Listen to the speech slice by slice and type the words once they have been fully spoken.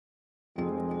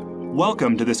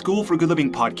Welcome to the School for Good Living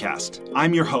podcast.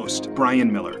 I'm your host, Brian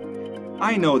Miller.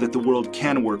 I know that the world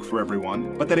can work for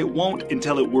everyone, but that it won't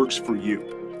until it works for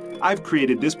you. I've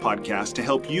created this podcast to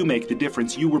help you make the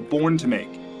difference you were born to make.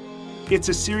 It's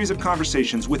a series of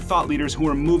conversations with thought leaders who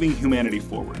are moving humanity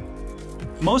forward.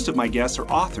 Most of my guests are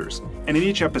authors, and in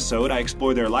each episode I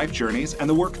explore their life journeys and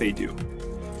the work they do.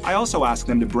 I also ask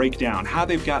them to break down how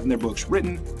they've gotten their books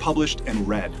written, published, and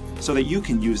read, so that you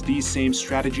can use these same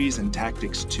strategies and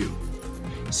tactics too.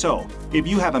 So, if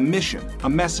you have a mission, a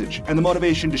message, and the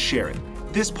motivation to share it,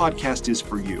 this podcast is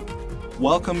for you.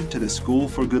 Welcome to the School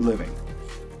for Good Living.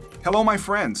 Hello, my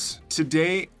friends.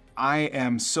 Today, I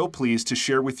am so pleased to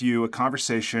share with you a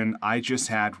conversation I just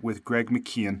had with Greg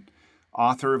McKeown,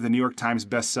 author of the New York Times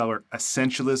bestseller,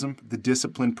 Essentialism, The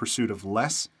Disciplined Pursuit of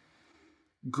Less.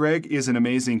 Greg is an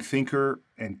amazing thinker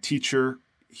and teacher.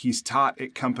 He's taught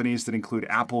at companies that include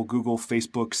Apple, Google,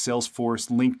 Facebook, Salesforce,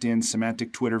 LinkedIn,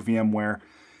 Symantec, Twitter, VMware,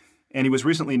 and he was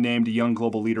recently named a Young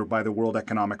Global Leader by the World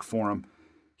Economic Forum.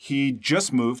 He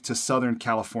just moved to Southern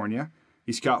California.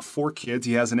 He's got 4 kids.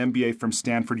 He has an MBA from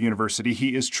Stanford University.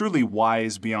 He is truly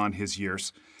wise beyond his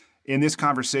years. In this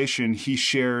conversation, he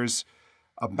shares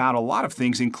about a lot of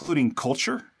things, including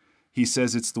culture. He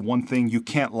says it's the one thing you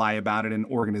can't lie about in an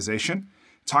organization.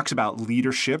 Talks about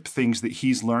leadership, things that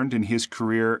he's learned in his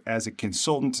career as a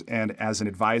consultant and as an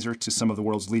advisor to some of the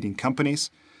world's leading companies.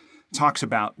 Talks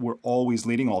about we're always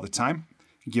leading all the time.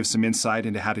 He gives some insight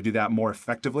into how to do that more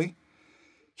effectively.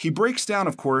 He breaks down,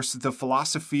 of course, the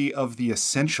philosophy of the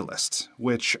essentialist,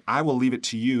 which I will leave it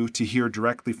to you to hear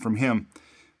directly from him.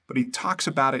 But he talks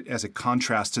about it as a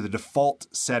contrast to the default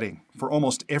setting for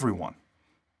almost everyone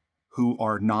who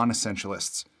are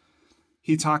non-essentialists.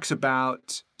 He talks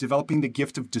about developing the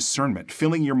gift of discernment,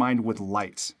 filling your mind with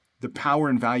light, the power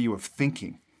and value of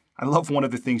thinking. I love one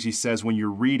of the things he says, when you're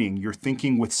reading, you're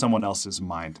thinking with someone else's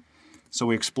mind. So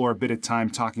we explore a bit of time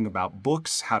talking about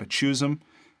books, how to choose them,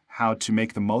 how to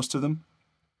make the most of them.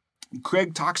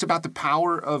 Greg talks about the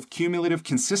power of cumulative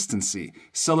consistency,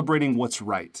 celebrating what's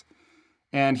right.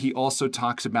 And he also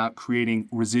talks about creating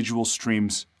residual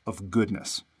streams of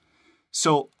goodness.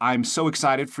 So I'm so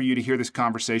excited for you to hear this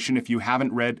conversation. If you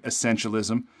haven't read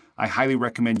Essentialism, I highly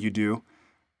recommend you do.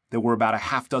 There were about a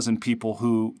half dozen people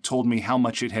who told me how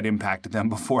much it had impacted them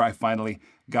before I finally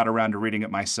got around to reading it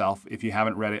myself. If you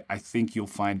haven't read it, I think you'll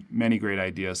find many great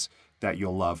ideas that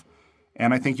you'll love.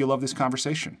 And I think you'll love this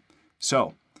conversation.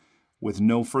 So, with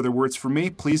no further words from me,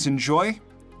 please enjoy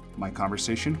my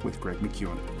conversation with Greg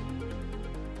McKeown.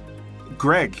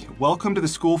 Greg, welcome to the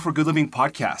School for Good Living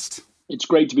podcast. It's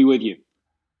great to be with you.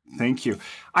 Thank you.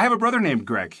 I have a brother named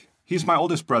Greg. He's my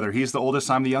oldest brother. He's the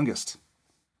oldest. I'm the youngest.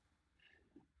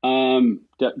 Sorry,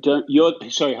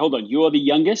 hold on. You're the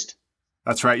youngest?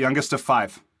 That's right. Youngest of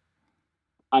 5.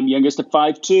 I'm youngest of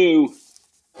 5 too.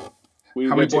 How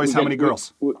many boys? How many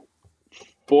girls?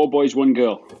 4 boys, 1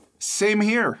 girl. Same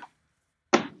here.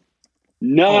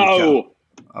 No.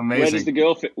 Amazing. Where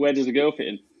does the girl fit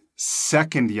in?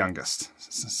 Second youngest.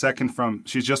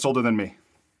 She's just older than me.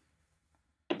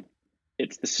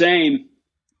 It's the same.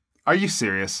 Are you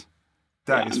serious?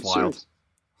 That is wild. Serious.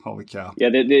 Holy cow. Yeah,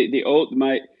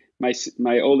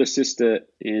 my older sister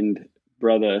and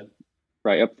brother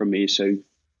right up from me, so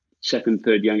second,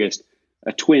 third youngest,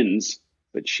 are twins,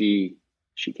 but she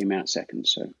came out second,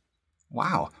 so.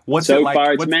 Wow. What's so it like?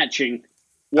 far it's matching.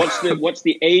 What's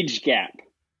the age gap?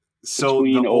 So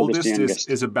the oldest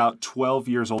is about 12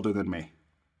 years older than me.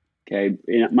 Okay.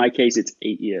 In my case, it's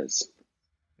 8 years.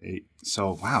 8.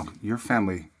 So, wow, your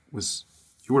family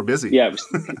you were busy. Yeah, it was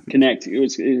connected.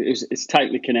 It's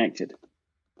tightly connected.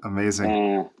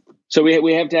 Amazing. So we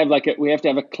have to have a club. We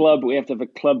have to have a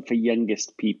club for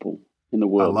youngest people in the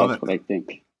world. That's what I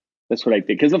think.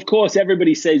 Because of course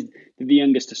everybody says that the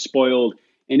youngest are spoiled,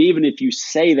 and even if you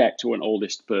say that to an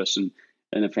oldest person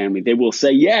in a family, they will say,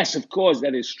 "Yes, of course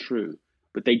that is true,"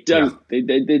 but they don't.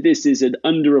 Yeah. This is an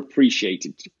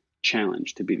underappreciated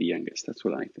challenge to be the youngest. That's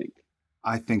what I think.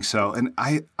 I think so. And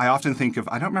I often think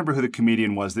I don't remember who the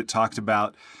comedian was that talked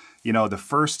about, the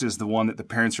first is the one that the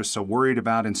parents are so worried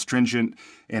about and stringent,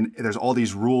 and there's all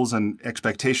these rules and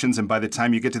expectations. And by the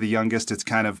time you get to the youngest, it's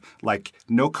kind of like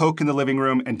no Coke in the living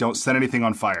room and don't set anything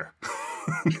on fire.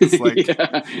 It's like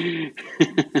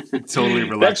totally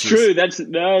relaxes. That's true.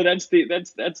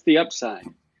 That's the upside.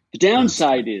 The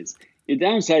downside is it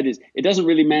doesn't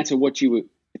really matter what you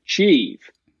achieve,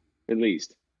 at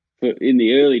least in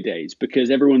the early days,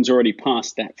 because everyone's already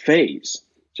past that phase.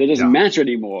 So it doesn't matter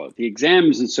anymore. The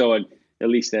exams and so on, at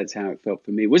least that's how it felt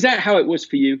for me. Was that how it was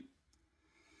for you?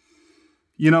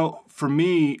 For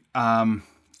me,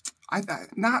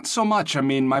 Not so much. I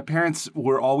mean, my parents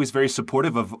were always very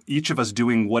supportive of each of us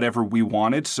doing whatever we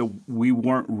wanted. So we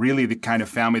weren't really the kind of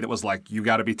family that was like, you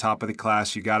got to be top of the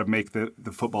class, you got to make the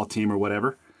football team or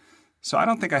whatever. So I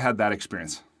don't think I had that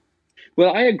experience.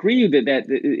 Well, I agree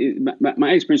that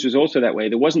my experience was also that way.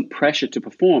 There wasn't pressure to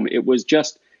perform. It was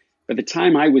just by the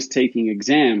time I was taking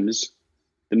exams,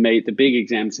 the big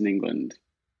exams in England,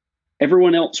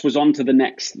 everyone else was on to the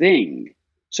next thing.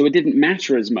 So it didn't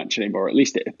matter as much anymore, at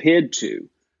least it appeared to.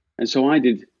 And so I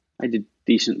did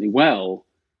decently well.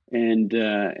 And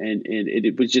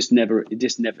it was just never, it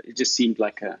just seemed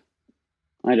like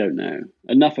I don't know,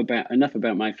 enough about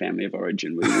my family of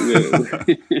origin.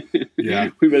 Yeah.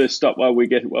 We better stop while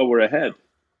we're ahead.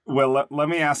 Well, let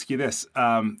me ask you this.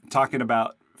 Talking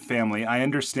about family, I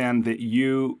understand that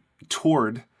you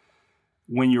toured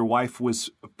when your wife was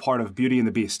part of Beauty and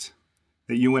the Beast,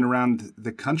 that you went around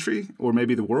the country or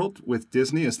maybe the world with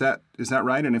Disney. Is that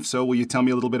right? And if so, will you tell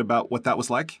me a little bit about what that was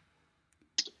like?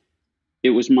 It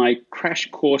was my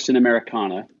crash course in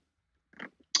Americana.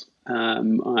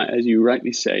 As you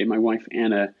rightly say, my wife,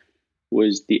 Anna,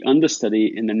 was the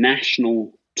understudy in the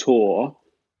national tour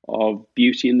of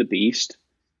Beauty and the Beast,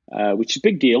 which is a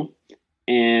big deal.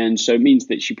 And so it means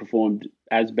that she performed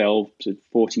as Belle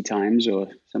 40 times or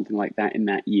something like that in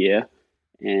that year,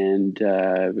 and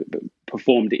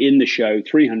performed in the show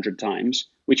 300 times,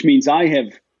 which means I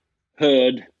have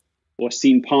heard or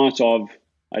seen part of,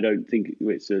 I don't think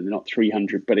it's not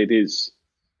 300, but it is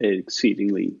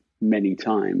exceedingly many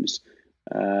times.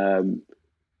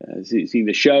 Seeing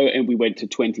the show, and we went to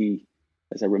 20,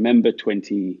 as I remember,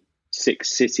 26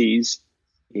 cities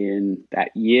in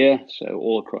that year, so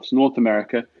all across North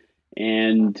America.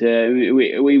 And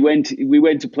we went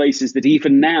to places that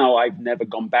even now I've never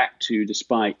gone back to,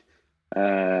 despite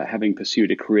having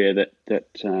pursued a career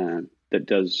that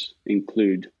does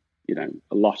include,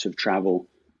 a lot of travel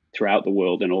throughout the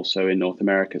world and also in North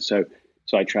America. So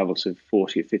I travel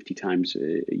 40 or 50 times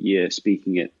a year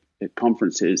speaking at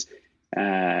conferences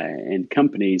and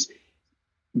companies,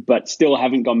 but still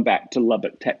haven't gone back to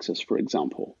Lubbock, Texas, for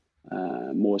example.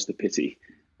 More's the pity.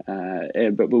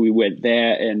 But we went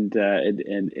there and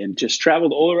just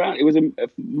traveled all around. It was a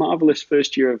marvelous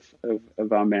first year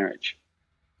of our marriage.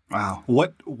 Wow.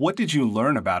 What did you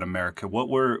learn about America? What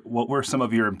were some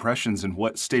of your impressions, and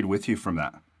what stayed with you from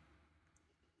that?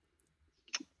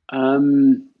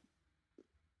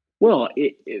 Well,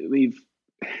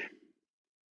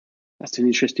 that's an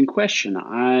interesting question.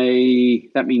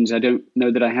 That means I don't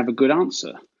know that I have a good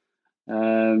answer.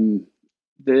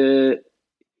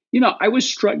 I was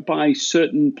struck by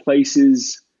certain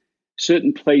places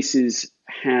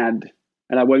had,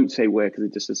 and I won't say where because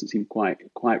it just doesn't seem quite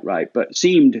right, but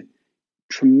seemed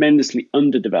tremendously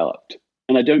underdeveloped.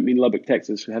 And I don't mean Lubbock,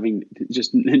 Texas, for having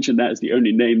just mentioned that as the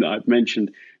only name that I've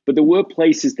mentioned, but there were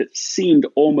places that seemed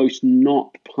almost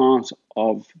not part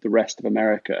of the rest of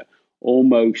America,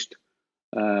 almost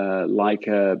like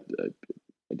I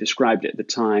described it at the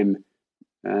time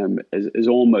as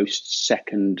almost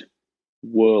second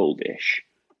world-ish.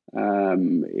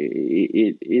 The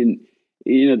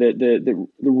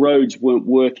roads weren't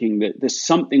working. That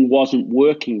something wasn't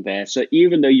working there. So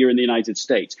even though you're in the United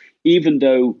States, even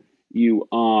though you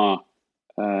are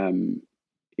in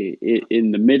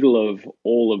the middle of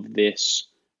all of this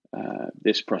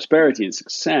prosperity and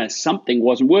success, something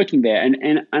wasn't working there.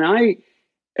 And I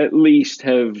at least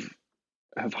have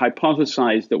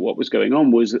hypothesized that what was going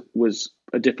on was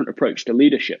a different approach to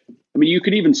leadership. I mean, you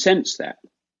could even sense that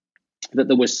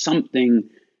there was something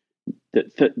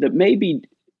that maybe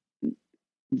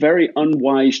very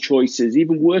unwise choices,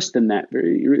 even worse than that,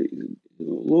 very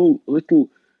little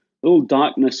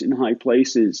darkness in high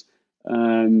places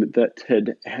that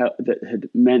had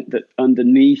meant that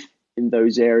underneath in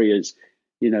those areas,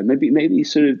 maybe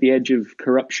sort of the edge of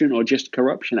corruption or just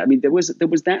corruption. I mean, there was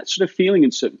that sort of feeling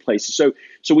in certain places. So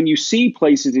when you see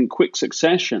places in quick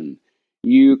succession,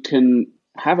 you can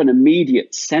have an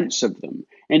immediate sense of them.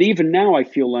 And even now, I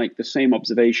feel like the same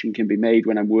observation can be made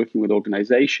when I'm working with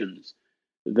organizations,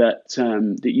 that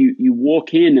you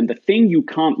walk in, and the thing you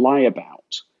can't lie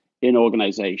about in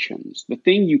organizations, the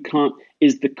thing you can't,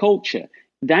 is the culture.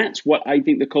 That's what I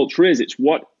think the culture is. It's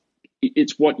what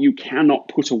you cannot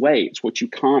put away. It's what you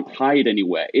can't hide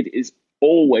anywhere. It is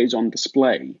always on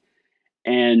display.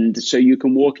 And so I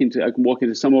can walk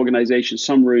into some organizations,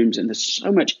 some rooms, and there's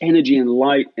so much energy and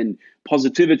light and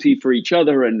positivity for each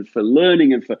other and for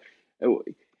learning and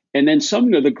then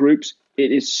some of the groups,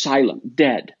 it is silent,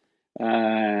 dead.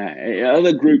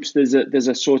 Other groups, there's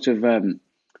a sort of a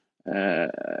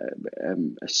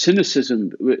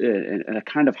cynicism and a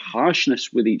kind of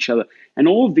harshness with each other. And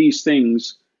all of these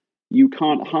things you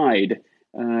can't hide.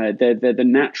 They're the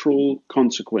natural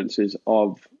consequences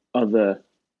of other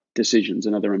decisions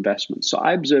and other investments. So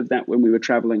I observed that when we were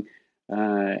traveling,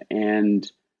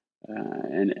 and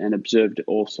observed it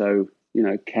also,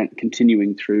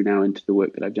 continuing through now into the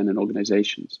work that I've done in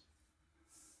organizations.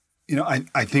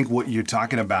 I think what you're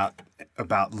talking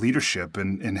about leadership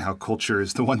and how culture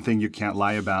is the one thing you can't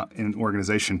lie about in an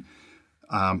organization.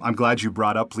 I'm glad you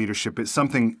brought up leadership. It's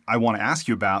something I want to ask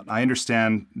you about. I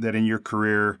understand that in your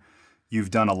career,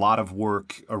 you've done a lot of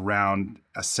work around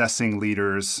assessing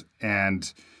leaders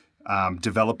and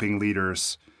developing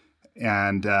leaders.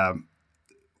 And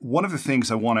one of the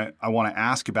things I want to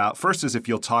ask about first is if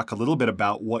you'll talk a little bit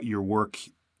about what your work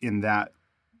in that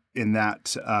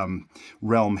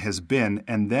realm has been,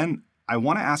 and then I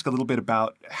want to ask a little bit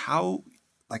about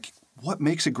what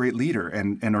makes a great leader,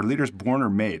 and are leaders born or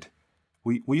made?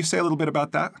 Will you say a little bit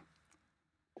about that?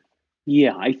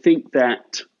 Yeah, I think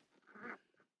that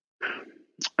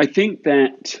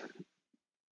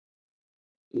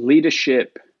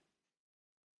leadership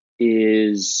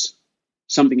is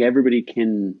something everybody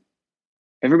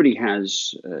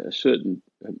has a certain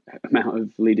amount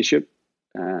of leadership,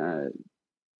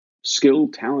 skill,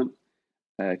 talent,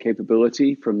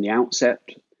 capability from the outset,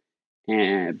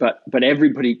 but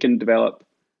everybody can develop,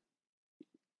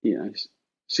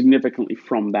 significantly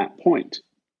from that point.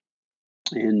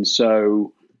 And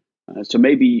so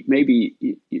maybe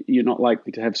you're not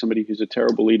likely to have somebody who's a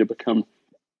terrible leader become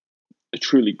a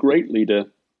truly great leader,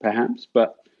 perhaps,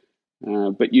 but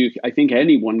I think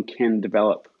anyone can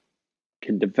develop,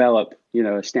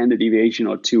 a standard deviation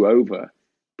or two over,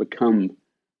 become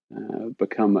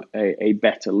a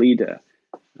better leader.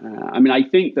 I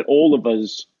think that all of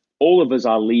us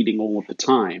are leading all of the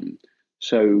time.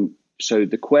 So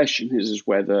the question is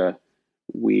whether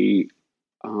we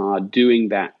are doing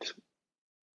that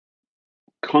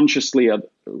consciously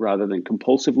rather than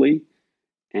compulsively,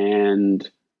 and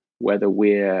whether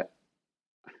we're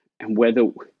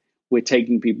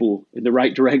taking people in the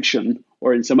right direction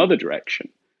or in some other direction.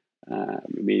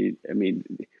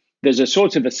 There's a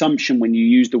sort of assumption when you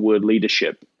use the word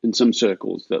leadership in some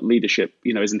circles that leadership,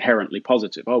 is inherently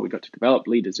positive. Oh, we've got to develop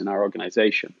leaders in our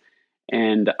organization.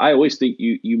 And I always think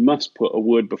you must put a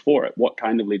word before it. What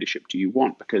kind of leadership do you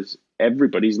want? Because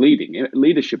everybody's leading.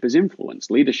 Leadership is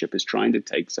influence. Leadership is trying to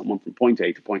take someone from point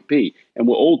A to point B. And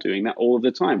we're all doing that all of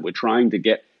the time. We're trying to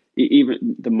get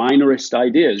even the minorest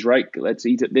ideas, right? Let's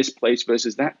eat at this place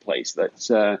versus that place. Let's,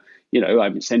 I'm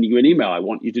sending you an email. I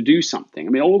want you to do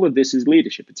something. All of this is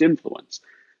leadership. It's influence.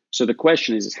 So the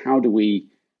question is how do we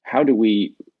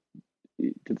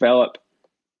develop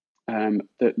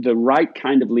the right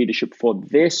kind of leadership for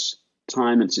this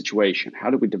time and situation? How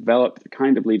do we develop the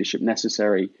kind of leadership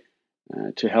necessary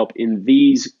to help in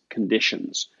these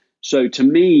conditions? So to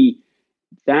me,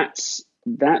 that's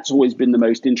always been the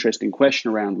most interesting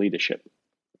question around leadership.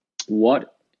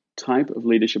 What type of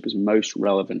leadership is most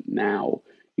relevant now?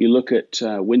 You look at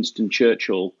Winston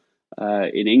Churchill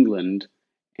in England,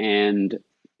 and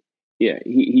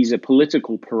he's a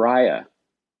political pariah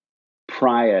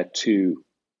prior to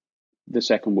the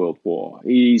Second World War.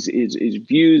 His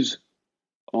views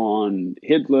on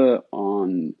Hitler,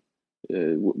 on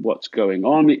what's going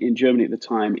on in Germany at the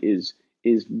time is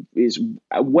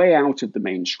way out of the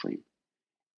mainstream.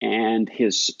 And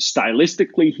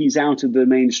stylistically, he's out of the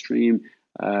mainstream.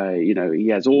 He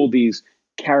has all these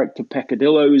character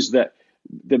peccadillos that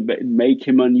make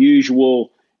him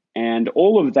unusual, and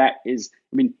all of that is.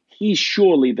 He's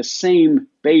surely the same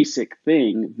basic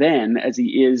thing then as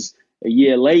he is a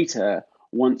year later,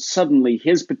 once suddenly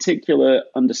his particular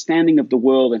understanding of the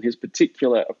world and his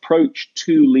particular approach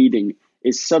to leading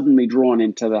is suddenly drawn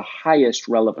into the highest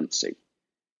relevancy.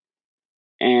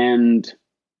 And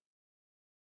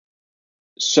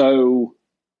so,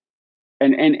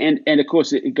 and of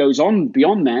course, it goes on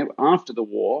beyond that. After the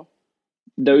war,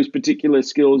 those particular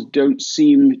skills don't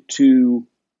seem to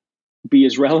be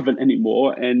as relevant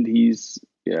anymore, and he's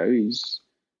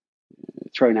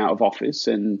thrown out of office,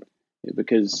 and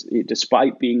because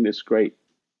despite being this great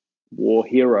war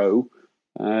hero,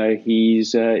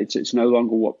 it's no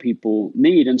longer what people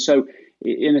need. And so,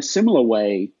 in a similar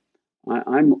way,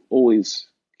 I'm always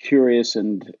curious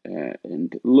and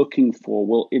looking for,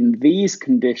 well, in these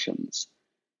conditions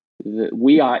that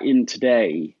we are in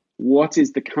today, what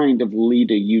is the kind of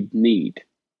leader you'd need?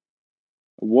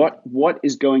 What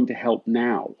is going to help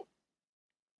now?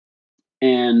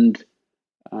 And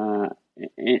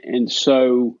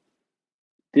so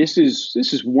this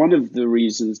is one of the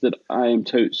reasons that I am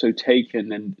so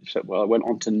taken, and so, I went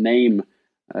on to name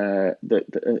a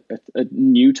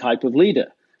new type of leader,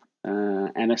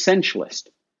 an essentialist.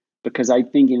 because I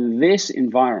think in this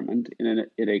environment,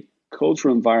 in a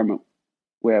cultural environment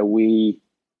where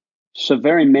so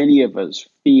very many of us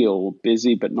feel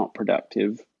busy but not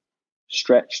productive,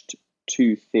 stretched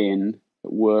too thin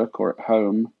at work or at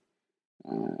home,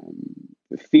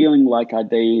 feeling like our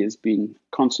day is being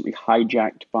constantly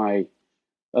hijacked by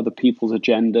other people's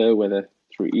agenda, whether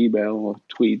through email or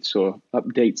tweets or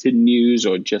updates in news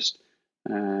or just,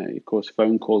 of course,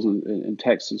 phone calls and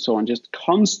texts and so on, just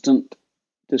constant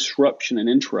disruption and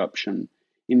interruption.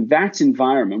 In that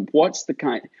environment, what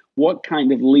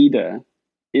kind of leader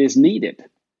is needed?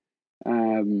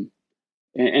 And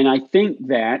I think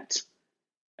that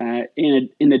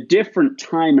in a different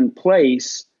time and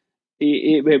place,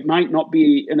 it might not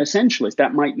be an essentialist.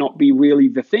 That might not be really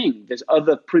the thing. There's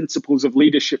other principles of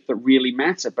leadership that really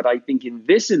matter. But I think in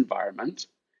this environment,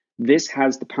 this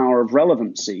has the power of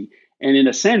relevancy. And in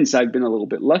a sense, I've been a little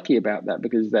bit lucky about that,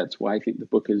 because that's why I think the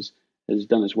book has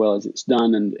done as well as it's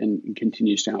done and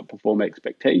continues to outperform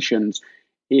expectations,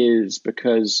 is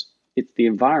because it's the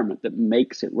environment that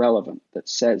makes it relevant, that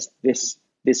says this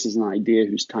is an idea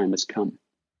whose time has come.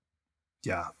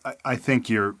 Yeah, I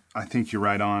think you're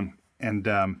right on. And,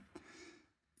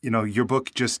 your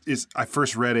book I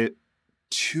first read it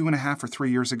 2.5 or 3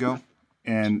 years ago,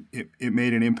 and it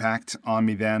made an impact on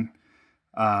me then.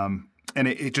 And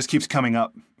it just keeps coming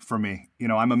up for me.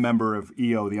 I'm a member of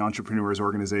EO, the Entrepreneurs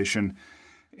Organization,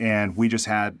 and we just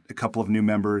had a couple of new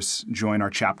members join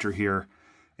our chapter here.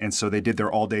 And so they did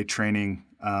their all-day training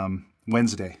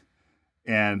Wednesday.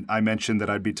 And I mentioned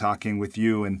that I'd be talking with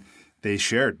you, and they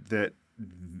shared that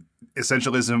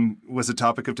essentialism was a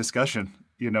topic of discussion,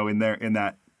 in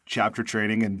that chapter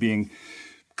training, and being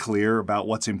clear about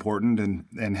what's important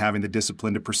and having the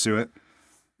discipline to pursue it.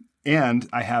 And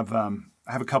I have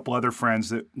a couple other friends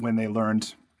that when they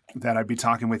learned that I'd be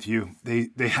talking with you, they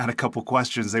had a couple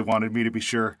questions they wanted me to be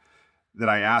sure that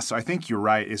I asked. So I think you're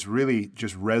right. It's really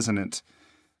just resonant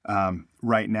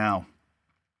right now.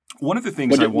 One of the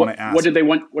things I want to ask. What did they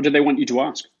want you to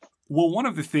ask? Well, one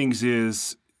of the things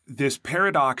is this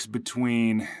paradox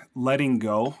between letting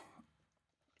go,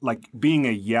 like being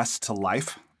a yes to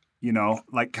life,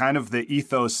 like kind of the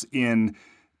ethos in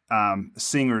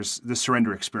Singer's The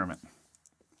Surrender Experiment,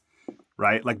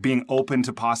 right? Like being open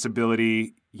to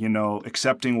possibility,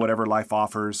 accepting whatever life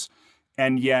offers,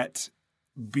 and yet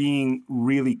being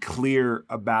really clear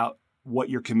about what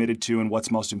you're committed to and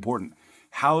what's most important.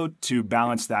 How to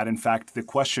balance that. In fact, the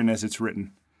question as it's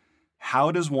written: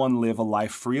 how does one live a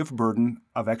life free of burden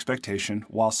of expectation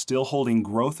while still holding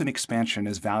growth and expansion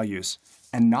as values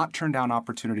and not turn down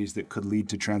opportunities that could lead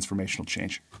to transformational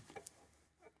change?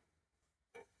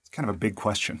 It's kind of a big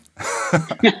question.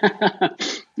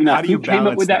 Now, how do you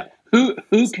balance that? Who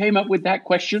came up with that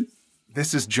question?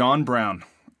 This is John Brown.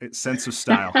 It's Sense of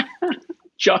Style.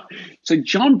 So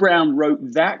John Brown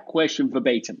wrote that question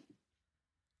verbatim.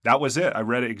 That was it. I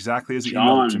read it exactly as he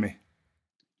emailed it to me.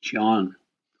 John.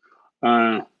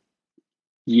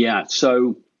 Yeah.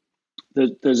 So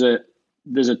there's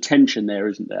a tension there,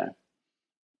 isn't there?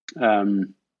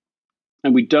 And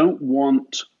we don't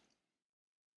want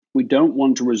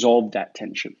to resolve that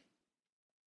tension.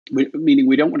 Meaning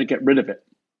we don't want to get rid of it.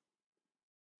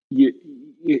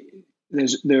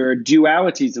 There are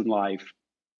dualities in life,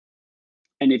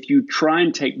 and if you try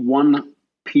and take one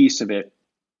piece of it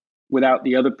without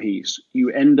the other piece,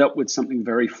 you end up with something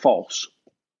very false.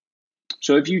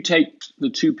 So if you take the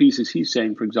two pieces he's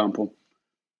saying, for example,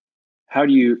 how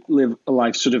do you live a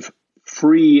life sort of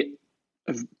free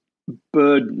of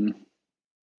burden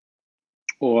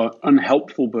or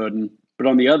unhelpful burden, but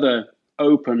on the other,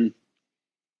 open,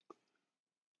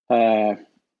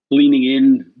 leaning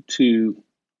in to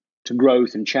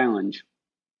growth and challenge.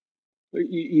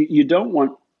 You don't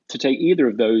want to take either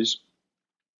of those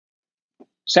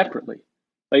separately.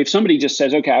 Like if somebody just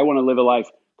says, okay, I want to live a life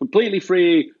completely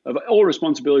free of all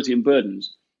responsibility and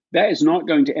burdens, that is not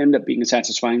going to end up being a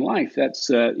satisfying life. That's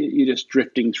you're just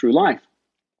drifting through life.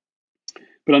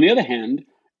 But on the other hand,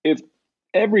 if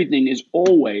everything is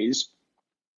always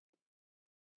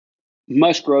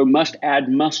must grow, must add,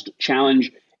 must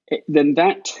challenge, then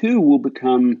that too will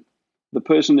become, the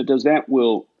person that does that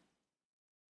will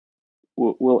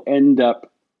end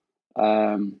up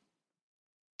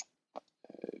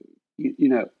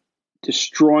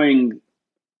destroying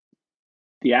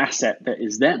the asset that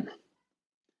is them.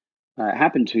 It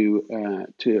happened to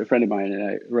a friend of mine, and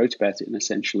I wrote about it in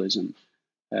Essentialism.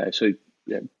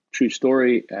 True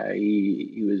story.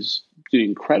 He was doing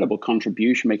incredible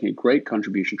contribution, making a great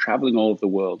contribution, traveling all over the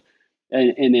world,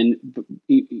 and then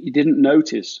he didn't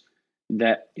notice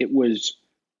that it was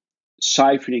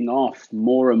siphoning off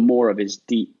more and more of his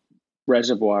deep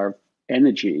reservoir of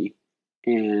energy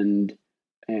and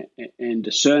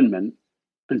discernment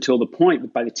until the point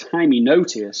that by the time he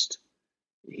noticed,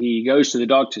 he goes to the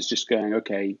doctors just going,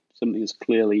 okay, something is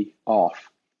clearly off.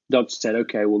 The doctor said,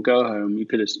 okay, well, go home.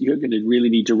 You're going to really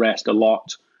need to rest a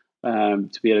lot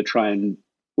to be able to try and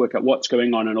work out what's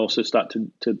going on and also start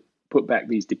to put back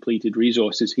these depleted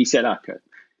resources. He said, okay.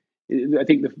 I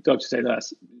think the doctor said,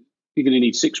 you're going to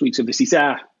need 6 weeks of this. He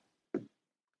said,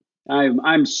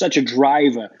 I'm such a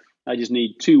driver. I just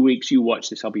need 2 weeks. You watch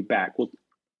this. I'll be back. Well,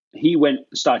 he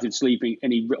started sleeping,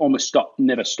 and he almost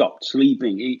never stopped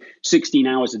sleeping. 16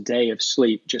 hours a day of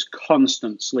sleep, just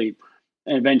constant sleep.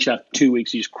 And eventually, after 2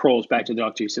 weeks, he just crawls back to the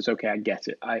doctor. He says, okay, I get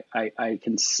it. I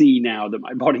can see now that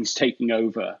my body's taking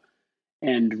over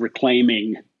and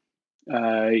reclaiming,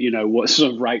 what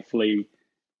sort of rightfully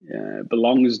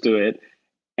belongs to it.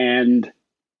 And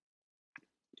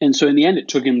so in the end, it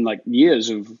took him like years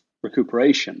of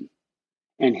recuperation.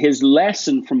 And his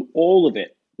lesson from all of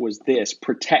it was this: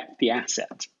 protect the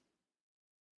asset.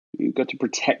 You've got to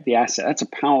protect the asset. That's a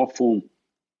powerful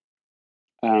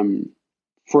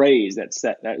phrase.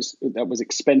 That was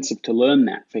expensive to learn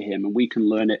that for him, and we can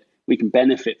learn it. We can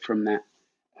benefit from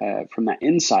that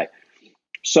insight.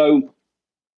 So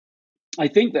I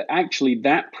think that actually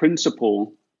that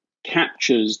principle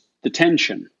captures the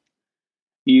tension.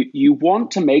 You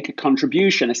want to make a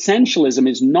contribution. Essentialism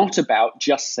is not about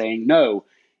just saying no.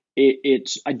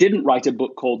 I didn't write a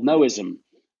book called Noism.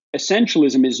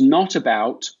 Essentialism is not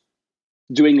about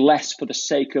doing less for the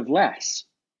sake of less.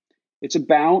 It's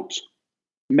about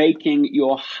making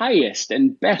your highest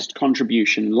and best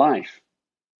contribution in life.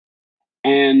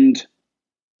 And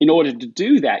in order to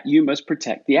do that, you must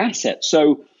protect the asset.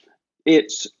 So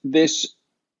it's this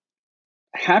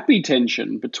happy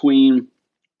tension between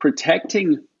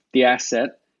protecting the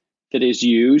asset that is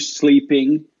you,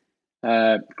 sleeping,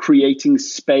 creating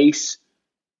space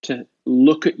to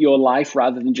look at your life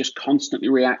rather than just constantly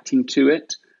reacting to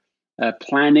it,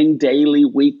 planning daily,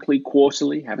 weekly,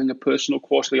 quarterly, having a personal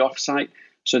quarterly offsite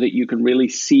so that you can really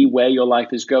see where your life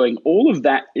is going. All of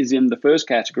that is in the first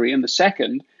category. And the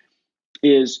second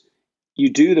is you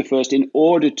do the first in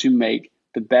order to make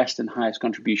the best and highest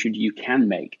contribution you can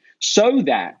make so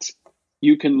that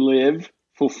you can live,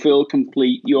 fulfill,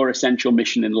 complete your essential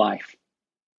mission in life.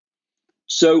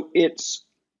 So it's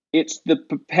the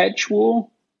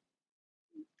perpetual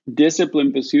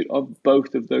disciplined pursuit of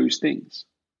both of those things.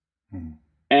 Mm.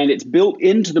 And it's built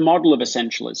into the model of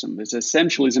essentialism. This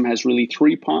essentialism has really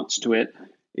three parts to it: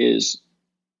 is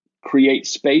create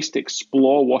space to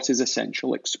explore what is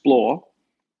essential,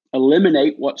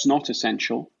 eliminate what's not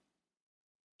essential,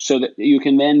 so that you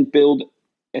can then build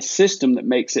a system that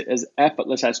makes it as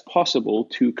effortless as possible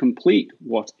to complete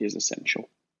what is essential.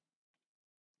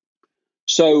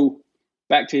 So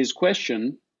back to his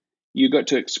question, you got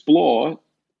to explore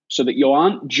so that you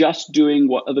aren't just doing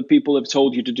what other people have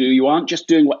told you to do. You aren't just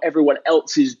doing what everyone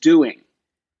else is doing.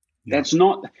 Yeah. That's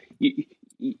not,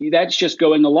 that's just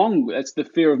going along. That's the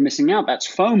fear of missing out. That's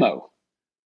FOMO.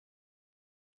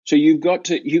 So you've got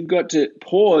to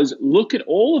pause, look at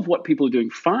all of what people are doing.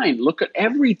 Fine. Look at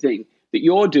everything that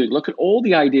you're doing. Look at all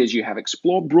the ideas you have.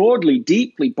 Explore broadly,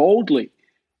 deeply, boldly,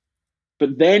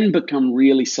 but then become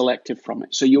really selective from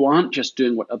it. So you aren't just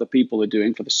doing what other people are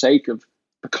doing for the sake of,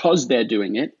 because they're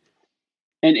doing it.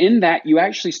 And in that, you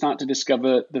actually start to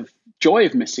discover the joy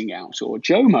of missing out, or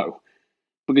JOMO,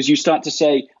 because you start to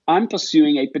say, I'm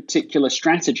pursuing a particular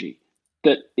strategy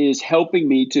that is helping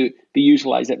me to be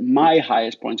utilized at my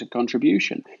highest point of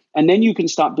contribution. And then you can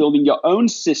start building your own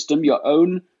system, your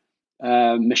own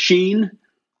machine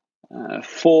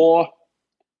for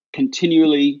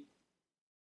continually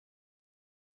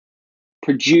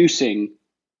producing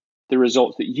the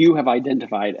results that you have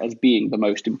identified as being the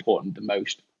most important, the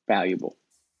most valuable.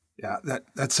 Yeah,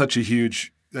 that's such a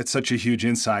huge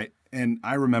insight. And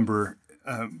I remember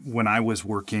when I was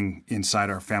working inside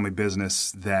our family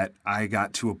business that I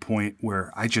got to a point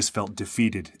where I just felt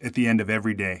defeated at the end of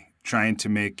every day, trying to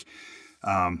make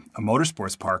a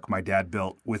motorsports park my dad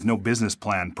built with no business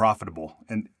plan profitable.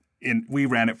 And we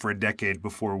ran it for a decade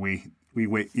before we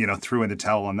threw in the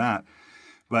towel on that.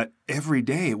 But every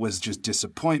day it was just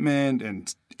disappointment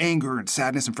and anger and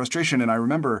sadness and frustration. And I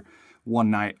remember one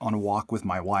night on a walk with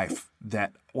my wife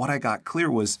that what I got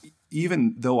clear was,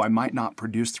 even though I might not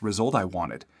produce the result I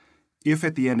wanted, if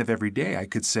at the end of every day I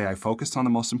could say I focused on the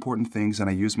most important things and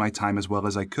I used my time as well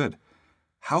as I could,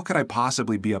 how could I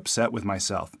possibly be upset with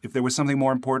myself? If there was something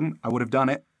more important, I would have done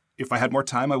it. If I had more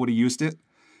time, I would have used it.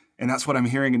 And that's what I'm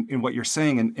hearing in what you're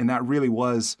saying. And that really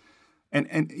was,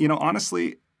 and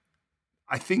honestly,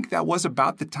 I think that was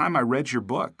about the time I read your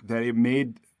book that it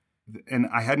made and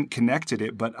I hadn't connected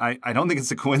it, but I don't think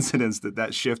it's a coincidence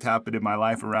that shift happened in my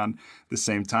life around the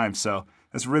same time. So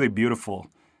that's a really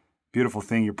beautiful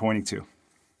thing you're pointing to.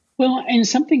 Well, and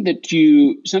something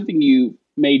you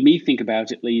made me think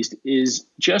about, at least, is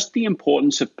just the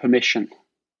importance of permission.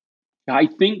 I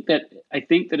think that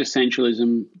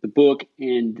essentialism, the book,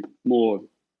 and more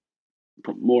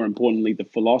importantly, the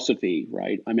philosophy,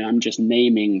 right? I mean, I'm just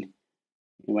naming,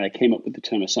 when I came up with the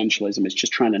term essentialism, it's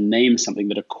just trying to name something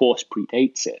that, of course,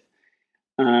 predates it.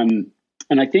 And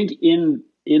I think in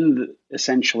the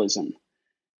essentialism,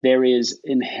 there is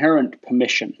inherent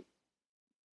permission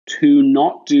to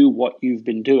not do what you've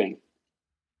been doing.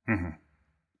 Mm-hmm.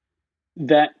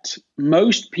 That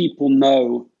most people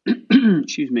know,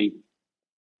 excuse me,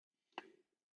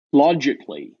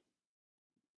 logically,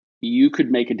 you could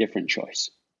make a different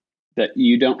choice, that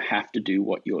you don't have to do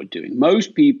what you're doing.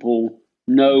 Most people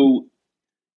know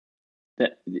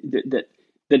that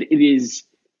it is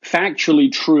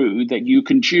factually true that you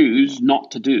can choose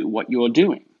not to do what you're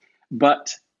doing.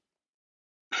 But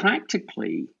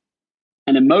practically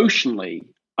and emotionally,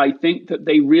 I think that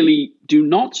they really do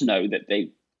not know that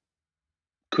they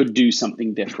could do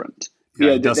something different.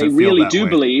 Yeah, that they really do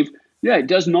believe, it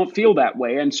does not feel that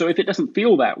way. And so if it doesn't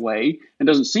feel that way and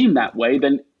doesn't seem that way,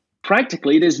 then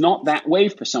practically it is not that way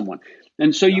for someone.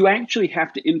 And so you actually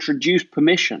have to introduce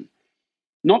permission,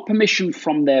 not permission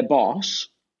from their boss,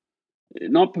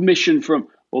 not permission from,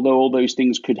 although all those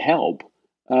things could help,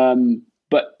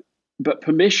 but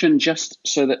permission just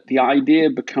so that the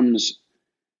idea becomes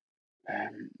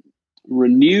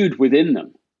renewed within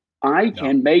them. I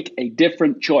can make a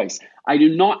different choice. I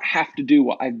do not have to do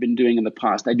what I've been doing in the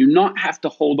past. I do not have to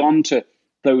hold on to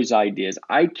those ideas.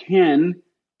 I can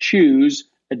choose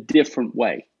a different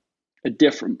way, a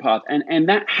different path. And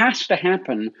that has to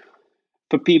happen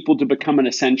for people to become an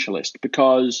essentialist,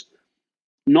 because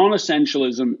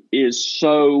non-essentialism is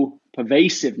so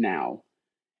pervasive now.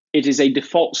 It is a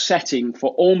default setting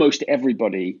for almost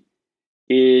everybody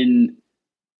in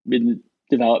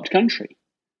developed country.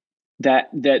 That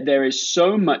there is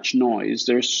so much noise,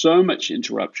 there is so much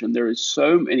interruption, there is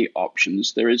so many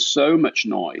options, there is so much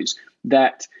noise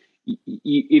that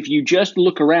if you just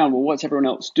look around, well, what's everyone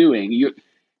else doing?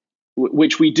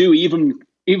 Which we do even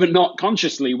not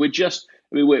consciously. We're just,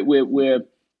 humans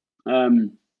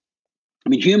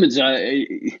are,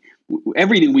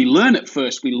 everything we learn at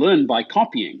first, we learn by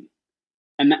copying.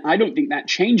 And I don't think that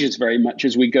changes very much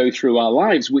as we go through our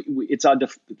lives.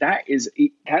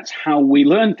 That's how we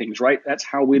learn things, right? That's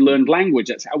how we learn language.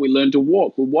 That's how we learn to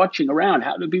walk. We're watching around.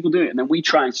 How do people do it? And then we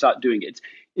try and start doing it.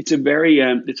 It's a very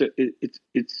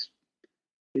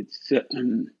sort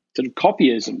of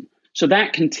copyism. So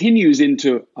that continues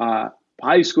into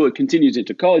high school. It continues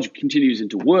into college. It continues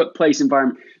into workplace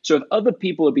environment. So if other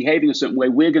people are behaving a certain way,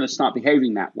 we're going to start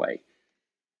behaving that way.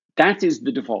 That is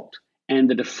the default. And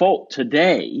the default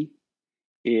today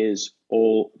is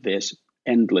all this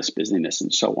endless busyness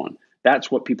and so on. That's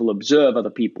what people observe other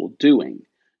people doing.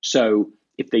 So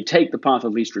if they take the path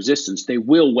of least resistance, they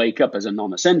will wake up as a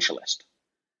non-essentialist.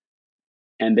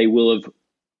 And they will have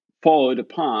followed a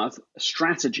path, a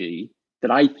strategy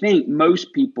that I think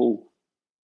most people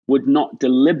would not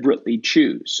deliberately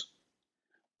choose.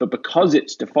 But because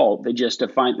it's default, they just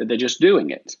find that they're just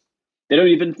doing it. They don't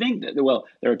even think that, well,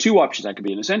 there are two options. I could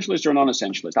be an essentialist or a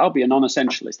non-essentialist. I'll be a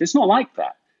non-essentialist. It's not like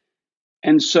that.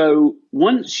 And so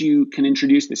once you can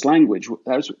introduce this language,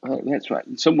 that's right.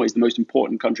 In some ways, the most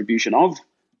important contribution of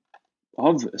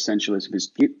essentialism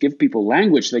is give people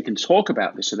language so they can talk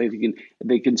about this, so they can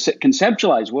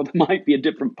conceptualize, well, there might be a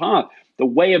different path. The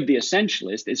way of the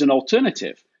essentialist is an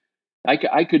alternative.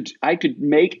 I could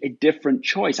make a different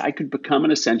choice. I could become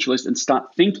an essentialist and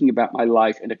start thinking about my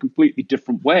life in a completely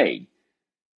different way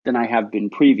than I have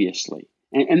been previously.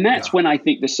 And that's when I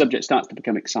think this subject starts to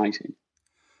become exciting.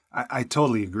 I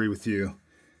totally agree with you.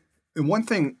 And one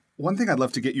thing I'd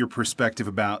love to get your perspective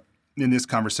about in this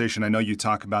conversation, I know you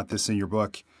talk about this in your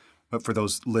book, but for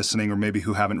those listening or maybe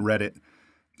who haven't read it.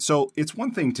 So it's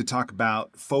one thing to talk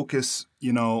about focus,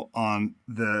 on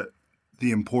the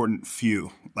important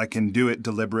few, like, and do it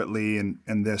deliberately and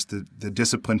the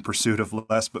disciplined pursuit of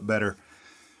less but better.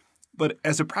 But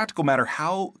as a practical matter,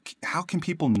 how can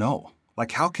people know?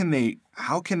 Like, how can they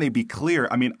be clear?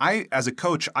 I mean, as a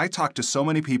coach, I talk to so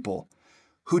many people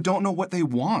who don't know what they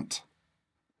want,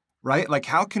 right? Like,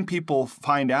 how can people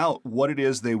find out what it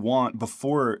is they want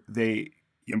before they,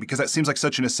 because that seems like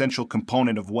such an essential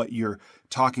component of what you're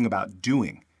talking about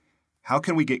doing. How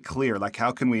can we get clear? Like,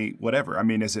 how can we, whatever? I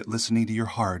mean, is it listening to your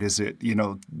heart? Is it,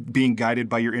 being guided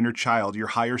by your inner child, your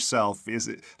higher self? Is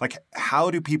it, like,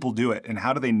 how do people do it? And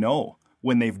how do they know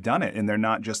when they've done it and they're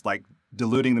not just like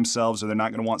deluding themselves, or they're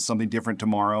not going to want something different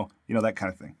tomorrow, that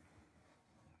kind of thing?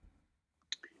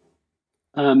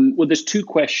 Well, there's two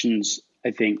questions,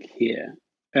 I think, here.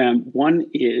 One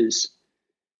is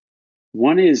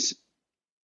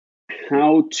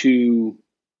how to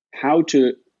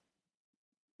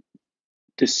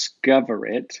discover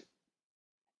it,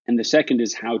 and the second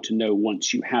is how to know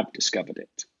once you have discovered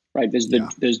it. Right? There's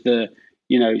the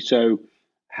so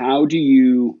how do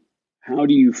you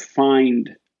find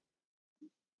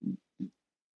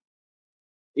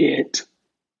it,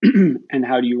 and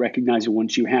how do you recognize it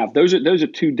once you have? Those are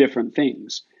two different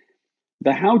things.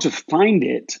 The how to find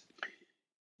it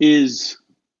is,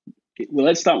 well,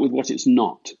 let's start with what it's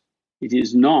not. It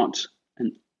is not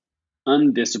an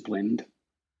undisciplined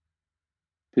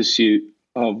pursuit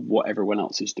of what everyone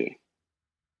else is doing.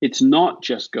 It's not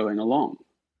just going along.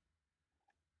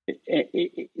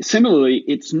 Similarly,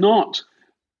 it's not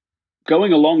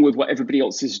going along with what everybody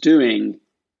else is doing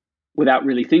without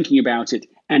really thinking about it.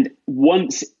 And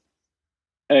once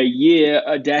a year,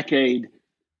 a decade,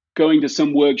 going to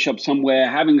some workshop somewhere,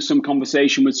 having some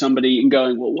conversation with somebody and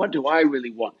going, well, what do I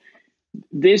really want?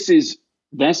 This is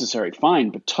necessary, fine,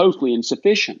 but totally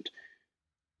insufficient.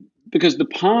 Because the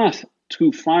path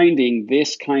to finding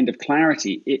this kind of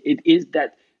clarity, it is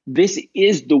that this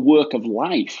is the work of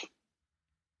life.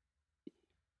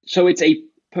 So it's a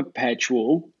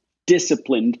perpetual,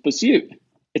 disciplined pursuit.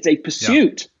 It's a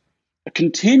pursuit, a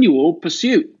continual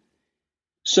pursuit.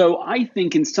 So I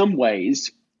think in some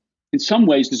ways,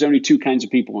 there's only two kinds of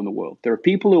people in the world. There are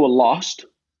people who are lost.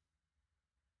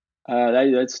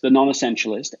 That's the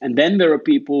non-essentialist. And then there are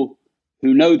people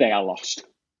who know they are lost.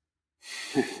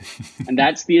 And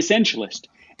that's the essentialist.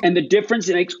 And the difference,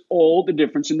 it makes all the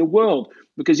difference in the world.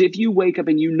 Because if you wake up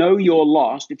and you know you're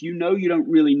lost, if you know you don't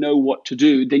really know what to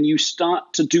do, then you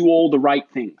start to do all the right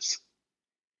things.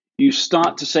 You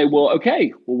start to say, well,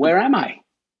 okay, well, where am I?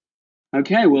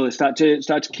 Okay, well, start to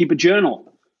keep a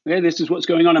journal. Okay, this is what's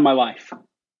going on in my life.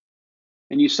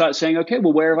 And you start saying, okay,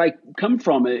 well, where have I come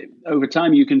from? Over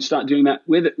time, you can start doing that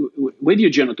with your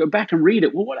journal. Go back and read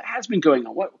it. Well, what has been going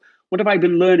on? What have I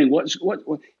been learning? What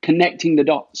connecting the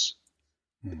dots?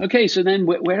 Okay, so then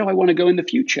where do I want to go in the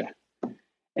future?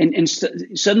 And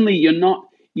suddenly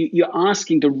you're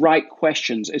asking the right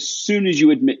questions. As soon as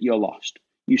you admit you're lost,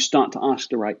 you start to ask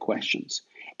the right questions.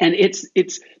 And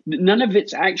it's none of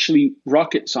it's actually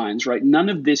rocket science, right? None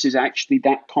of this is actually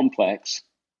that complex.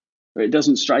 Or it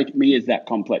doesn't strike me as that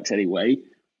complex anyway.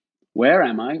 Where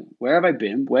am I? Where have I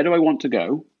been? Where do I want to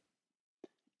go?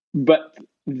 But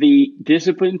the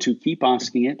discipline to keep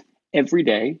asking it every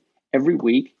day, every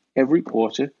week, every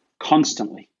quarter,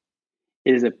 constantly.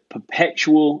 It is a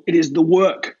perpetual, it is the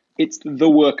work. It's the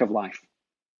work of life.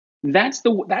 That's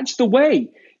the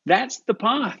way. That's the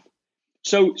path.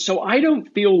 So I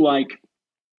don't feel like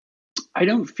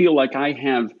I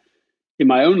have in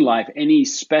my own life any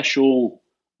special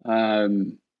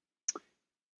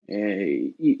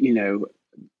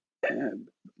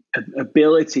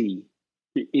ability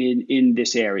in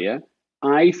this area.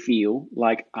 I feel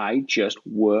like I just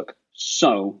work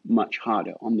so much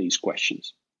harder on these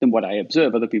questions than what I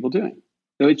observe other people doing.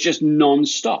 So it's just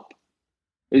nonstop.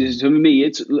 To me,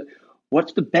 it's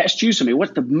what's the best use of me?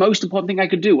 What's the most important thing I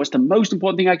could do? What's the most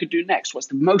important thing I could do next? What's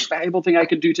the most valuable thing I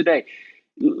could do today?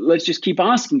 Let's just keep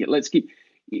asking it.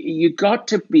 You got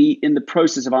to be in the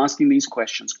process of asking these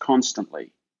questions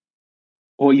constantly,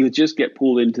 or you'll just get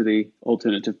pulled into the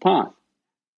alternative path.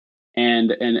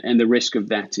 And the risk of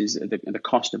that is the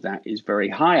cost of that is very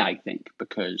high, I think,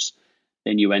 because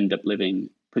then you end up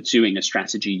pursuing a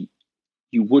strategy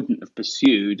you wouldn't have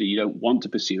pursued, or you don't want to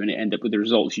pursue, and it end up with the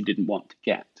results you didn't want to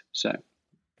get. So,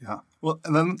 yeah, well,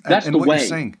 and then that's the what way. You're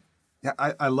saying. Yeah,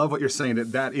 I love what you're saying.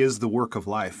 That is the work of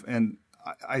life, and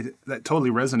that totally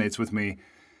resonates with me.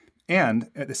 And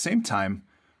at the same time,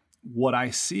 what I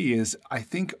see is I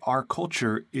think our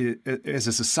culture as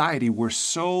a society, we're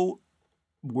so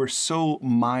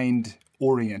mind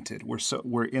oriented.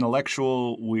 We're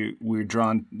intellectual. We're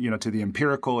drawn, to the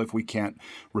empirical. If we can't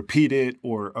repeat it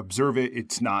or observe it,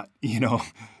 it's not,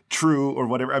 true or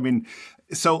whatever. I mean,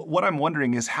 so what I'm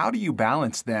wondering is, how do you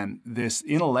balance then this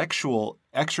intellectual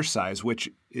exercise, which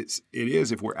it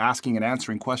is if we're asking and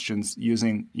answering questions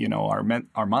using,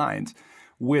 our mind,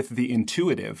 with the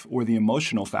intuitive or the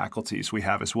emotional faculties we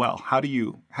have as well? How do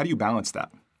you balance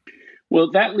that?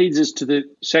 Well, that leads us to the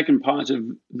second part of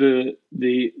the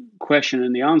question,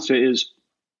 and the answer is,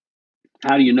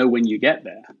 how do you know when you get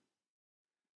there?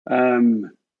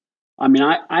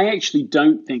 I actually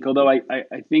don't think, although I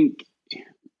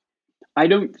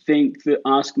don't think that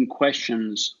asking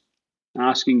questions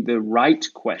asking the right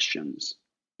questions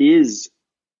is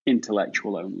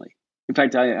intellectual only. In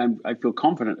fact, I feel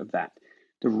confident of that.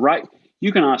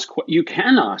 You can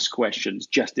ask questions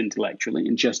just intellectually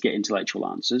and just get intellectual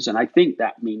answers, and I think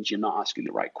that means you're not asking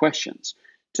the right questions.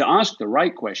 To ask the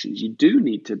right questions, you do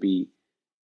need to be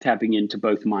tapping into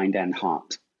both mind and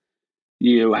heart.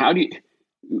 How do you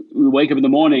wake up in the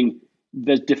morning?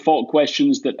 There's default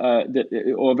questions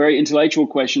or very intellectual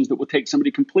questions that will take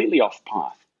somebody completely off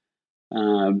path.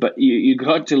 But you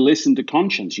got to listen to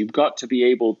conscience. You've got to be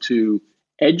able to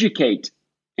educate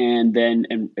and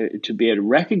to be able to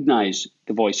recognize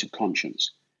the voice of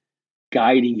conscience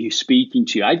guiding you, speaking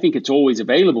to you. I think it's always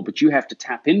available, but you have to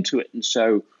tap into it. And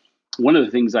so one of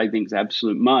the things I think is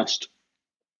absolute must,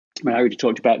 I already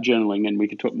talked about journaling, and we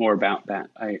could talk more about that.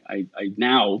 I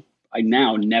now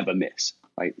never miss,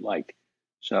 right?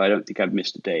 So I don't think I've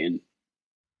missed a day in,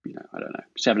 I don't know,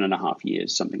 7.5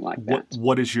 years, something like that.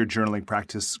 What does your journaling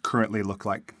practice currently look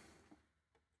like?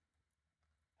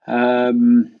 I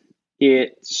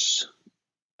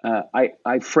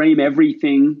frame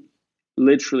everything,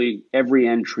 literally every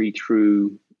entry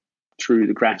through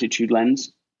the gratitude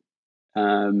lens.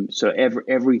 So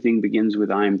everything begins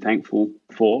with I am thankful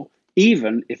for,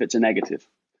 even if it's a negative.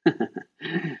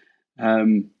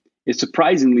 It's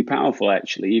surprisingly powerful,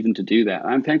 actually, even to do that.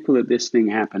 I'm thankful that this thing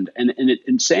happened.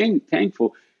 And saying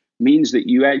thankful means that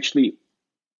you actually,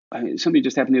 somebody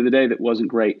just happened the other day that wasn't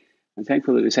great. I'm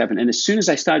thankful that this happened. And as soon as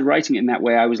I started writing it in that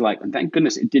way, I was like, and thank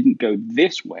goodness it didn't go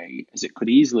this way, as it could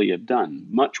easily have done,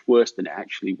 much worse than it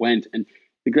actually went. And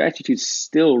the gratitude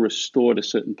still restored a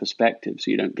certain perspective,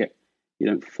 so you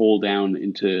don't fall down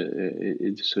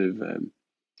into sort of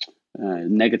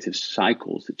negative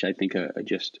cycles, which I think are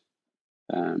just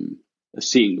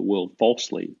seeing the world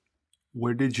falsely.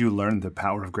 Where did you learn the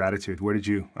power of gratitude?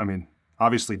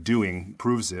 Obviously doing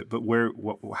proves it, but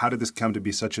how did this come to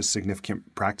be such a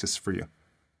significant practice for you?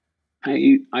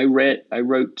 I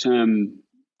wrote in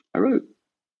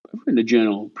the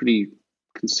journal pretty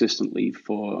consistently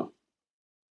for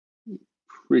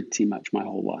pretty much my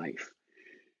whole life,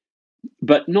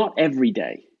 but not every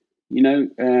day.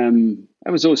 That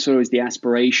was also always the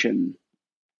aspiration.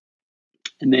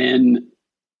 And then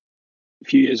a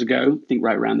few years ago, I think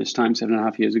right around this time,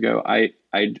 7.5 years ago,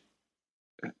 I'd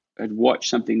watched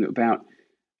something about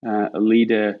a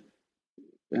leader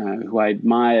who I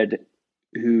admired,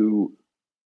 who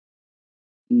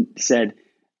said,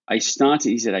 I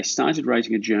started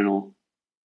writing a journal.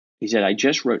 He said, I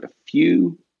just wrote a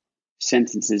few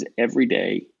sentences every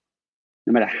day,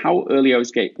 no matter how early I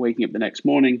was waking up the next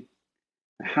morning,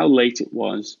 how late it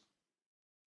was.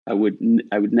 I would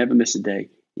never miss a day.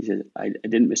 He said, I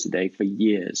didn't miss a day for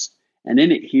years. And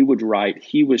in it, he would write,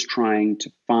 he was trying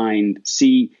to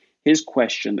see his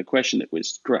question, the question that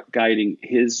was guiding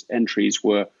his entries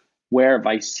were, where have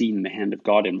I seen the hand of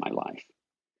God in my life?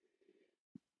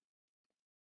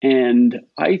 And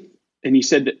he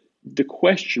said that the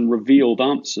question revealed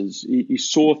answers. He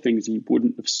saw things he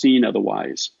wouldn't have seen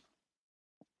otherwise.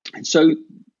 And so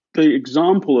the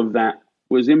example of that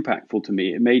was impactful to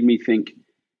me. It made me think,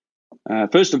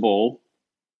 first of all,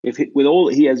 with all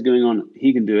that he has going on,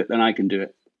 he can do it, then I can do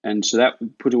it. And so that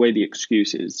put away the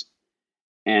excuses.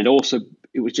 And also,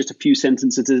 it was just a few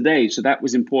sentences a day. So that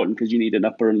was important because you need an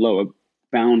upper and lower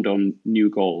bound on new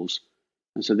goals.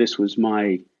 And so this was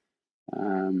my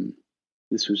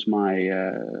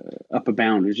upper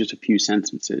bound. It was just a few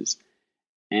sentences.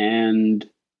 And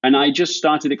I just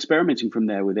started experimenting from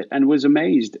there with it and was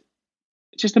amazed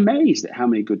at how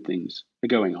many good things are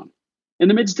going on. In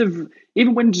the midst of,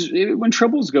 even when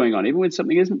trouble's going on, even when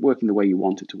something isn't working the way you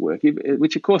want it to work,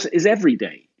 which of course is every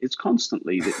day. It's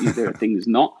constantly that there are things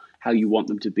not how you want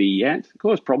them to be yet. Of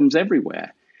course, problems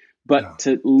everywhere. But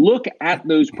to look at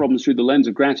those problems through the lens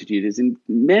of gratitude is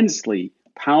immensely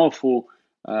powerful,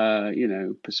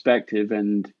 perspective.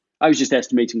 And I was just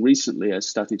estimating recently, I was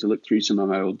starting to look through some of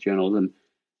my old journals, and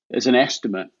as an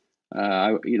estimate,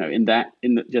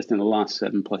 just in the last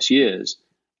 7+ years,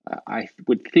 I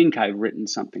would think I've written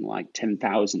something like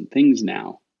 10,000 things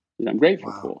now that I'm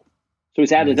grateful for. So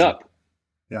it's added up.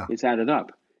 Yeah, it's added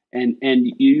up, and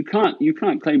you can't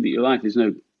claim that your life is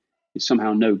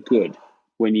somehow no good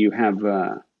when you have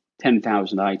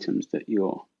 10,000 items that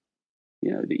you're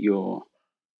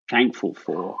thankful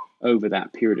for over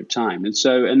that period of time. And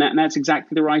so, and that's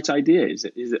exactly the right idea. Is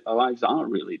that our lives aren't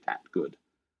really that good.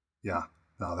 Yeah.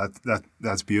 No,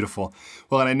 that's beautiful.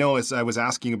 Well, and I know as I was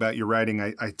asking about your writing,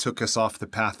 I took us off the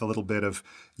path a little bit of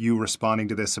you responding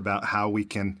to this about how we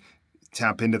can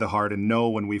tap into the heart and know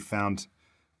when we've found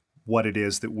what it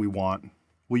is that we want.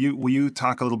 Will you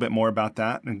talk a little bit more about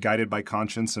that and guided by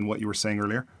conscience and what you were saying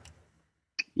earlier?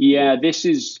 Yeah, this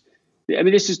is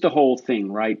the whole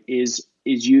thing, right?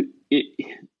 You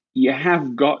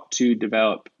have got to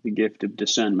develop the gift of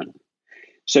discernment.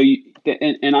 So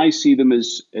and I see them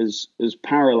as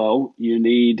parallel. You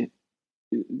need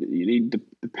the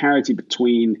parity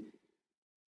between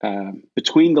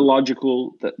the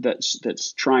logical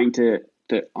that's trying to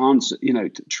answer,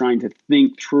 trying to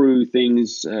think through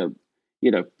things,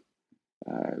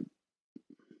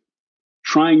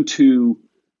 trying to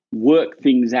work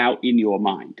things out in your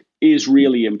mind is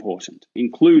really important,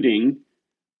 including,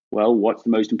 well, what's the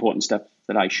most important stuff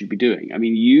that I should be doing? I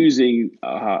mean, using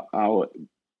our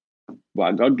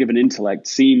God-given intellect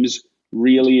seems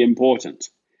really important.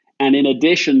 And in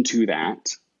addition to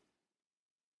that,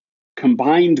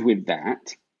 combined with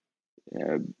that,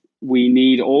 we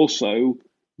need also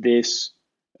this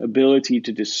ability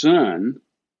to discern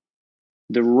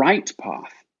the right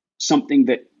path, something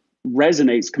that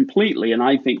resonates completely. And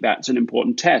I think that's an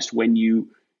important test when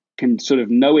you can sort of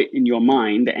know it in your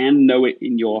mind and know it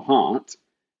in your heart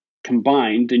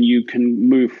combined, and you can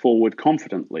move forward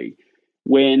confidently.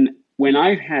 When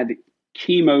I've had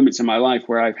key moments in my life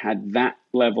where I've had that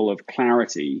level of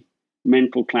clarity,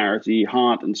 mental clarity,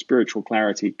 heart and spiritual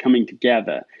clarity coming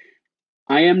together,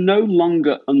 I am no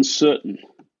longer uncertain.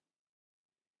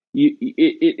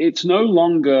 It's no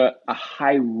longer a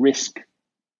high risk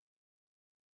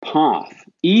path,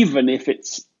 even if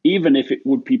it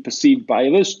would be perceived by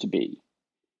others to be.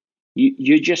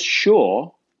 You're just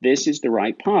sure this is the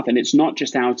right path, and it's not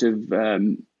just out of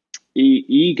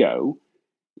ego.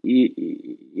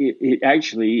 It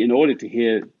actually, in order to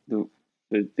hear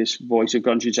this voice of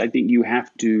conscience, I think you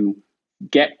have to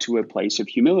get to a place of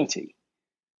humility.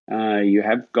 You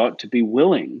have got to be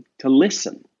willing to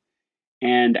listen,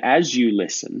 and as you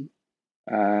listen,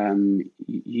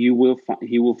 you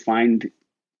will find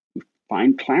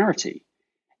clarity.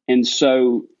 And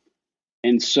so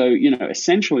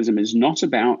essentialism is not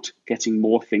about getting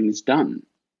more things done.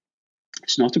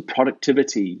 It's not a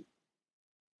productivity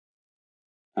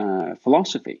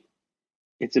philosophy.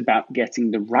 It's about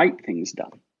getting the right things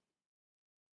done,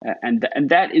 and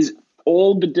that is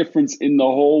all the difference in the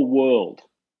whole world.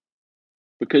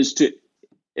 Because to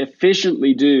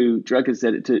efficiently do, Drucker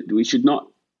said it. We should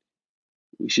not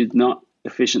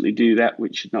efficiently do that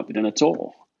which should not be done at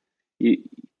all.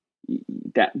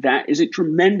 That is a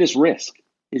tremendous risk.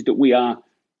 Is that we are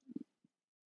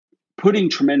putting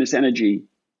tremendous energy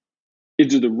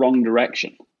into the wrong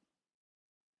direction,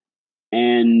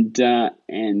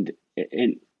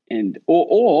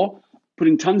 or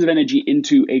putting tons of energy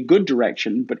into a good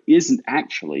direction, but isn't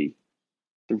actually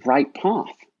the right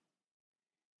path.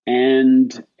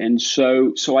 And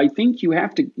so I think you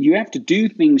have to do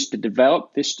things to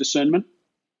develop this discernment,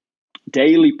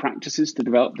 daily practices to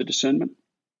develop the discernment.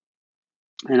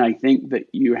 And I think that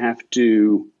you have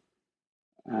to,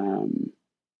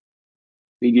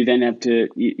 you then have to,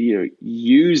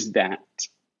 use that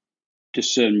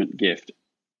discernment gift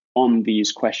on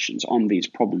these questions, on these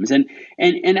problems, and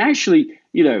actually,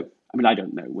 I mean, I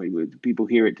don't know. When people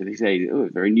hear it, do they say, "Oh,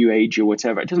 very new age" or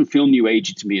whatever? It doesn't feel new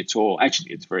agey to me at all.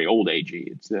 Actually, it's very old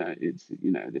agey. It's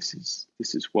this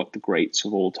is what the greats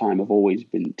of all time have always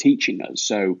been teaching us.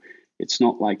 So it's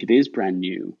not like it is brand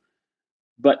new,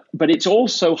 but it's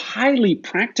also highly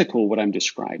practical. What I'm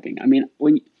describing. I mean,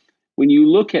 when you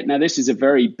look at, now, this is a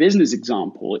very business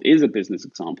example. It is a business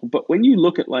example, but when you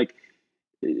look at like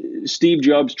Steve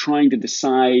Jobs trying to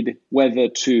decide whether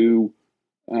to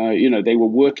they were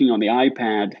working on the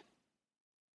iPad,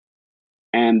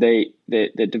 and they're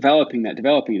developing it.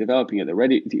 They're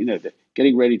ready, they're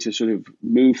getting ready to sort of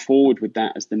move forward with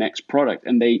that as the next product.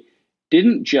 And they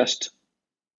didn't just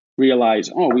realize,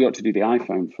 oh, we ought to do the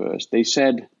iPhone first. They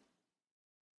said,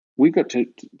 we've got to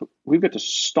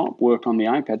stop work on the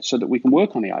iPad so that we can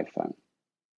work on the iPhone.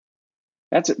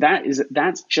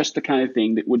 That's just the kind of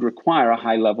thing that would require a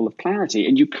high level of clarity,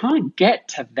 and you can't get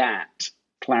to that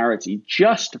clarity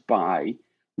just by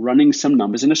running some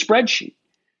numbers in a spreadsheet.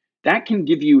 That can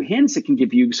give you hints, it can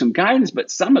give you some guidance,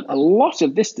 but a lot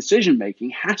of this decision making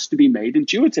has to be made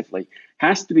intuitively.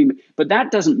 But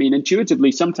that doesn't mean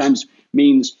intuitively. Sometimes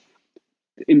means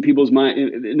in people's mind,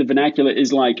 in the vernacular,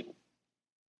 is like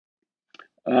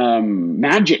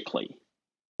magically.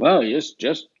 Well, it's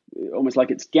just almost like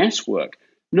it's guesswork.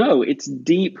 No, it's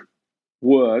deep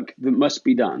work that must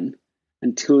be done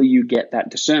until you get that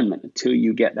discernment, until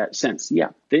you get that sense. Yeah,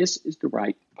 this is the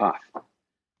right path.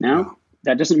 Now,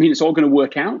 that doesn't mean it's all going to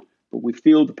work out, but we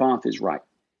feel the path is right.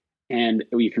 And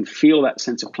you can feel that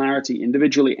sense of clarity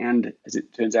individually and, as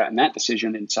it turns out, in that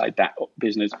decision inside that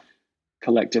business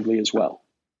collectively as well.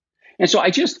 And so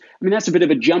that's a bit of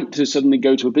a jump to suddenly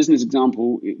go to a business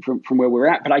example from where we're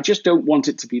at, but I just don't want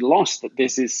it to be lost that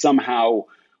this is somehow,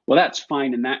 well, that's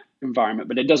fine in that environment,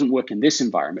 but it doesn't work in this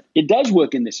environment. It does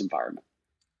work in this environment.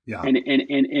 Yeah.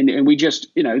 And we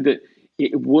just, that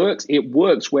it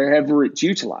works wherever it's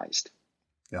utilized.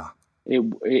 Yeah.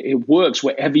 It works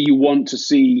wherever you want to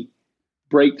see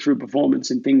breakthrough performance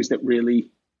and things that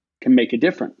really can make a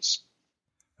difference.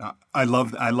 I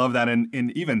love that. And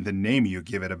even the name you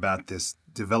give it about this,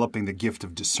 developing the gift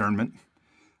of discernment,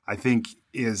 I think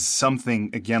is something,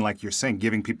 again, like you're saying,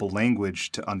 giving people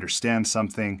language to understand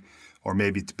something or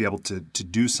maybe to be able to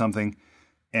do something.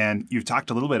 And you've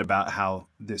talked a little bit about how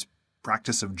this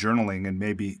practice of journaling and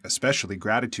maybe especially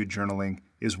gratitude journaling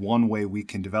is one way we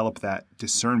can develop that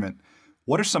discernment.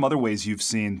 What are some other ways you've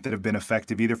seen that have been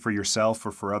effective either for yourself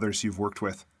or for others you've worked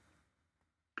with?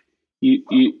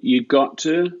 You got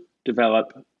to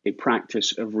develop a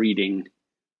practice of reading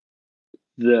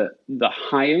the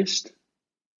highest,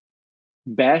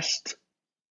 best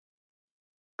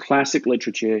classic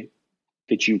literature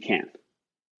that you can.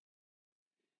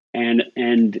 And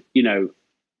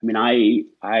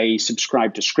I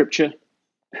subscribe to scripture.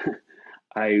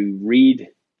 I read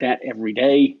that every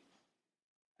day.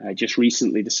 I just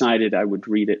recently decided I would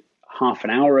read it half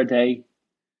an hour a day.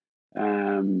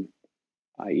 I'm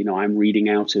reading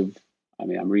out of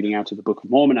the Book of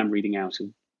Mormon. I'm reading out of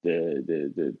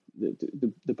the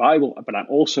Bible, but I'm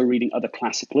also reading other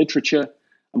classic literature.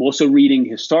 I'm also reading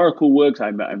historical works.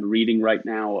 I'm reading right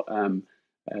now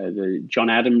the John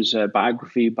Adams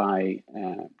biography by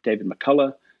David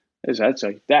McCullough.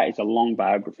 That is a long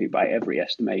biography by every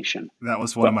estimation. That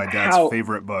was one of my dad's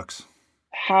favorite books.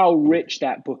 How rich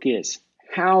that book is!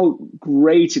 How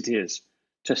great it is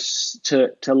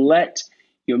to let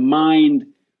your mind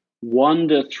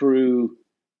wander through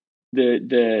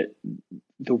the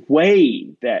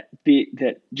way that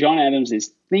John Adams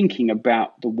is thinking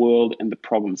about the world and the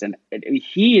problems. And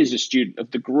he is a student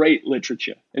of the great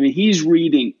literature. I mean, he's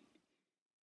reading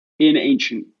in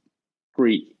ancient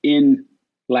Greek, in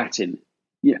Latin.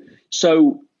 Yeah.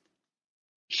 So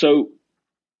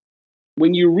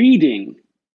when you're reading,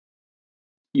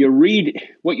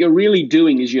 what you're really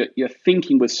doing is you're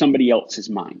thinking with somebody else's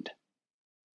mind.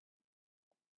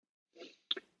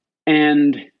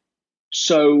 And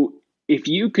so if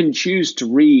you can choose to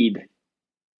read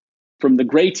from the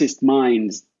greatest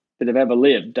minds that have ever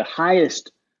lived, the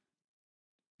highest,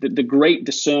 the great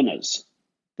discerners,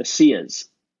 the seers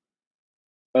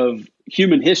of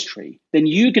human history, then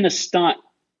you're going to start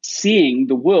seeing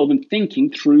the world and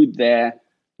thinking through their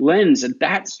lens. And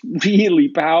that's really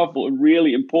powerful and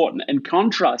really important. And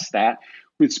contrast that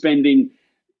with spending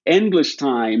endless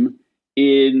time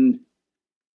in,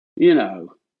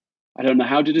 I don't know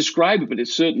how to describe it, but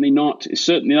it's certainly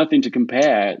nothing to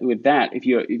compare with that. If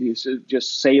you're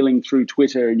just sailing through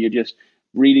Twitter and you're just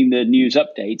reading the news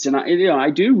updates, and I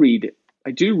do read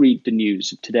the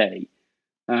news of today.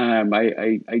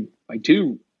 I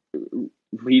do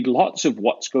read lots of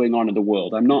what's going on in the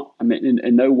world. I'm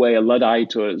in no way a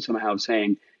Luddite or somehow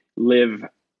saying live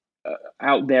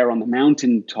out there on the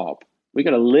mountaintop. We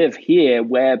got to live here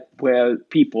where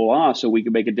people are, so we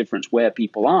can make a difference where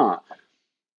people are.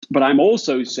 But I'm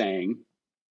also saying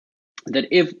that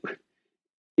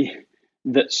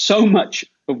that so much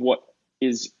of what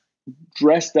is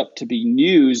dressed up to be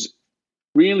news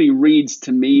really reads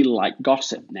to me like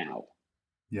gossip now.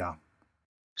 Yeah.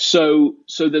 So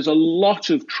there's a lot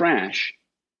of trash,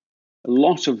 a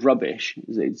lot of rubbish,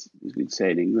 as we'd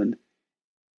say in England,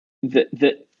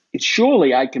 that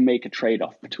surely I can make a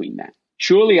trade-off between that.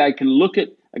 Surely I can look at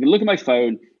my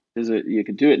phone. You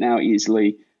can do it now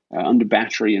easily. Under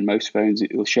battery in most phones,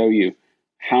 it will show you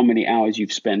how many hours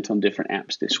you've spent on different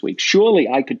apps this week. Surely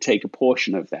I could take a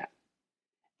portion of that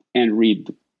and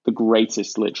read the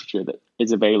greatest literature that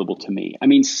is available to me. I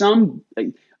mean,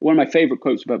 one of my favorite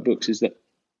quotes about books is that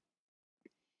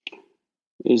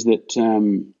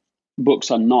books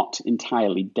are not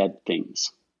entirely dead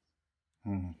things.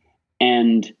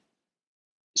 And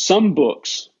some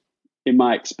books, in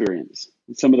my experience,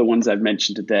 some of the ones I've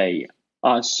mentioned today,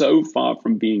 are so far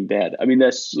from being dead. I mean,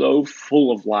 they're so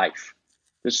full of life.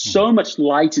 There's so much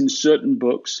light in certain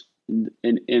books, and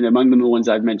among them the ones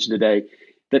I've mentioned today,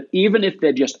 that even if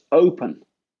they're just open,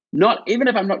 even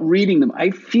if I'm not reading them,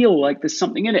 I feel like there's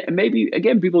something in it. And maybe,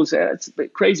 again, people say that's a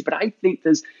bit crazy, but I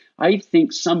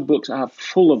think some books are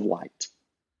full of light.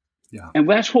 Yeah. And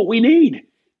that's what we need.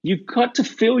 You've got to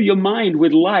fill your mind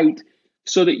with light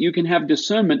so that you can have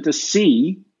discernment to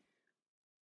see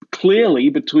clearly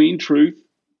between truth,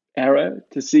 error,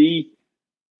 to see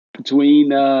between,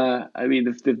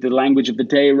 the language of the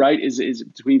day, right, is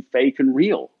between fake and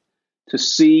real, to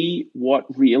see what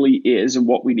really is and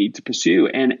what we need to pursue.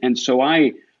 And so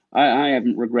I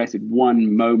haven't regretted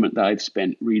one moment that I've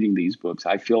spent reading these books.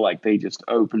 I feel like they just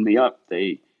open me up.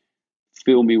 They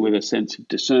fill me with a sense of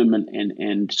discernment.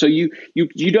 And so you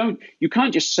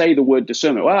can't just say the word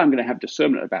discernment. Well, I'm going to have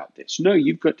discernment about this. No,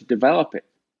 you've got to develop it.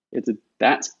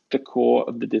 That's the core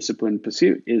of the discipline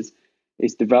pursuit, is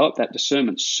develop that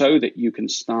discernment so that you can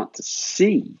start to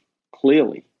see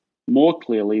clearly, more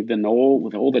clearly than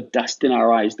with all the dust in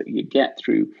our eyes that you get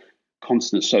through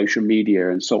constant social media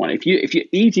and so on. If you're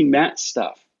eating that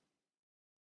stuff,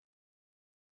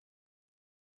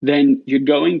 then you're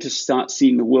going to start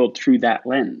seeing the world through that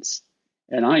lens.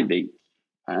 And I think,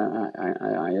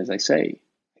 as I say,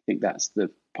 I think that's the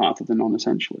path of the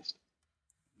non-essentialist.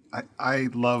 I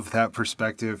love that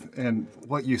perspective. And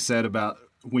what you said about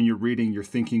when you're reading, you're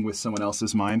thinking with someone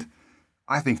else's mind.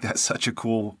 I think that's such a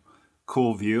cool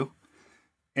view.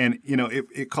 And,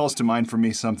 it calls to mind for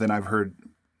me something I've heard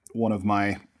one of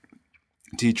my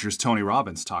teachers, Tony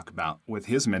Robbins, talk about with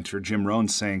his mentor, Jim Rohn,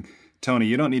 saying, Tony,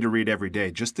 you don't need to read every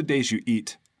day, just the days you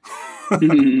eat.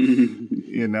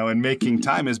 And making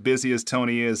time, as busy as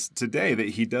Tony is today, that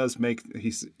he does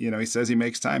he says he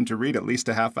makes time to read at least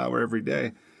a half hour every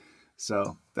day.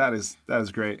 So that is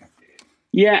great.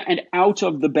 Yeah, and out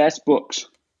of the best books.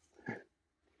 I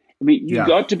mean, you've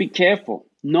got to be careful,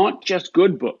 not just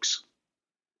good books.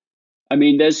 I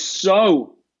mean, think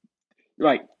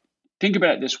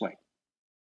about it this way.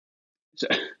 So,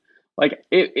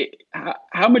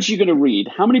 how much are you going to read?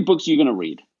 How many books are you going to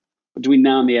read between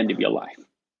now and the end of your life?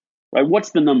 Right?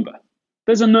 What's the number?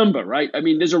 There's a number, right? I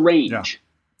mean, there's a range. Yeah.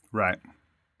 Right.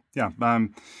 Yeah.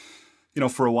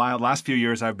 For a while, last few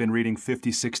years, I've been reading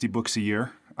 50, 60 books a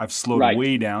year. I've slowed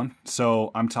way down.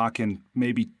 So I'm talking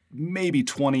maybe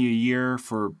 20 a year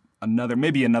for another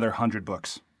 100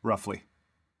 books, roughly,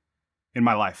 in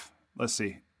my life. Let's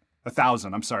see.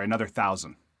 1,000. I'm sorry, another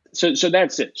 1,000. So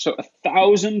that's it. So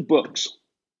 1,000 books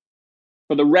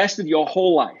for the rest of your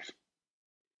whole life.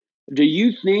 Do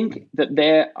you think that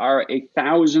there are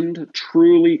 1,000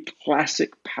 truly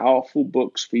classic, powerful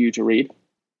books for you to read?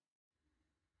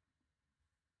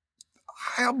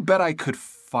 I'll bet I could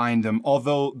find them,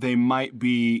 although they might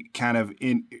be kind of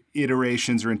in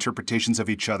iterations or interpretations of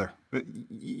each other.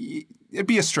 It'd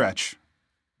be a stretch,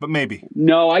 but maybe.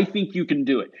 No, I think you can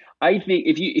do it. I think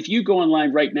if you go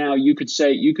online right now, you could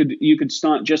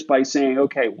start just by saying,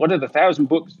 okay, what are the 1,000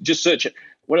 books? Just search it.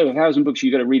 What are the 1,000 books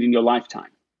you got to read in your lifetime?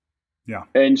 Yeah.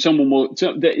 And someone will,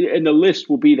 and the list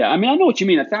will be there. I mean, I know what you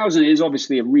mean. 1,000 is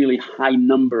obviously a really high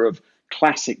number of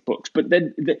classic books, but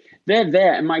they're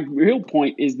there. And my real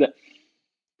point is that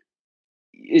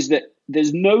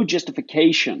there's no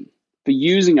justification for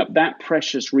using up that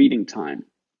precious reading time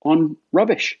on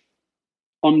rubbish,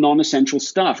 on non-essential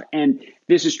stuff. And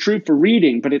this is true for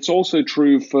reading, but it's also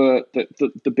true for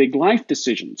the big life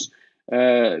decisions,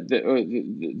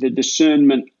 the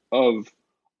discernment of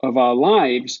our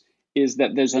lives. Is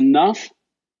that there's enough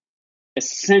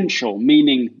essential,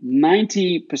 meaning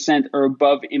 90% or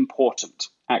above important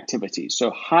activities, so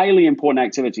highly important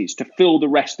activities, to fill the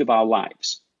rest of our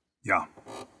lives. Yeah.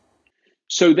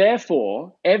 So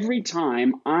therefore, every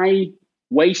time I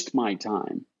waste my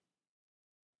time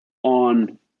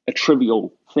on a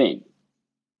trivial thing,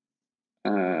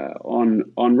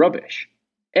 on rubbish,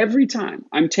 every time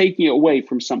I'm taking it away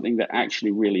from something that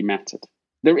actually really mattered.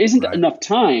 There isn't enough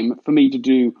time for me to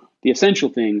do the essential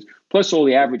things, plus all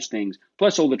the average things,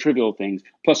 plus all the trivial things,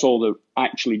 plus all the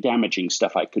actually damaging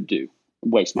stuff I could do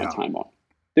and waste my time on.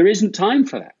 There isn't time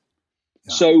for that.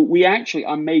 Yeah. So we actually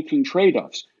are making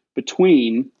trade-offs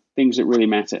between things that really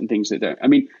matter and things that don't. I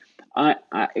mean, I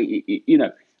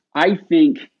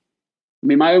think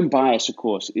my own bias, of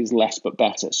course, is less but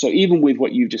better. So even with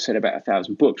what you've just said about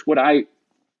 1,000 books, what I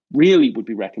really would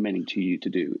be recommending to you to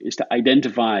do is to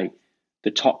identify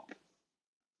the top.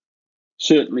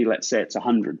 Certainly, let's say it's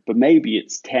 100, but maybe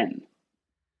it's 10.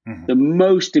 Mm-hmm. The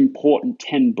most important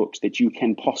 10 books that you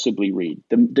can possibly read,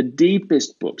 the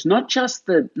deepest books, not just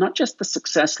the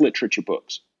success literature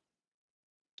books,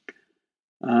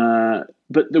 but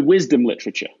the wisdom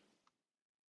literature.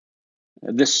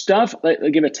 The stuff, I'll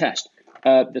give a test,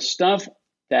 the stuff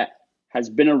that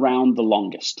has been around the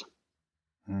longest.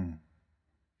 Mm.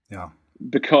 Yeah.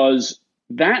 Because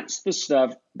that's the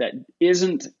stuff that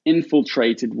isn't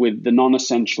infiltrated with the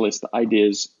non-essentialist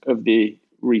ideas of the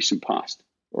recent past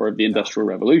or of the Industrial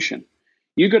Revolution.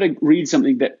 You've got to read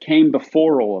something that came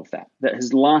before all of that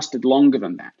has lasted longer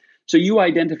than that. So you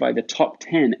identify the top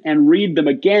 10 and read them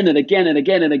again and again and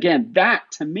again and again. That,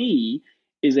 to me,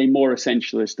 is a more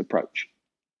essentialist approach.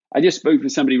 I just spoke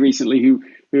with somebody recently who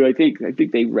I think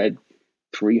they read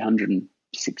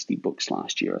 360 books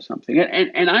last year or something.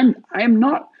 And I'm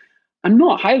not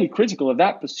highly critical of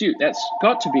that pursuit. That's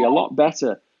got to be a lot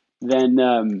better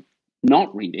than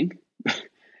not reading.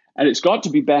 And it's got to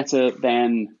be better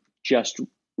than just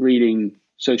reading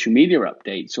social media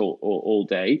updates all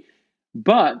day.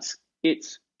 But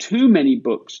it's too many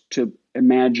books to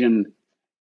imagine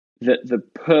that the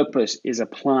purpose is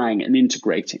applying and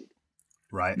integrating.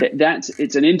 Right.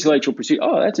 It's an intellectual pursuit.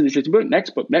 Oh, that's an interesting book.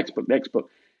 Next book, next book, next book.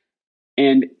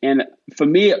 And for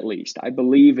me, at least, I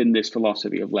believe in this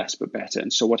philosophy of less but better.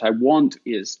 And so what I want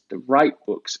is the right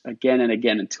books again and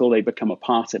again until they become a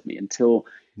part of me, until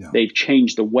they've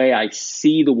changed the way I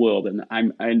see the world. And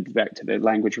I'm back to the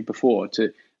language of before,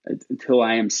 until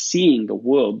I am seeing the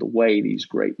world the way these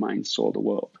great minds saw the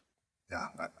world. Yeah,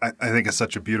 I think it's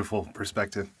such a beautiful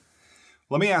perspective.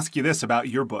 Let me ask you this about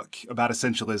your book, about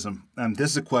essentialism.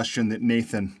 This is a question that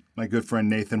Nathan, my good friend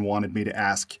Nathan, wanted me to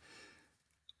ask.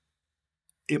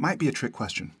 It might be a trick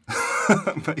question,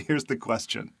 but here's the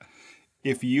question.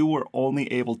 If you were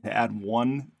only able to add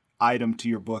one item to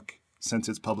your book since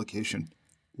its publication,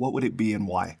 what would it be and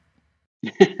why?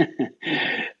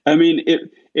 I mean,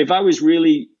 if I was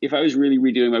really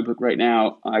redoing my book right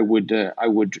now, I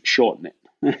would shorten it.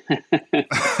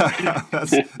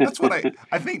 That's what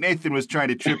I think Nathan was trying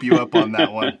to trip you up on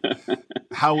that one.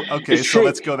 Okay, it's so true.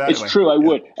 Let's go that way. It's true, I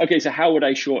would. Okay, so how would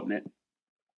I shorten it?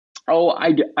 Oh,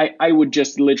 I would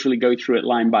just literally go through it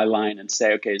line by line and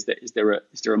say, okay, is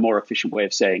there a more efficient way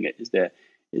of saying it?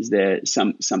 Is there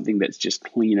something that's just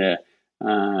cleaner,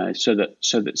 so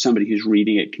that somebody who's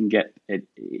reading it can get it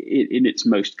in its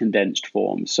most condensed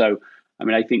form? So, I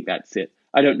mean, I think that's it.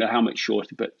 I don't know how much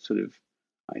shorter, but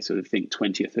I think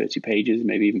 20 or 30 pages,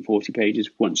 maybe even 40 pages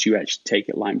once you actually take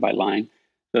it line by line.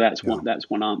 So that's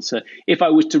one answer. If I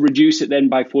was to reduce it then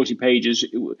by 40 pages,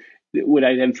 would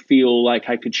I then feel like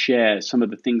I could share some of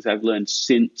the things I've learned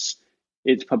since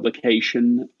its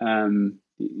publication? Probably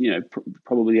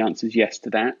the answer is yes to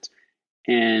that.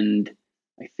 And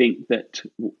I think that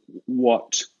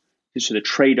what the sort of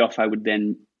trade-off I would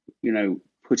then,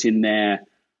 put in there,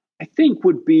 I think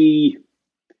would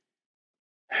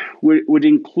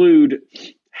include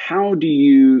how do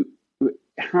you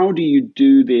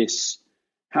do this?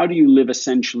 How do you live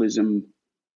essentialism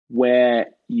where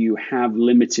you have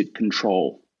limited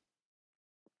control?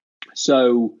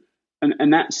 So,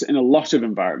 and that's in a lot of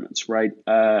environments, right?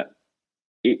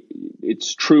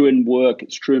 It's true in work.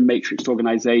 It's true in matrixed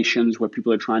organizations where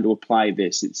people are trying to apply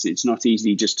this. It's not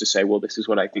easy just to say, well, this is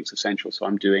what I think is essential, so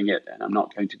I'm doing it, and I'm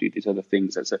not going to do these other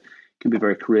things. Can be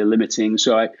very career limiting.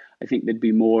 So I think there'd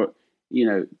be more,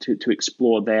 to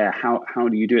explore there. How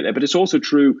do you do it there? But it's also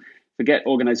true. Forget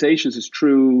organizations. It's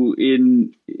true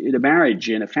in a marriage,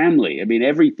 in a family. I mean,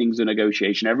 everything's a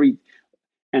negotiation.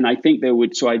 And I think there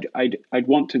would. So I'd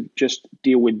want to just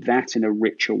deal with that in a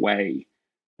richer way.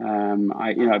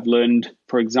 I've learned,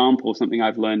 for example, something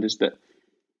I've learned is that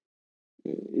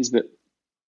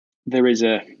there is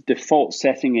a default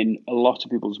setting in a lot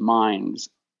of people's minds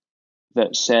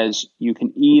that says you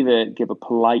can either give a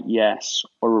polite yes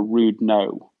or a rude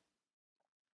no.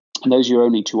 And those are your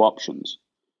only two options.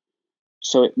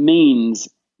 So it means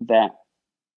that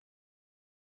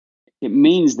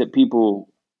people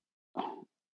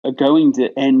are going to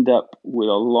end up with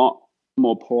a lot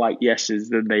more polite yeses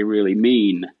than they really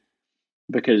mean,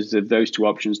 because of those two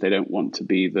options. They don't want to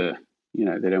be the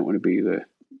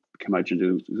curmudgeon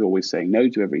who's always saying no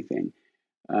to everything.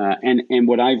 And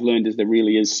what I've learned is there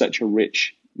really is such a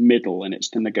rich middle, and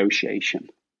it's the negotiation,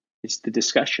 it's the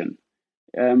discussion.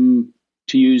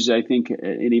 To use, I think,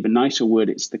 an even nicer word,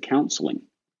 it's the counseling.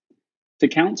 To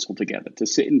counsel together, to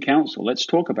sit in counsel. Let's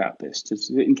talk about this. To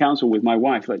sit in counsel with my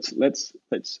wife. Let's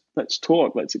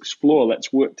talk. Let's explore.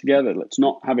 Let's work together. Let's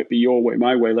not have it be your way,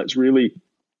 my way. Let's really,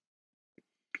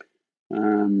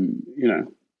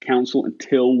 counsel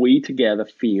until we together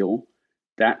feel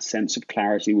that sense of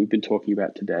clarity we've been talking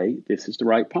about today. This is the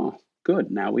right path.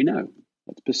 Good. Now we know.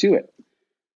 Let's pursue it.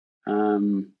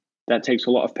 That takes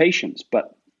a lot of patience,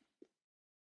 but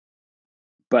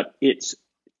it's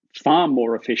far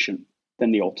more efficient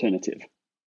than the alternative.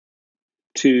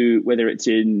 To whether it's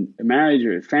in a marriage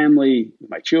or a family, with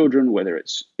my children, whether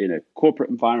it's in a corporate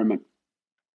environment,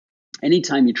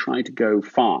 anytime you try to go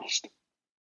fast,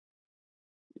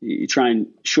 you try and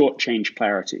shortchange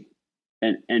clarity,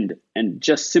 and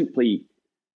just simply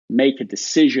make a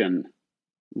decision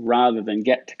rather than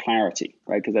get to clarity,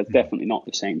 right? Because that's definitely not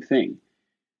the same thing.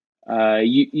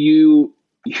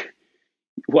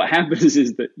 What happens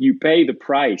is that you pay the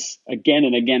price again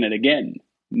and again and again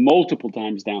multiple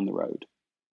times down the road.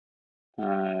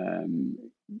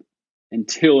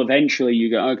 Until eventually you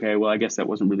go, okay, well, I guess that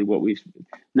wasn't really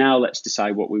now let's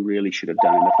decide what we really should have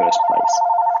done in the first place.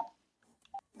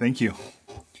 Thank you.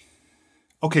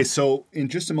 Okay, so in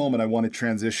just a moment, I want to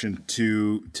transition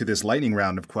to this lightning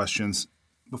round of questions.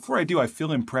 Before I do, I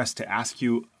feel impressed to ask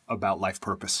you about life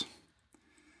purpose.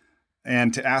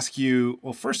 And to ask you,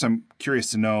 well, first, I'm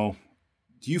curious to know,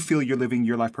 do you feel you're living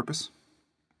your life purpose?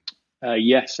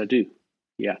 Yes, I do.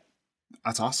 Yeah.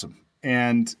 That's awesome.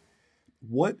 And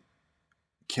what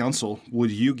counsel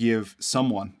would you give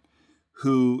someone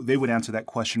who they would answer that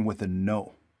question with a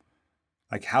no?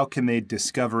 Like, how can they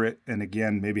discover it? And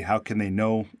again, maybe how can they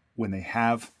know when they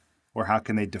have, or how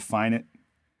can they define it?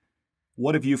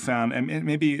 What have you found? And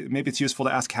maybe it's useful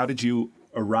to ask, how did you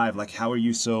arrive? Like, how are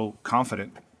you so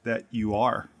confident that you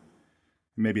are?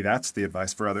 Maybe that's the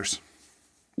advice for others.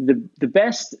 The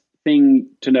best thing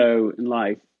to know in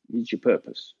life is your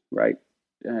purpose, right?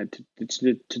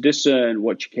 To discern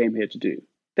what you came here to do.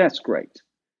 That's great.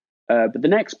 But the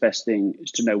next best thing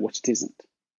is to know what it isn't.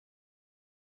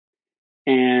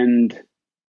 And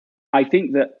I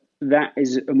think that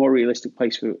is a more realistic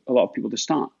place for a lot of people to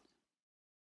start.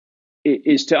 It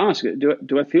is to ask,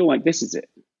 do I feel like this is it?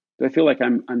 Do I feel like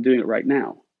I'm doing it right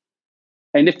now?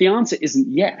 And if the answer isn't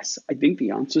yes, I think the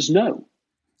answer is no.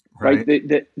 Right?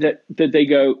 That they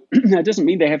go, that doesn't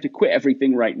mean they have to quit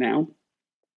everything right now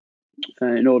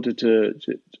in order to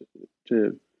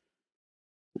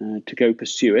go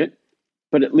pursue it,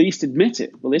 but at least admit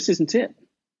it. Well, this isn't it.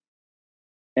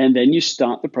 And then you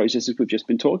start the processes we've just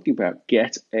been talking about.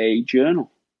 Get a journal.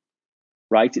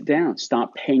 Write it down.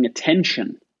 Start paying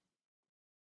attention.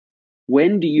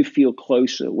 When do you feel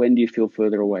closer? When do you feel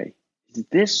further away?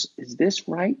 Is this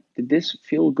right? Did this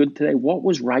feel good today? What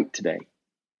was right today?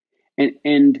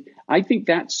 And I think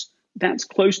that's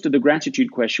close to the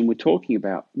gratitude question we're talking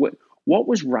about. What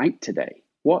was right today?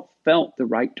 What felt the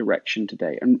right direction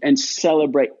today? And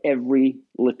celebrate every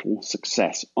little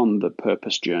success on the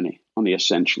purpose journey, on the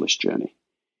essentialist journey.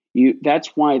 That's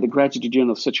why the gratitude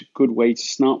journal is such a good way to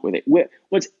start with it.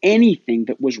 What's anything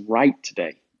that was right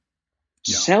today?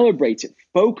 Yeah. Celebrate it,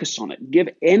 focus on it, give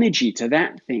energy to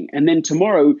that thing. And then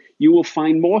tomorrow you will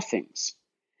find more things.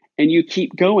 And you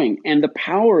keep going. And the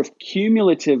power of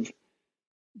cumulative,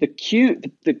 the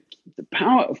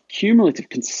power of cumulative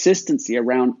consistency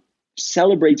around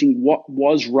celebrating what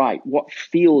was right, what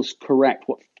feels correct,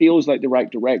 what feels like the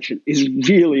right direction is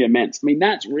really immense. I mean,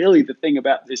 that's really the thing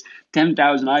about this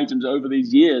 10,000 items over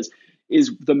these years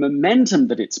is the momentum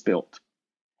that it's built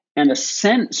and a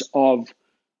sense of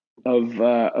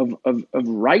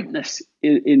rightness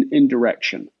in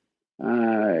direction.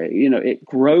 It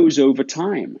grows over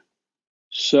time.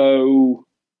 So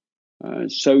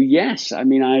yes, I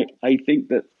mean, I think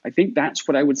that's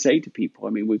what I would say to people. I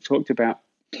mean, we've talked about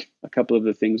a couple of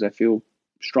the things I feel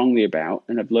strongly about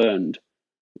and have learned: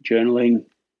 journaling,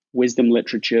 wisdom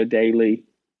literature daily.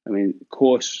 I mean, of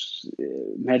course,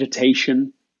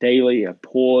 meditation daily, a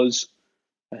pause,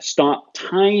 start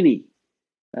tiny.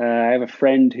 I have a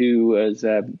friend who is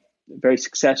a very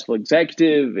successful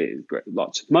executive,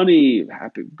 lots of money,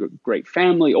 happy, great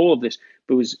family, all of this,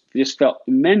 but just felt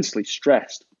immensely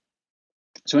stressed.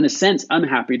 So in a sense,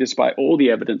 unhappy despite all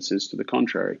the evidences to the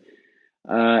contrary.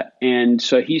 And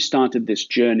so he started this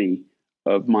journey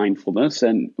of mindfulness.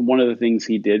 And one of the things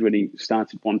he did when he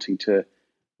started wanting to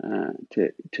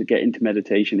get into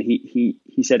meditation,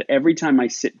 he said, every time I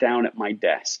sit down at my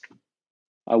desk,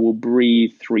 I will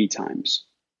breathe 3 times.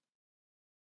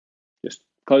 Just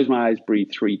close my eyes,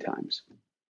 breathe 3 times.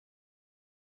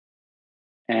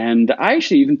 And I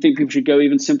actually even think people should go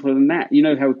even simpler than that. You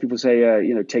know how people say,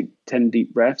 take 10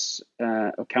 deep breaths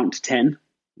or count to 10.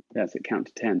 That's it, count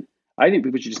to 10. I think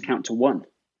people should just count to 1.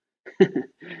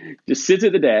 Just sit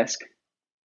at the desk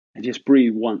and just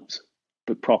breathe once,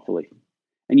 but properly.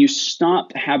 And you start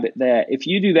the habit there. If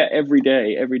you do that every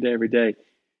day,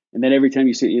 and then every time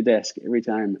you sit at your desk,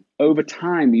 over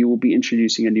time, you will be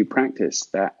introducing a new practice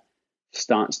that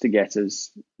starts to get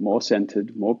us more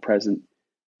centered, more present.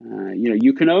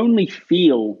 You can only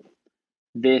feel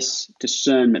this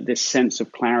discernment, this sense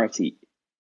of clarity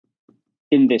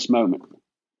in this moment.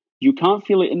 You can't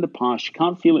feel it in the past. You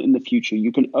can't feel it in the future.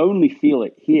 You can only feel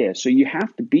it here. So you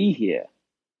have to be here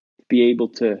to be able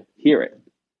to hear it,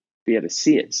 be able to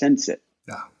see it, sense it.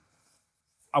 Yeah.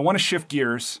 I want to shift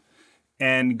gears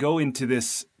and go into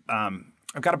this. I've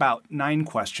got about 9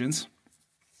 questions.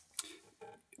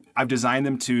 I've designed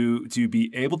them to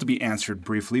be able to be answered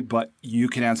briefly, but you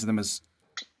can answer them as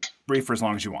brief for as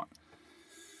long as you want.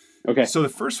 Okay. So the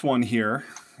first one here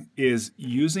is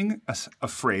using a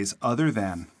phrase other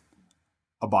than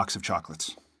a box of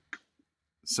chocolates.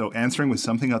 So answering with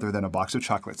something other than a box of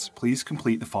chocolates, please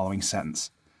complete the following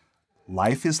sentence.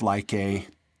 Life is like a...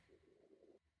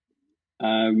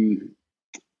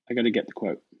 I got to get the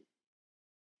quote.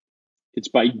 It's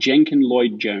by Jenkin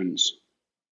Lloyd Jones.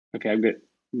 Okay, I got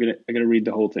to read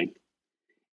the whole thing.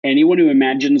 Anyone who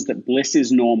imagines that bliss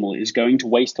is normal is going to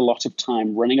waste a lot of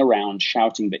time running around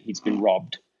shouting that he's been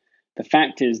robbed. The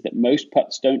fact is that most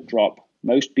putts don't drop,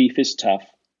 most beef is tough,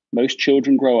 most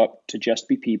children grow up to just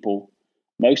be people,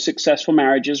 most successful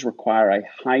marriages require a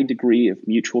high degree of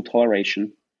mutual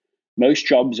toleration, most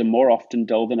jobs are more often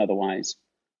dull than otherwise.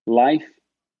 Life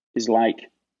is like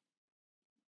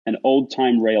an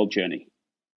old-time rail journey.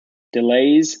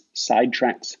 Delays,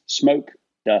 sidetracks, smoke,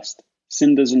 dust,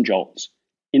 cinders and jolts,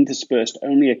 interspersed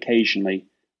only occasionally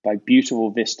by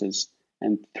beautiful vistas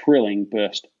and thrilling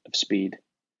burst of speed.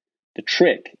 The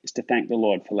trick is to thank the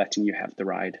Lord for letting you have the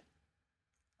ride.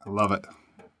 I love it.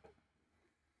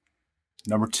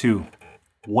 Number 2,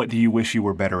 what do you wish you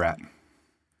were better at?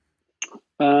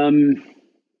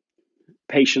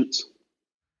 Patience.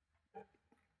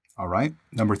 All right.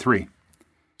 Number 3,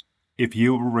 if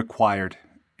you were required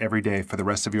every day for the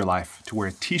rest of your life to wear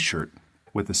a t-shirt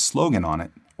with a slogan on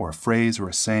it, or a phrase, or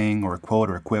a saying, or a quote,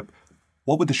 or a quip,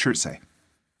 what would the shirt say?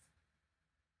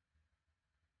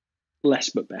 Less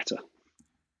but better.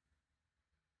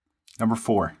 Number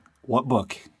 4, what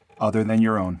book, other than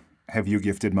your own, have you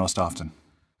gifted most often?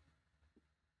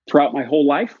 Throughout my whole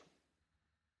life?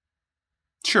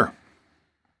 Sure.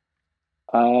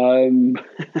 The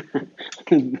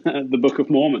Book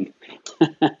of Mormon.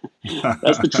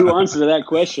 That's the true answer to that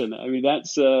question. I mean,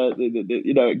 that's,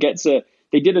 it gets a...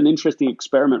 They did an interesting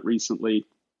experiment recently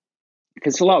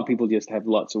because a lot of people just have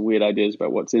lots of weird ideas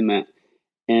about what's in that.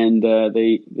 And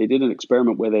they did an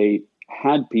experiment where they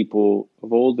had people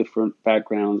of all different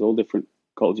backgrounds, all different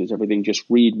cultures, everything, just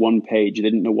read one page. They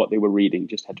didn't know what they were reading,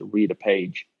 just had to read a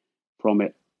page from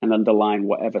it and underline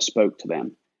whatever spoke to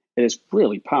them. It is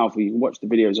really powerful. You can watch the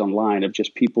videos online of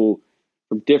just people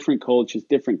from different cultures,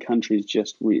 different countries,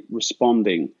 just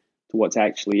responding to what's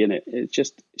actually in it. It's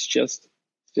just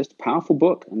a powerful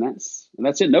book, and that's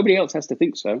it. Nobody else has to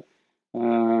think so.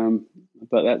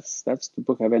 But that's the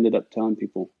book I've ended up telling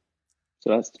people.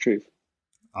 So that's the truth.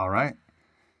 All right.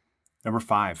 Number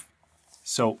 5.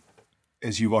 So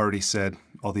as you've already said,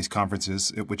 all these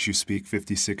conferences at which you speak,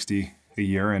 50, 60 a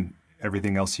year, and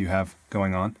everything else you have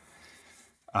going on,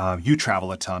 you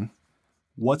travel a ton.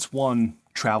 What's one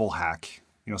travel hack,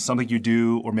 something you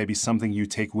do, or maybe something you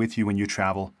take with you when you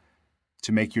travel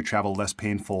to make your travel less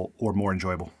painful or more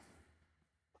enjoyable?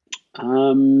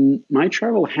 My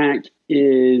travel hack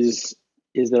is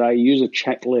that I use a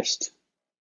checklist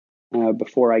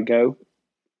before I go.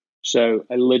 So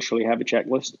I literally have a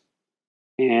checklist,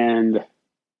 and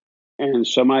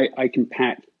so I can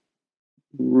pack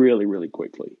really, really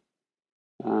quickly.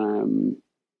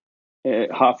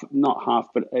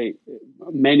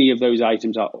 Many of those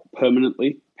items are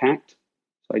permanently packed.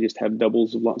 So I just have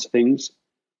doubles of lots of things.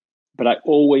 But I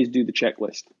always do the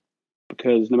checklist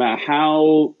because no matter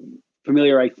how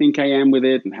familiar I think I am with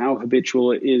it and how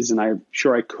habitual it is, and I'm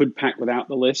sure I could pack without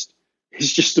the list,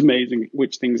 it's just amazing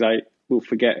which things I will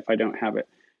forget if I don't have it.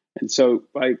 And so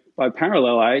by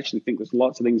parallel, I actually think there's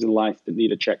lots of things in life that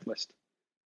need a checklist.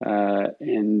 Of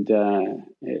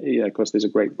course, there's a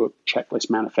great book, Checklist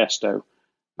Manifesto,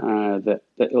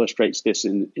 that illustrates this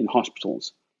in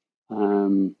hospitals.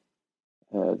 That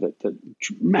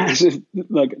massive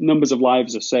numbers of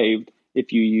lives are saved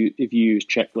if you use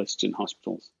checklists in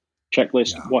hospitals.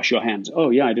 Checklist, wash your hands. Oh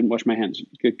yeah, I didn't wash my hands. You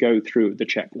could go through the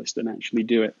checklist and actually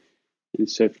do it. And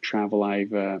so for travel, I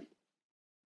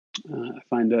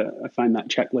find that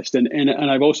checklist,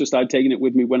 and I've also started taking it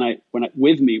with me when I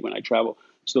travel,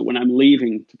 so that when I'm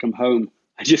leaving to come home,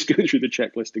 I just go through the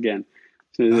checklist again,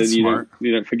 so that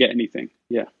you don't forget anything.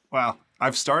 Yeah. Wow.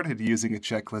 I've started using a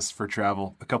checklist for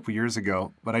travel a couple years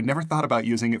ago, but I never thought about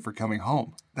using it for coming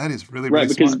home. That is really, really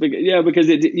smart. Because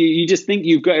you just think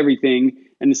you've got everything,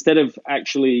 and instead of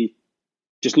actually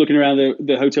just looking around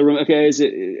the hotel room, okay,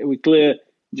 are we clear?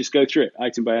 Just go through it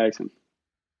item by item.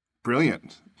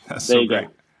 Brilliant. That's so great.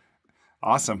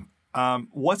 Awesome.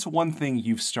 What's one thing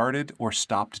you've started or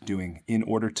stopped doing in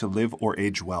order to live or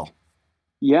age well?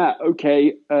 Yeah.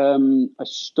 Okay. I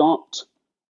stopped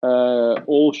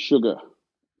all sugar.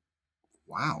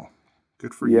 Wow.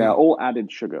 Good for you. Yeah, all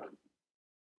added sugar.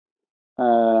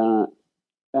 And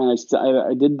I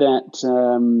did that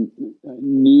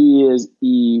New Year's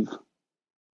Eve.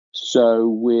 So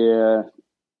we're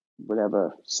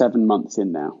 7 months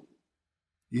in now.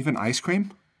 Even ice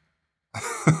cream?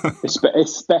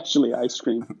 Especially ice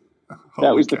cream.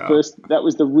 That was the first. That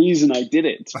was the reason I did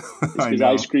it. Because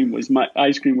ice cream was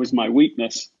my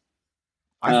weakness.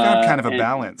 I found kind of a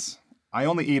balance. I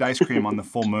only eat ice cream on the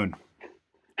full moon.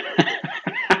 I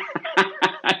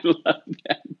love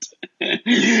that.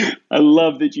 I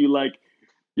love that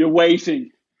you're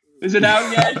waiting. Is it out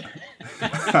yet?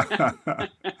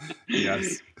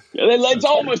 Yes. It's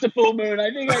almost a full moon.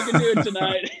 I think I can do it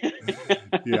tonight.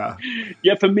 Yeah.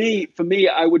 Yeah. For me,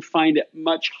 I would find it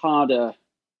much harder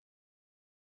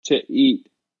to eat,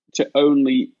 to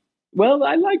only, well,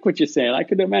 I like what you're saying. I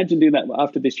could imagine doing that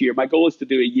after this year. My goal is to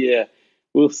do a year.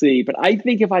 We'll see. But I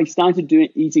think if I started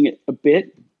eating it a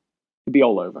bit, it'd be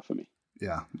all over for me.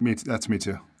 Yeah, that's me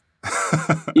too.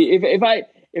 I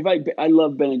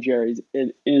love Ben and Jerry's,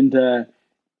 and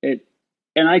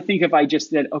I think if I just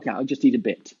said, okay, I'll just eat a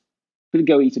bit. I'm gonna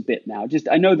go eat a bit now.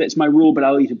 I know that's my rule, but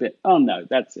I'll eat a bit. Oh no,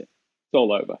 that's it. It's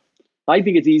all over. I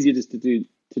think it's easier just to do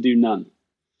none.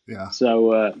 Yeah.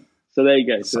 So there you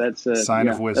go. So that's a sign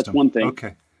of wisdom. That's one thing.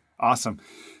 Okay. Awesome.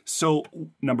 So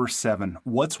number 7,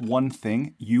 what's one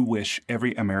thing you wish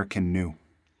every American knew?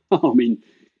 I mean,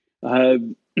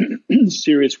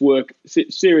 serious work,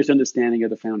 serious understanding of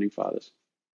the founding fathers.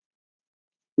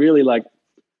 Really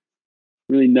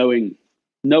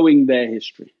knowing their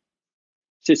history.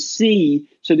 So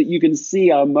that you can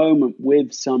see our moment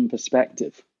with some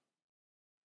perspective.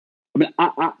 I mean,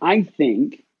 I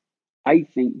think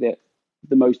that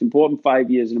the most important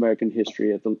 5 years in American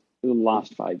history are the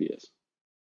last 5 years.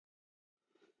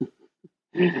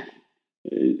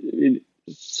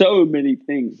 So many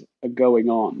things are going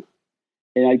on,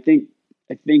 and I think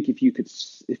if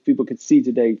people could see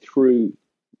today through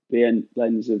the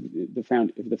lens of the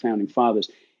founding fathers,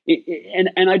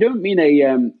 and I don't mean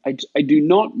I do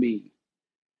not mean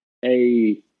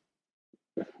a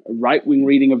right-wing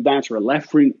reading of that or a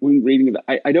left-wing reading of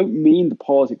that. I don't mean the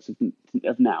politics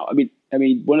of now. I mean,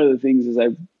 one of the things as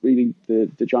I'm reading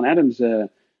the John Adams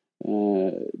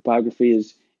biography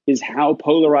is how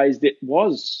polarized it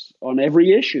was on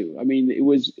every issue. I mean, it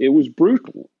was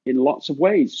brutal in lots of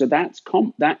ways. So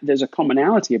there's a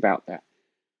commonality about that.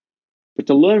 But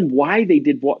to learn why they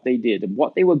did what they did and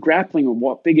what they were grappling with,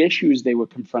 what big issues they were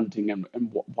confronting, and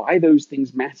why those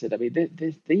things mattered. I mean,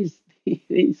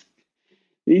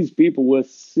 these people were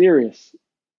serious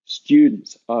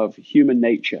students of human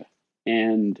nature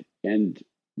and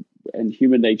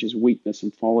human nature's weakness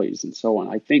and follies and so on.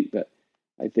 I think that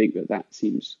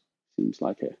seems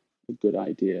like a good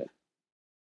idea.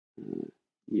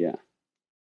 Yeah.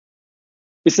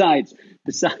 Besides,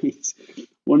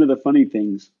 one of the funny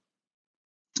things.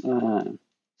 So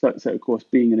of course,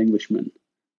 being an Englishman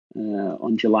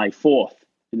on July 4th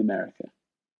in America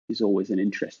is always an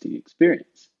interesting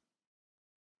experience.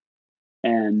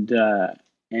 And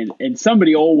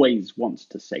somebody always wants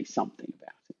to say something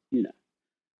about it,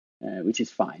 which is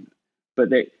fine.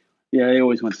 But they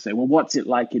always want to say, well, what's it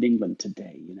like in England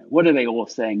today? What are they all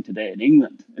saying today in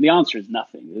England? And the answer is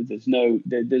nothing.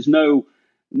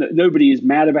 Nobody is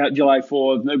mad about July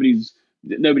 4th.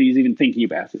 Nobody's even thinking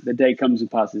about it. The day comes and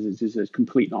passes. It's just a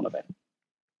complete non-event.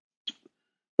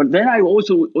 But then I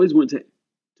also always want to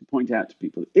point out to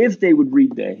people, if they would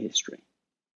read their history,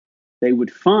 they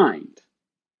would find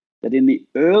that in the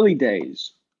early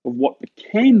days of what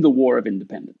became the War of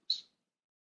Independence,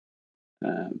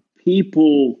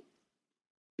 people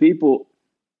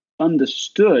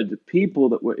understood, the people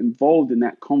that were involved in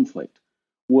that conflict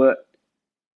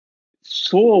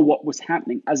saw what was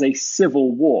happening as a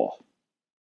civil war.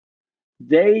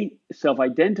 They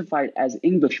self-identified as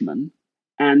Englishmen,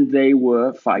 and they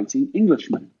were fighting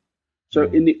Englishmen. So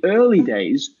in the early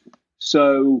days,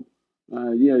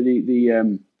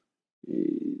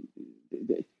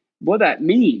 what that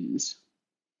means,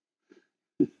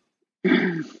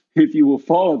 if you will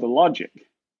follow the logic,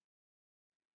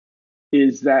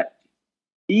 is that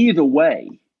either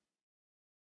way,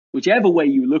 whichever way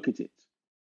you look at it,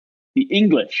 the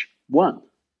English won.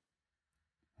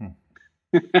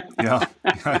 Yeah.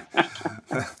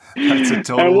 That's a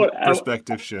total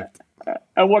perspective shift.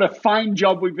 And what a fine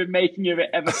job we've been making of it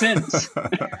ever since.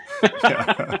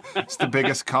 Yeah. It's the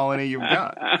biggest colony you've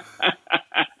got.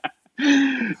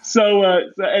 So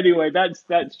anyway, that's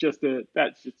just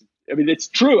I mean, it's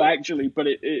true actually, but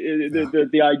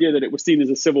the idea that it was seen as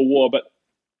a civil war,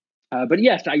 but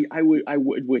yes, I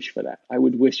would wish for that. I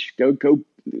would wish go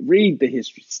read the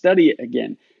history, study it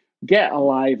again, get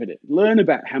alive at it, learn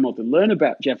about Hamilton, learn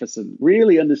about Jefferson,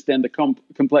 really understand the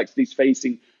complexities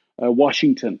facing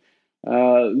Washington,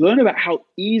 learn about how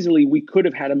easily we could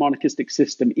have had a monarchistic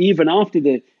system even after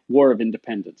the War of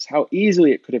Independence, how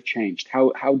easily it could have changed,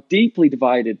 how deeply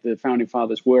divided the founding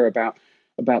fathers were about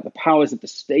about the powers of the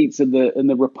states and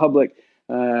the republic,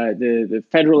 the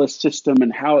federalist system,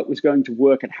 and how it was going to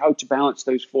work, and how to balance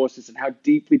those forces, and how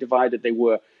deeply divided they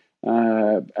were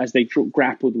as they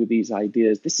grappled with these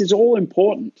ideas. This is all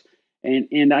important,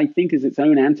 and I think is its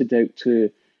own antidote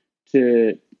to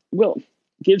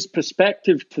gives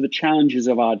perspective to the challenges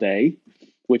of our day,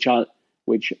 which are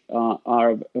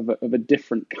of a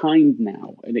different kind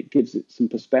now, and it gives it some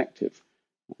perspective.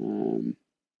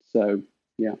 So,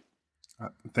 yeah.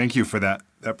 Thank you for that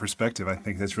perspective. I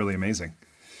think that's really amazing.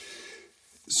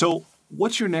 So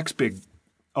what's your next big,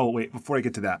 before I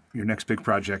get to that, your next big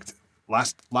project,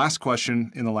 last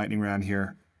question in the lightning round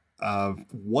here.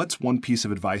 What's one piece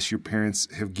of advice your parents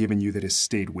have given you that has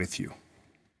stayed with you?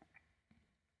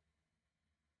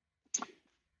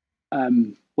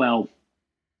 Well,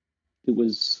 I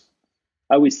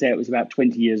always say it was about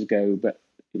 20 years ago, but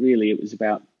really it was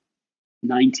about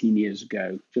 19 years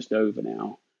ago, just over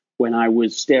now, when I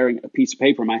was staring at a piece of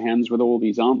paper in my hands with all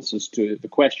these answers to the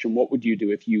question, what would you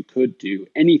do if you could do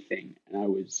anything? And I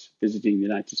was visiting the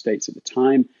United States at the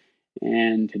time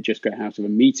and had just got out of a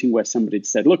meeting where somebody had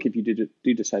said, look, if you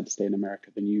do decide to stay in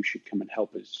America, then you should come and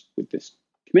help us with this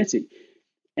committee.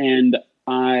 And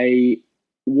I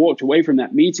walked away from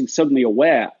that meeting suddenly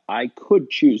aware I could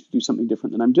choose to do something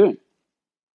different than I'm doing.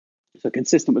 So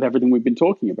consistent with everything we've been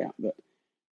talking about, that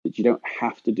you don't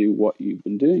have to do what you've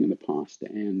been doing in the past.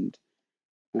 And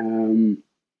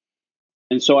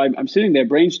so I'm sitting there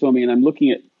brainstorming, and I'm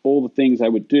looking at all the things I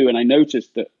would do. And I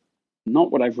noticed that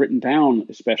not what I've written down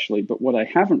especially, but what I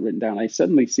haven't written down, I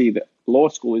suddenly see that law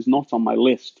school is not on my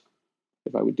list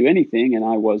if I would do anything. And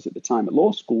I was at the time at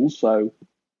law school. So,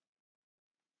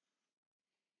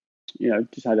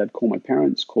 decided I'd call my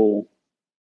parents, call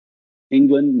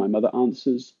England. My mother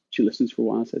answers. She listens for a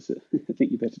while. Says, I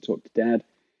think you better talk to Dad.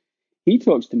 He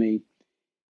talks to me.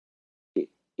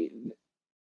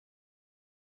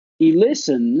 He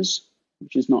listens,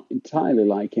 which is not entirely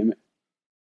like him.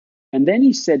 And then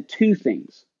he said two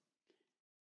things.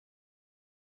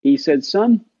 He said,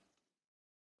 son,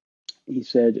 he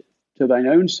said, to thine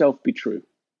own self be true,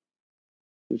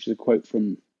 which is a quote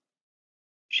from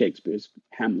Shakespeare's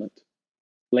Hamlet.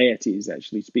 Laertes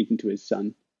actually speaking to his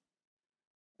son.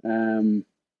 And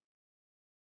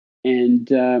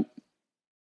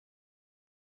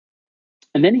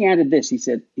then he added this. He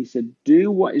said,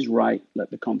 do what is right, let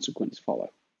the consequence follow.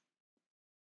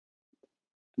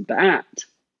 That's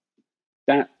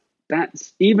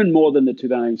even more than the to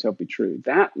thine own self be true.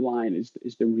 That line is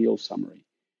the real summary,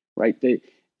 right?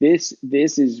 This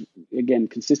is, again,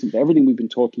 consistent with everything we've been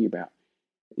talking about.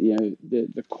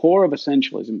 The core of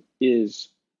essentialism is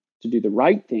to do the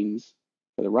right things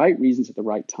for the right reasons at the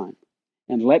right time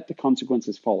and let the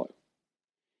consequences follow.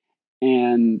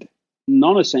 And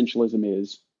non-essentialism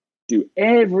is do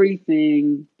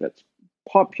everything that's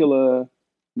popular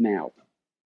now.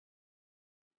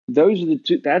 Those are the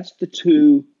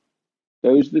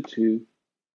two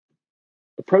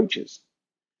approaches.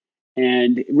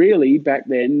 And really, back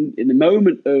then, in the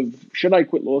moment of should I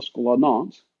quit law school or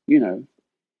not,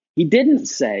 he didn't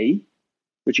say,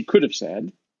 which he could have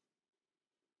said,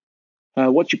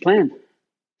 what's your plan,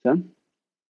 son?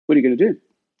 What are you going to do?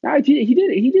 He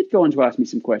did go on to ask me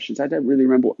some questions. I don't really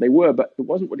remember what they were, but it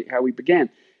wasn't how we began.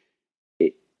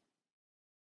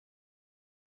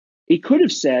 He could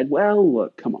have said, well,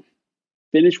 look, come on,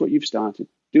 finish what you've started,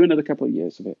 do another couple of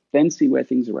years of it, then see where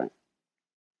things are at.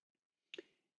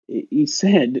 He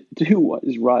said, do what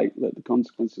is right, let the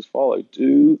consequences follow.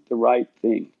 Do the right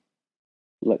thing.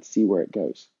 Let's see where it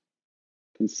goes.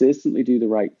 Consistently do the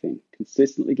right thing.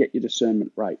 Consistently get your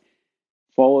discernment right.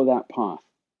 Follow that path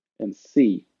and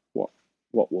see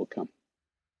what will come.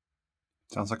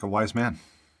 Sounds like a wise man.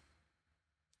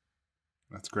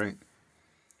 That's great.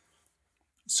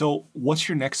 So what's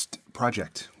your next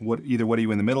project? What are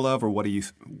you in the middle of, or what are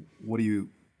you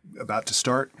about to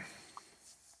start?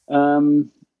 About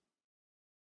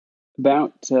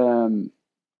a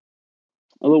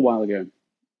little while ago,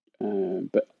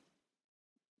 but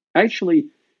actually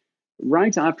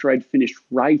right after I'd finished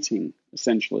writing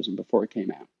Essentialism before it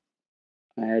came out,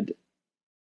 I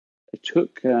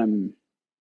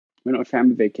went on a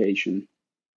family vacation,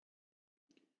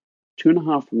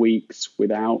 2.5 weeks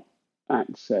without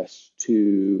access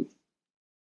to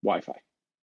Wi-Fi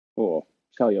or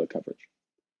cellular coverage.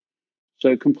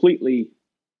 So completely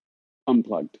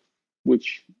unplugged,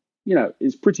 which,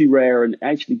 is pretty rare and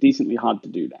actually decently hard to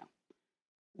do now,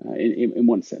 in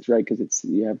one sense, right? Because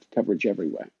you have coverage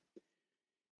everywhere.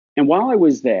 And while I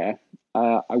was there,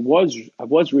 I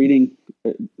was reading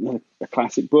a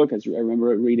classic book. I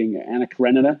remember reading Anna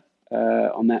Karenina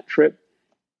on that trip,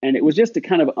 And it was just to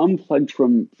kind of unplug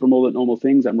from all the normal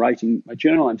things. I'm writing my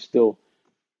journal. I'm still,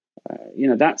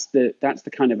 that's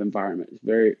the kind of environment.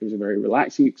 It was a very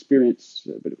relaxing experience,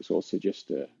 but it was also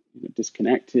just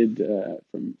disconnected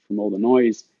from all the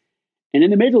noise. And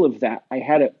in the middle of that, I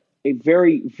had a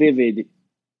very vivid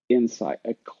insight,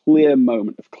 a clear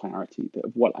moment of clarity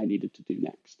of what I needed to do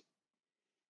next.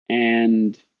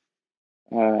 And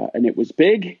it was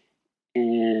big,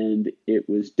 and it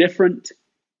was different,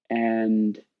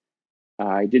 and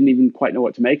I didn't even quite know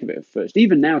what to make of it at first.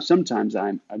 Even now, sometimes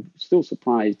I'm still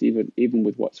surprised, even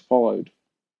with what's followed.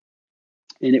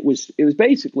 And it was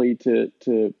basically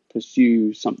to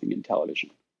pursue something in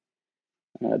television.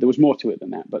 There was more to it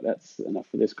than that, but that's enough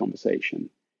for this conversation.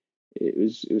 It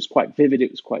was quite vivid.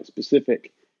 It was quite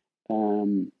specific,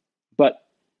 but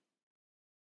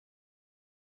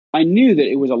I knew that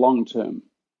it was a long-term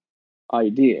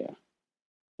idea.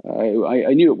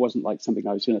 I knew it wasn't like something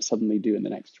I was going to suddenly do in the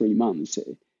next 3 months.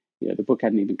 The book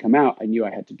hadn't even come out. I knew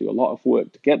I had to do a lot of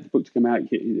work to get the book to come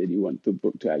out. You want the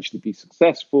book to actually be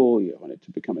successful. You want it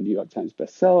to become a New York Times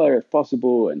bestseller if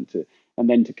possible, and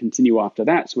then to continue after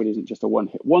that, so it isn't just a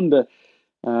one-hit wonder.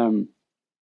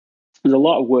 There's a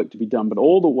lot of work to be done, but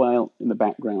all the while in the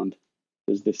background,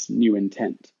 there's this new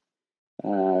intent.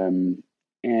 And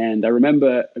I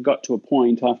remember I got to a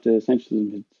point after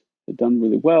Essentialism had done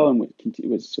really well and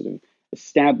was sort of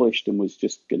established and was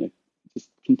just going to just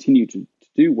continue to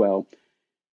do well,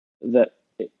 that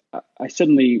I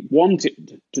suddenly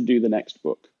wanted to do the next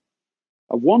book.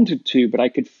 I wanted to, but I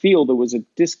could feel there was a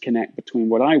disconnect between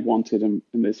what I wanted and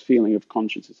this feeling of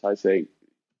consciousness. I say,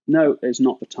 no, it's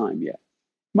not the time yet.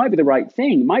 It might be the right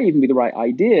thing, it might even be the right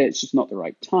idea, it's just not the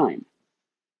right time.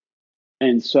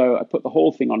 And so I put the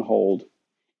whole thing on hold.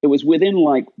 It was within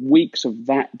like weeks of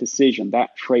that decision,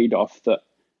 that trade-off, that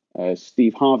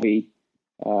Steve Harvey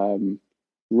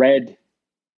read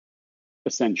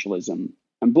Essentialism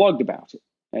and blogged about it.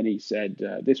 And he said,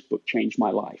 this book changed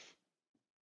my life.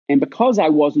 And because I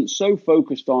wasn't so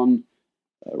focused on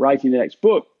writing the next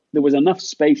book, there was enough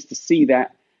space to see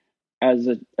that as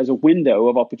a window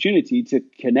of opportunity to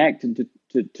connect and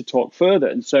to talk further.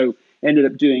 And so ended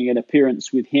up doing an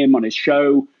appearance with him on his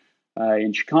show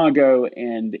in Chicago.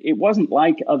 And it wasn't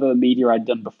like other media I'd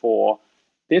done before.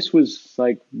 This was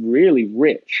like really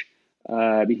rich.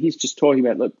 He's just talking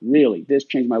about, look, really, this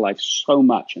changed my life so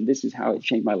much. And this is how it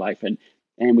changed my life.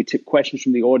 And we took questions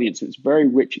from the audience. It's a very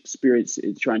rich experience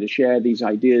in trying to share these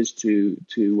ideas to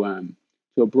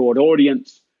a broad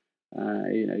audience,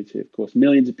 to, of course,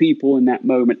 millions of people in that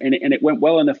moment. And it went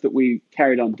well enough that we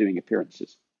carried on doing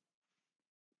appearances.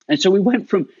 And so we went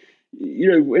from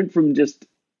just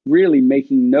really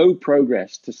making no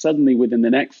progress to suddenly within the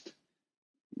next,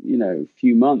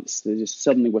 few months, there just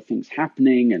suddenly were things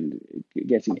happening and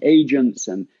getting agents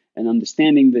and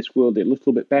understanding this world a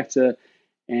little bit better.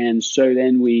 And so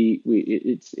then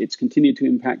it's continued to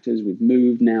impact us. We've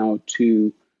moved now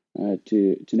to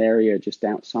an area just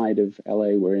outside of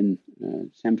LA. We're in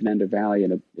San Fernando Valley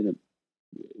in a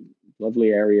lovely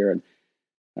area,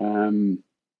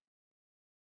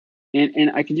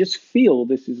 and I can just feel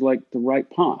this is like the right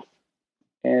path.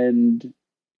 And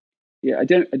yeah, I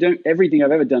don't. Everything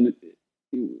I've ever done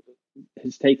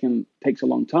takes a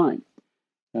long time.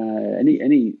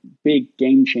 Any big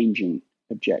game changing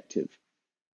objective.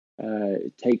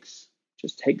 It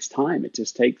just takes time. It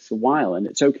just takes a while, and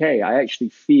it's okay. I actually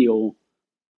feel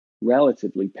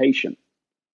relatively patient,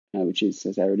 which is,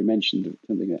 as I already mentioned,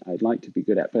 something that I'd like to be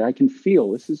good at. But I can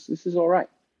feel this is all right.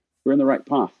 We're on the right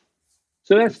path.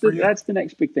 So that's the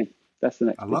next big thing. That's the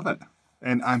next. I love it,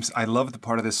 and I love the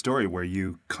part of this story where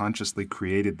you consciously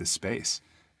created the space,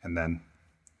 and then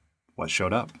what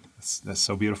showed up. That's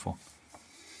so beautiful.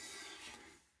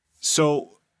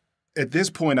 So. At this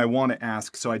point, I want to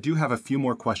ask, so I do have a few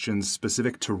more questions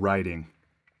specific to writing.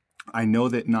 I know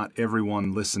that not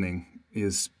everyone listening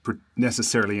is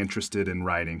necessarily interested in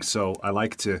writing, so I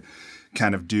like to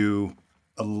kind of do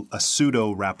a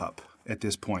pseudo wrap-up at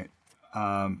this point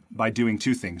by doing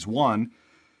two things. One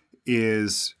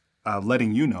is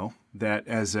letting you know that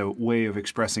as a way of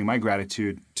expressing my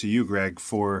gratitude to you, Greg,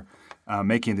 for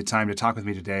making the time to talk with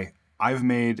me today. I've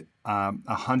made a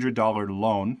 $100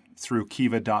 loan through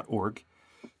kiva.org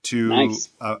to nice.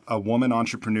 a woman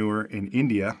entrepreneur in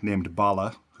India named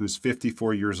Bala, who's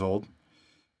 54 years old.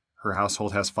 Her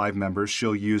household has 5 members.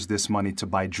 She'll use this money to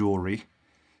buy jewelry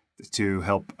to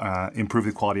help improve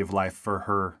the quality of life for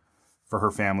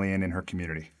her family and in her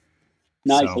community.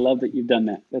 Nice. So, I love that you've done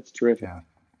that. That's terrific. Yeah.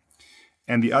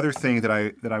 And the other thing that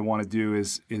I want to do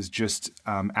is just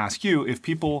ask you, if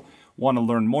people want to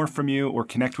learn more from you or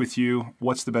connect with you,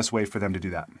 what's the best way for them to do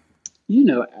that?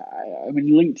 I mean,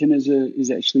 LinkedIn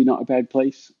is actually not a bad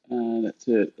place. That's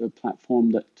a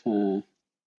platform that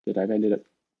I've ended up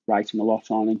writing a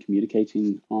lot on and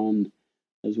communicating on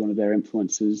as one of their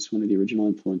influences, one of the original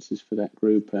influences for that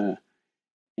group, or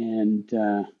in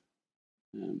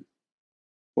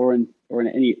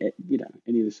any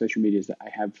any of the social medias that I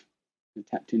have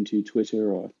tapped into,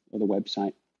 Twitter or the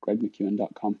website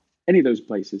gregmckeown.com, any of those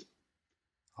places.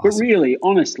 Awesome. But really,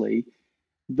 honestly,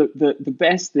 the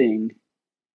best thing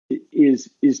is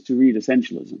to read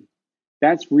Essentialism.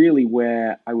 That's really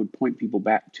where I would point people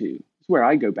back to. It's where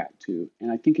I go back to,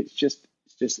 and I think it's just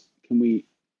can we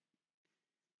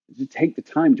take the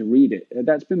time to read it?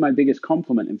 That's been my biggest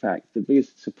compliment. In fact, the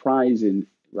biggest surprise in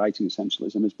writing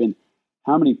Essentialism has been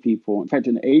how many people. In fact,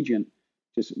 an agent,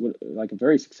 just like a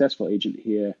very successful agent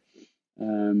here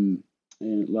in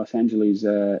Los Angeles,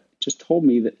 just told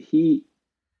me that he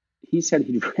said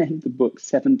he'd read the book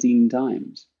 17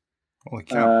 times. Holy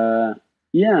cow.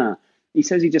 Yeah. He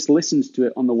says he just listens to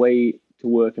it on the way to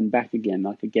work and back again,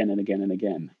 like again and again and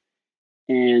again.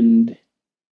 And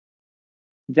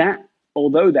that,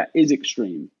 although that is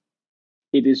extreme,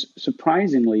 it is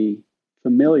surprisingly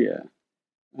familiar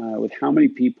with how many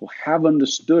people have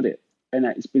understood it. And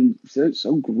it's been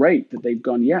so great that they've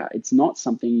gone, yeah, it's not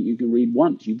something you can read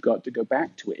once. You've got to go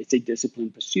back to it. It's a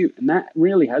disciplined pursuit. And that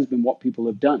really has been what people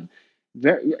have done.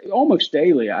 Almost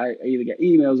daily, I either get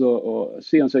emails or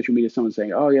see on social media someone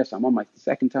saying, oh, yes, I'm on my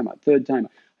second time, my third time.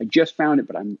 I just found it,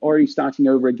 but I'm already starting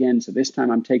over again. So this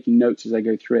time I'm taking notes as I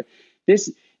go through it. This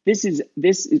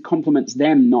compliments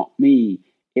them, not me.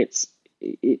 It's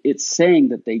saying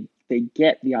that they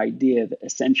get the idea that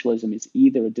essentialism is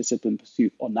either a disciplined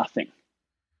pursuit or nothing.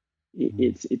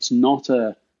 It's not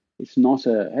a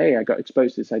hey, I got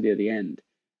exposed to this idea at the end.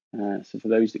 So for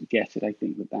those that get it, I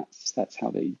think that's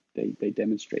how they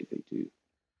demonstrate they do.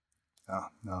 Oh,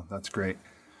 no, that's great.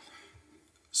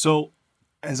 So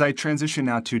as I transition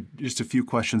now to just a few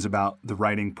questions about the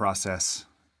writing process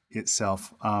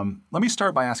itself, let me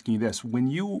start by asking you this. When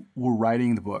you were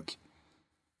writing the book,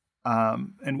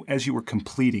 and as you were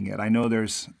completing it, I know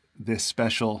there's this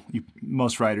special,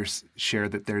 most writers share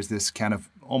that there's this kind of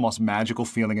almost magical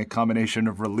feeling, a combination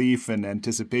of relief and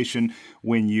anticipation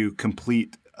when you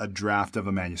complete a draft of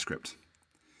a manuscript.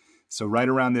 So right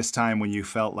around this time when you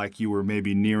felt like you were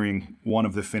maybe nearing one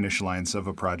of the finish lines of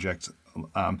a project,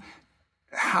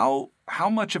 how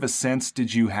much of a sense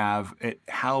did you have at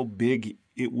how big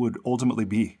it would ultimately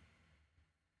be?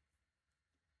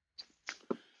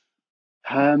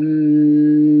 I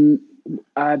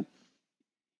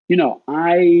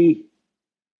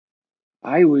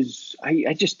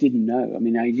just didn't know. I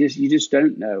mean, you just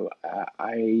don't know.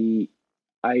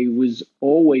 I was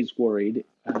always worried.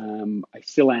 I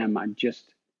still am. I'm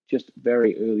just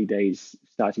very early days,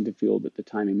 starting to feel that the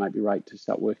timing might be right to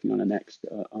start working on the next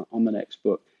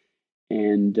book.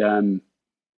 And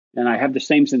I have the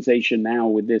same sensation now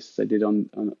with this I did on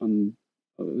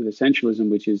with Essentialism,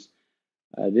 which is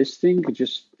this thing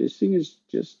is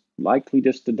just likely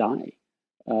just to die,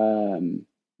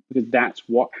 because that's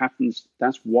what happens.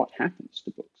 That's what happens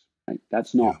to books. Right?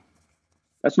 That's not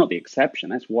the exception.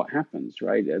 That's what happens,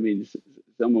 right? I mean,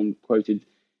 someone quoted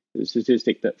the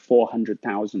statistic that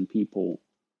 400,000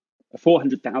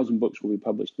 books will be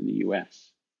published in the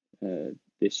U.S.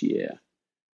 This year.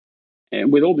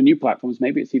 And with all the new platforms,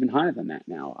 maybe it's even higher than that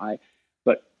now.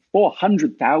 But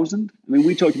 400,000? I mean,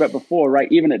 we talked about before, right?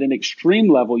 Even at an extreme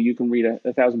level, you can read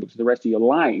 1,000 books for the rest of your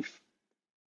life.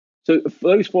 So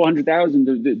for those 400,000,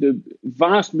 the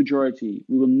vast majority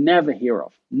we will never hear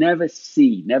of, never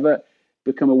see, never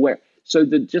become aware. So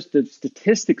just the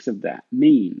statistics of that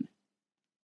mean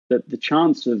that the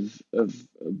chance of a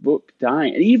book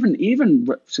dying, and even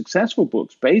successful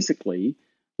books, basically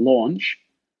launch.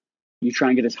 You try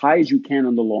and get as high as you can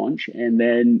on the launch, and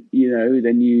then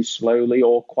you slowly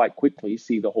or quite quickly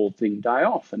see the whole thing die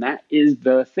off, and that is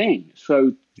the thing.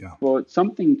 So for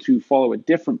something to follow a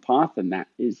different path than that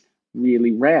is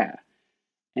really rare,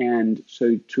 and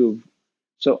so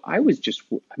I was just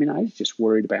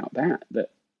worried about that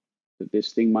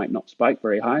this thing might not spike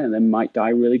very high and then might die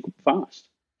really fast.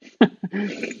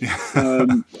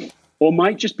 Or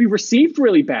might just be received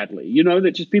really badly,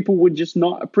 that just people would just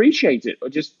not appreciate it, or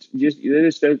just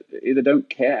either don't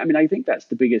care. I mean, I think that's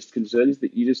the biggest concern, is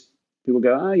that people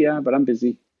go, oh yeah, but I'm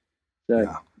busy.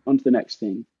 So on to the next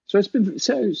thing. So it's been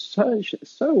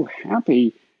so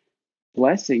happy,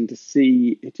 blessing to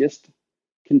see it just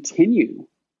continue.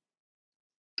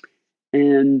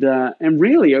 And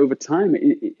really over time,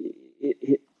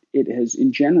 it has,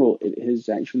 in general, it has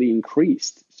actually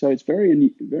increased. So it's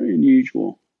very, very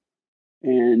unusual.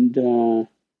 And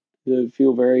I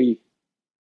feel very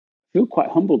feel quite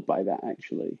humbled by that,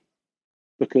 actually,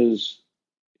 because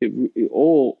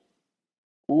all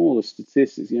the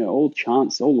statistics, all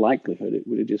chance, all likelihood, it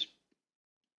would have just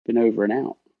been over and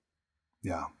out.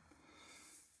 Yeah,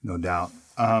 no doubt.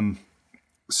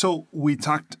 So we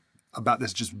talked about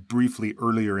this just briefly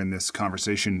earlier in this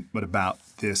conversation, but about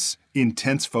this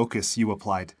intense focus you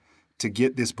applied to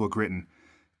get this book written.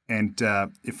 And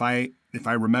if I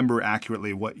remember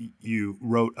accurately what you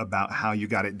wrote about how you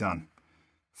got it done,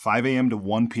 5 a.m. to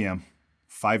 1 p.m.,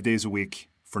 5 days a week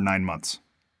for 9 months.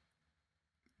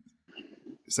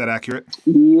 Is that accurate?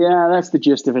 Yeah, that's the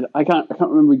gist of it. I can't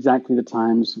remember exactly the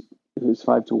times. It was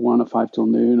 5 to 1 or 5 till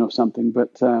noon or something,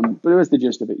 but it was the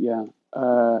gist of it. Yeah,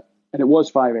 and it was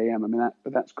 5 a.m. I mean,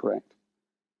 that's correct.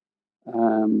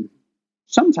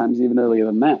 Sometimes even earlier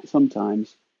than that.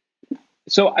 Sometimes.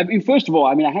 So, I mean, first of all,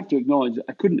 I have to acknowledge that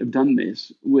I couldn't have done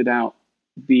this without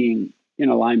being in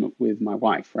alignment with my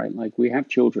wife, right? Like, we have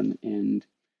children, and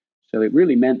so it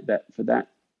really meant that for that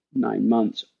 9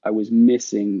 months, I was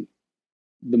missing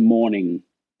the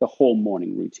whole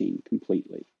morning routine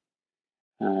completely.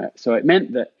 So it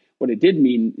meant that what it did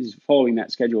mean is following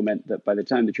that schedule meant that by the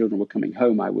time the children were coming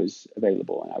home, I was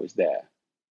available and I was there.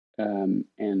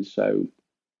 And so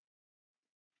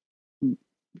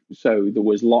there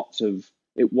was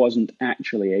it wasn't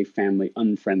actually a family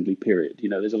unfriendly period.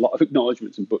 There's a lot of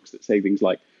acknowledgments in books that say things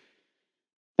like,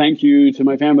 thank you to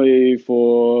my family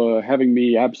for having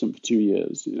me absent for 2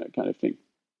 years, kind of thing.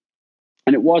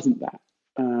 And it wasn't that.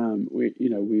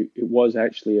 It was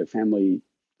actually a family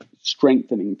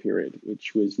strengthening period,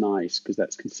 which was nice because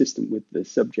that's consistent with the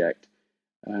subject.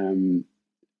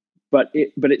 But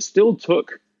it still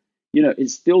took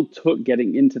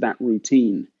getting into that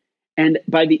routine. And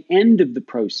by the end of the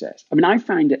process, I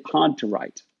find it hard to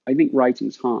write. I think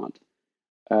writing's hard.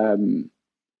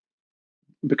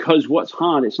 Because what's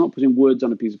hard, it's not putting words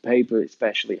on a piece of paper, it's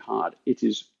especially hard. It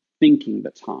is thinking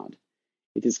that's hard.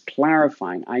 It is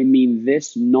clarifying, I mean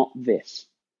this, not this.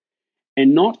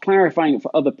 And not clarifying it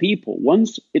for other people.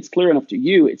 Once it's clear enough to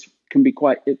you, it's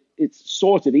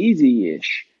sort of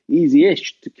easy-ish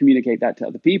to communicate that to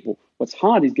other people. What's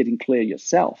hard is getting clear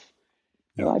yourself.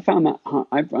 Yeah. I found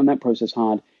that process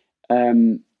hard.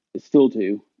 Still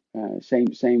do.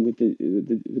 Same with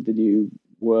the new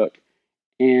work.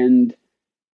 And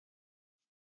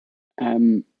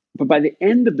but by the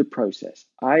end of the process,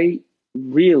 I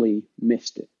really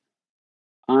missed it.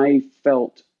 I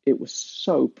felt it was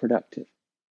so productive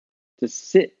to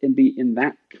sit and be in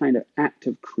that kind of act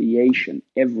of creation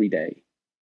every day.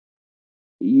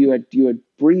 You are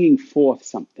bringing forth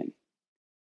something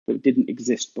that didn't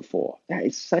exist before. That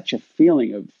is such a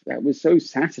feeling that was so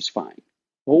satisfying.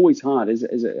 Always hard. Is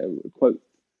a quote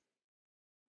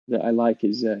that I like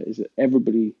is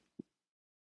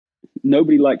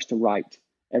nobody likes to write.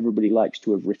 Everybody likes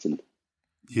to have written.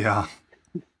 Yeah.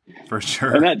 For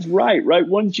sure. And that's right?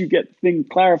 Once you get things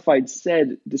clarified,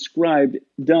 said, described,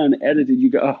 done, edited, you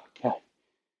go, oh, okay,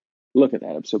 look at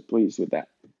that. I'm so pleased with that.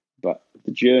 But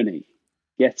the journey,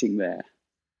 getting there.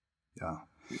 Yeah.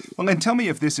 Well, then tell me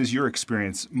if this is your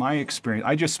experience. My experience,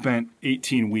 I just spent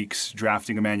 18 weeks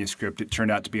drafting a manuscript. It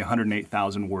turned out to be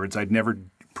 108,000 words. I'd never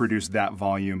produced that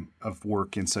volume of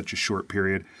work in such a short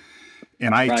period.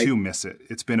 And I, too, miss it.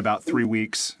 It's been about 3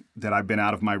 weeks that I've been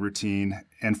out of my routine.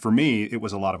 And for me, it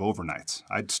was a lot of overnights.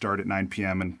 I'd start at 9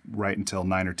 p.m. and write until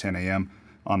 9 or 10 a.m.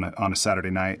 on a Saturday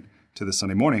night to the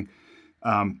Sunday morning.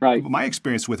 But my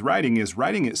experience with writing is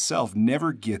writing itself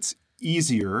never gets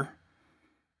easier.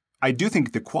 I do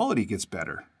think the quality gets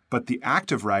better. But the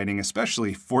act of writing,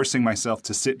 especially forcing myself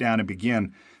to sit down and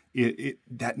begin,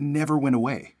 that never went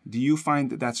away. Do you find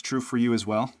that that's true for you as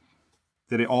well?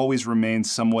 That it always remains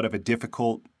somewhat of a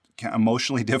difficult,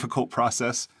 emotionally difficult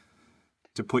process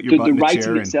to put your butt in the chair. The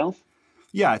writing itself?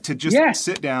 Yeah, to just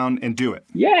sit down and do it.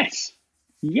 Yes.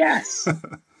 It's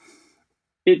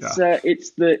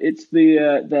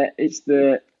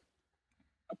the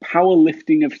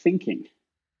powerlifting of thinking.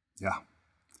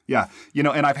 Yeah.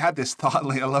 And I've had this thought,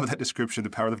 I love that description, the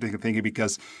powerlifting of thinking,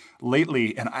 because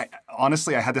lately, and I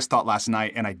had this thought last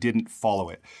night and I didn't follow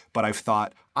it, but I've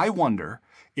thought, I wonder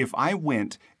if I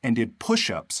went and did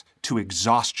push-ups to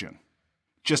exhaustion,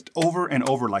 just over and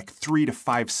over, like 3 to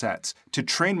 5 sets, to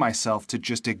train myself to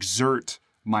just exert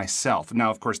myself. Now,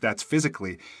 of course, that's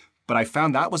physically, but I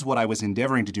found that was what I was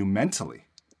endeavoring to do mentally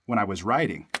when I was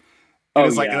writing. And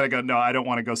it's like, I go, no, I don't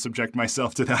want to go subject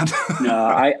myself to that. No,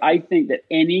 I think that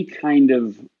any kind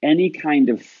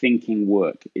of thinking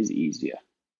work is easier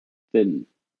than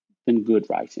good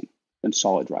writing, than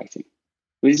solid writing.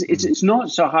 It's not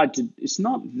so hard it's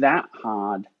not that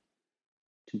hard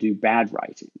to do bad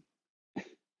writing.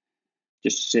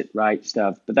 just sit, write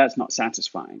stuff, but that's not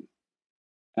satisfying.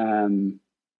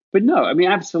 But no, I mean,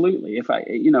 absolutely. If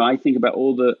I think about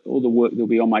all the work that'll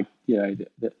be on my,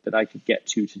 that I could get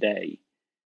to today.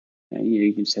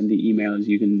 You can send the emails,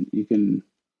 you can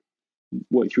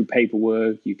work through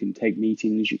paperwork, you can take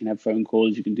meetings, you can have phone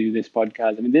calls, you can do this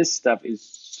podcast. I mean, this stuff is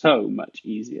so much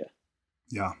easier.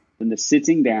 Yeah. Than the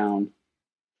sitting down,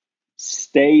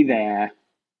 stay there,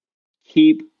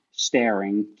 keep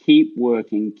staring, keep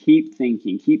working, keep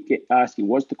thinking, keep asking,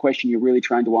 what's the question you're really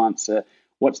trying to answer?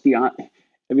 What's the answer?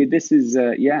 I mean, this is,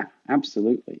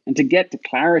 absolutely. And to get to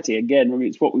clarity, again, I mean,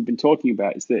 it's what we've been talking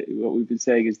about. It's what we've been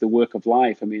saying is the work of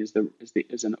life. I mean, as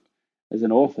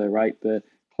an author, right? The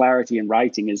clarity in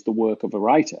writing is the work of a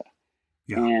writer.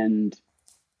 Yeah. And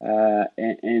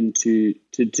to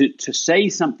say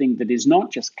something that is not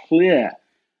just clear,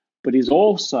 but is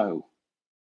also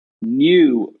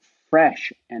new,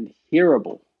 fresh, and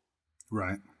hearable.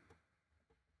 Right.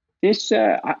 This,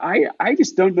 I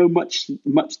just don't know much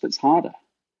that's harder.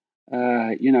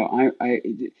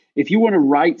 If you want to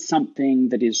write something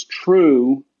that is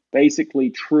true,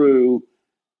 basically true,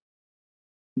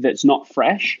 that's not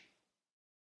fresh,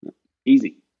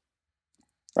 easy,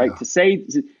 right? Yeah. To say,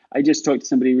 I just talked to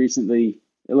somebody recently,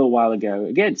 a little while ago.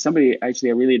 Again, somebody actually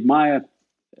I really admire,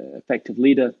 effective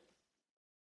leader.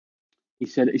 He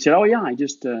said, "Oh yeah, I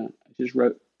just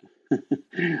wrote,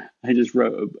 I just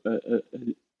wrote a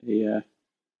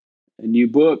new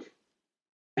book."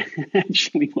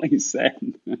 Actually, what he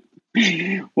said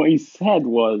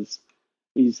was,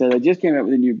 he said, "I just came out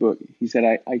with a new book." He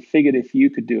said, I figured if you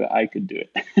could do it, I could do it.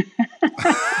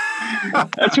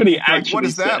 That's what he actually said. What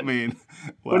does that mean?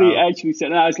 Wow. What he actually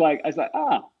said. And I was like,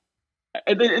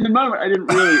 And then in the moment, I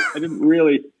didn't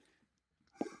really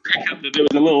pick up that there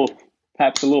was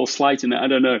perhaps a little slight in it. I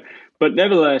don't know. But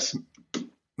nevertheless,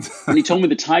 when he told me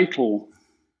the title,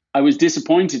 I was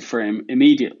disappointed for him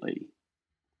immediately.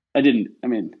 I'm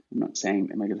not saying,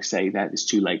 am I going to say that it's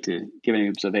too late to give any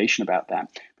observation about that?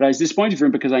 But I was disappointed for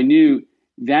him because I knew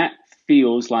that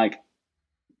feels like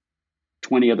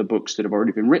 20 other books that have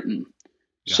already been written.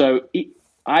 Yeah. So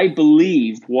I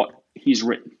believe what he's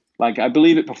written. Like, I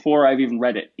believe it before I've even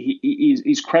read it.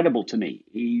 He's credible to me.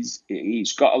 He's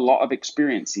got a lot of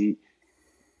experience.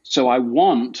 So I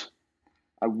want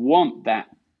that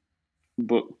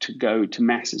book to go to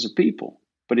masses of people,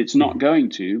 but it's not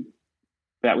going to.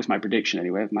 That was my prediction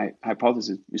anyway. My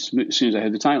hypothesis, as soon as I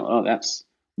heard the title,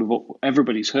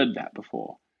 everybody's heard that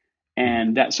before.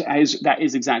 And that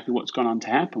is exactly what's gone on to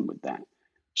happen with that.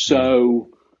 So,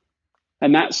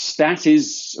 and that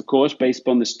is, of course, based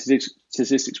upon the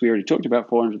statistics we already talked about,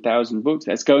 400,000 books.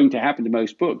 That's going to happen to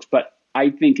most books. But I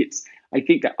think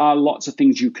there are lots of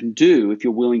things you can do if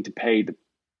you're willing to pay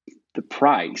the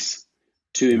price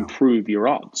to improve your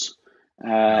odds.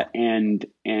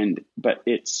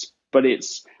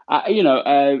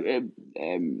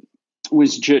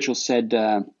 Winston Churchill said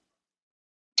that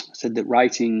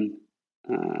writing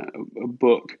a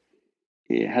book,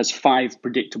 it has 5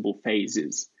 predictable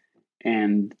phases,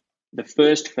 and the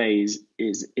first phase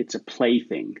is it's a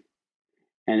plaything,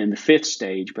 and by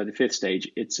the fifth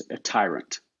stage, it's a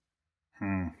tyrant.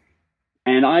 And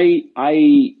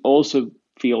I also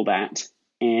feel that,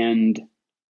 and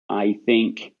I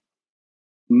think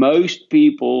most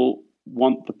people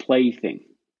want the plaything.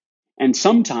 And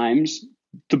sometimes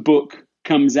the book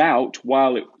comes out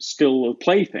while it's still a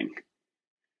plaything.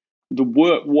 The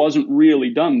work wasn't really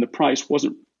done. The price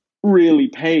wasn't really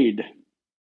paid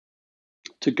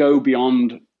to go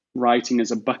beyond writing as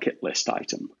a bucket list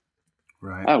item.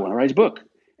 Right. I want to write a book.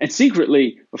 And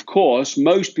secretly, of course,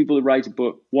 most people who write a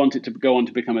book want it to go on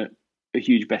to become a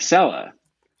huge bestseller.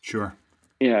 Sure.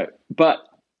 But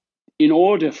in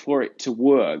order for it to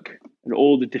work, and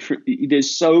all the different,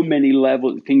 there's so many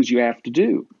levels of things you have to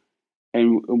do,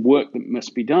 and work that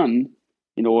must be done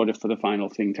in order for the final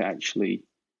thing to actually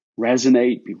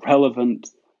resonate, be relevant,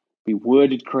 be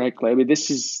worded correctly. I mean,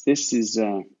 this is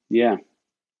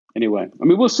Anyway, I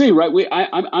mean, we'll see, right?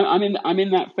 I'm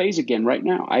in that phase again right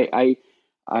now. I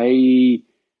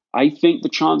think the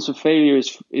chance of failure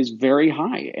is very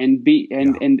high, and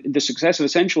the success of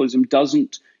essentialism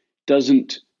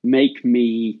doesn't make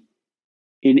me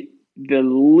in the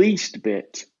least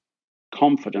bit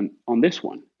confident on this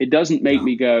one. It doesn't make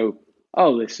me go,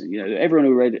 oh, listen, everyone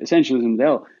who read essentialism,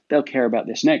 they'll care about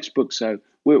this next book, so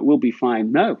we'll be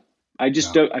fine. No, I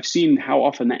just don't. I've seen how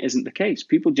often that isn't the case.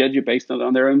 People judge it based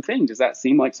on their own thing. Does that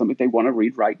seem like something they want to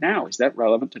read right now? Is that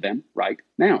relevant to them right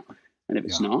now? And if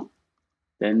it's not,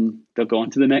 then they'll go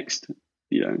on to the next,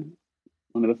 one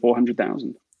of the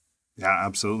 400,000. Yeah,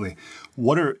 absolutely.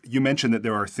 You mentioned that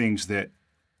there are things that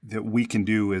that we can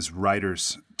do as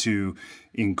writers to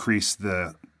increase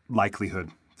the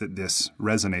likelihood that this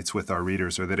resonates with our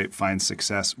readers or that it finds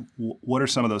success? What are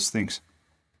some of those things?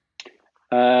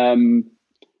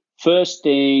 First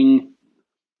thing,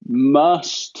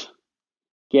 must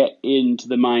get into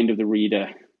the mind of the reader,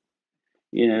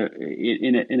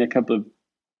 in a couple of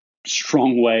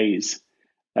strong ways.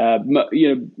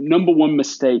 Number one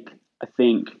mistake I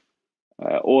think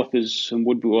authors and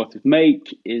would-be authors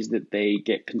make is that they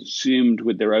get consumed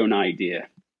with their own idea.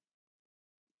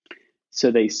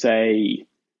 So they say,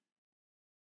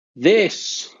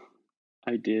 this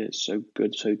idea is so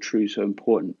good, so true, so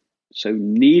important, so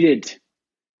needed.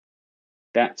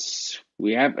 That's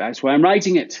why I'm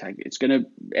writing it.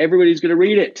 Everybody's gonna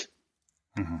read it.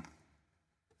 Mm-hmm.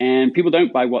 And people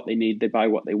don't buy what they need, they buy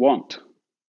what they want.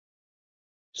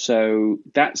 So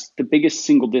that's the biggest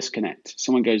single disconnect.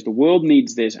 Someone goes, the world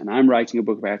needs this, and I'm writing a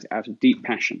book about it out of deep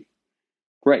passion.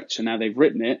 Great, so now they've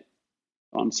written it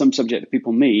on some subject that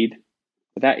people need,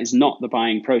 but that is not the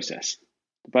buying process.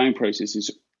 The buying process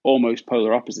is almost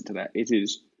polar opposite to that. It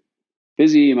is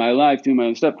busy in my life, doing my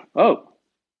own stuff. Oh,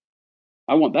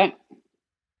 I want that.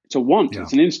 It's a want. Yeah.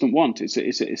 It's an instant want. It's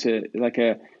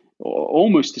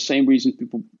almost the same reason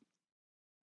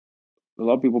a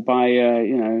lot of people buy,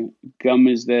 gum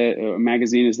or a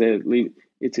magazine as their lead.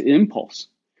 It's an impulse.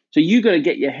 So you got to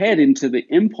get your head into the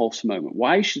impulse moment.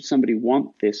 Why should somebody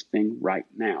want this thing right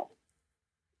now?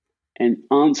 And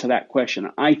answer that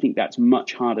question. I think that's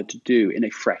much harder to do in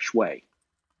a fresh way.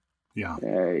 Yeah.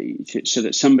 So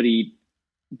that somebody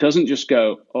doesn't just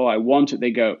go, oh, I want it.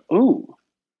 They go, oh,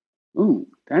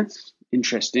 that's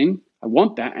interesting. I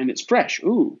want that, and it's fresh.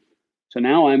 Ooh, so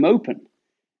now I'm open.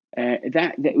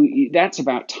 That's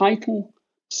about title,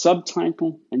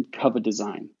 subtitle, and cover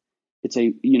design. It's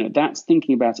that's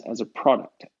thinking about it as a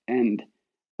product, and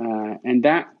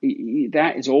that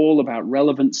is all about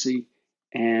relevancy.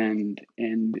 And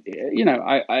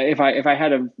if I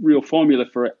had a real formula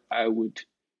for it, I would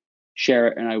share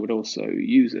it, and I would also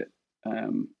use it.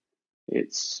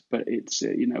 It's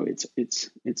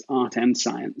art and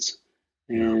science,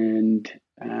 and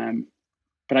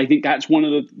but I think that's one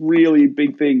of the really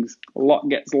big things. A lot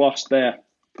gets lost there.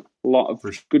 A lot of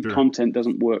good content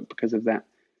doesn't work because of that.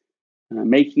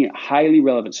 Making it highly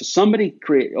relevant. So somebody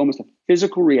create almost a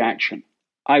physical reaction.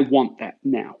 I want that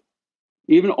now.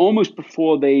 Even almost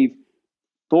before they've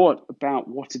thought about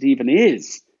what it even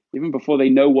is, even before they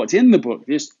know what's in the book,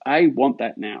 I want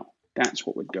that now. That's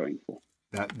what we're going for.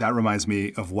 That reminds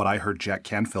me of what I heard Jack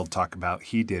Canfield talk about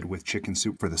he did with Chicken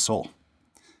Soup for the Soul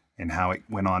and how it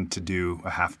went on to do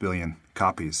 500 million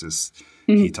copies.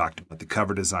 He talked about the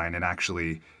cover design and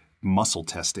actually muscle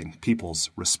testing people's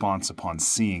response upon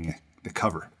seeing the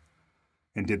cover.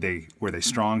 And were they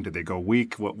strong? Did they go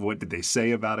weak? What did they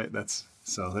say about it? That's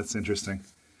interesting.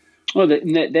 Well,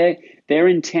 their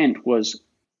intent was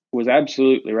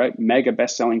absolutely right. Mega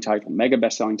best-selling title, mega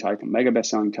best-selling title, mega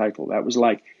best-selling title. That was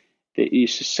like they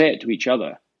used to say it to each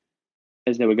other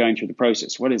as they were going through the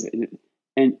process. What is it?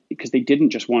 And because they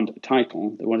didn't just want a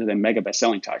title, they wanted a mega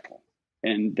best-selling title,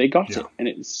 and they got it. And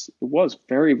it was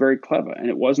very, very clever. And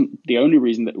it wasn't the only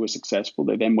reason that it was successful.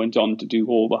 They then went on to do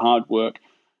all the hard work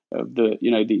of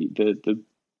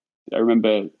I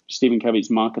remember Stephen Covey's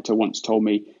marketer once told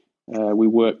me we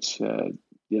worked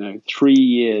 3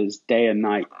 years, day and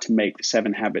night, to make the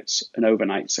 7 Habits an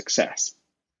overnight success.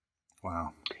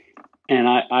 Wow. And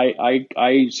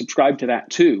I subscribe to that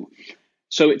too.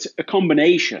 So it's a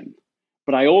combination.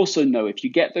 But I also know if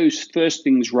you get those first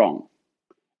things wrong,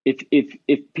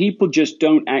 if people just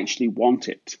don't actually want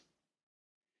it,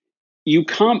 you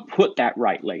can't put that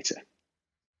right later.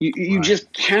 You right.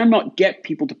 just cannot get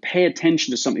people to pay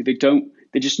attention to something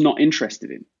they're just not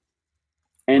interested in.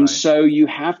 And right. so you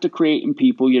have to create in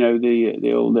people,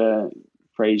 the old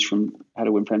phrase from How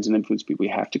to Win Friends and Influence People,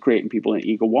 you have to create in people an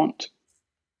eager want.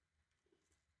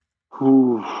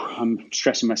 Ooh, I'm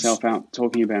stressing myself out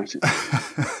talking about it.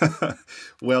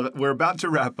 Well, we're about to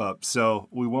wrap up, so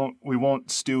we won't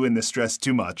stew in the stress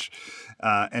too much,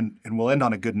 and we'll end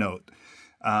on a good note.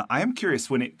 I am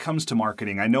curious when it comes to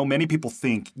marketing. I know many people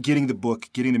think getting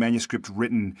the manuscript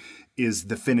written is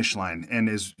the finish line, and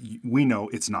as we know,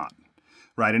 it's not.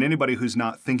 Right. And anybody who's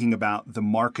not thinking about the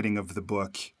marketing of the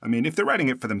book, I mean, if they're writing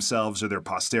it for themselves or their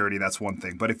posterity, that's one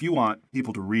thing. But if you want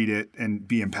people to read it and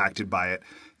be impacted by it,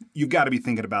 you've got to be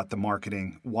thinking about the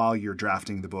marketing while you're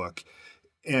drafting the book.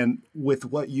 And with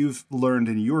what you've learned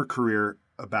in your career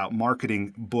about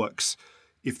marketing books,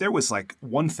 if there was like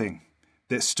one thing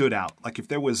that stood out, like if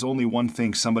there was only one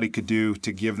thing somebody could do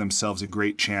to give themselves a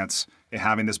great chance at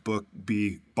having this book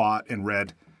be bought and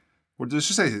read, or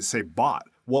let's just say bought,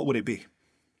 what would it be?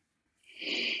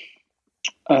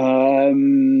 I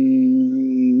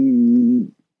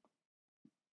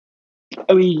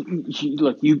mean,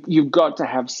 look, you've got to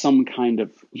have some kind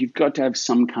of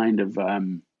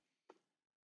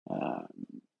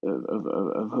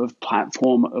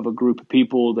platform of a group of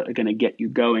people that are going to get you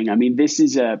going. I mean, this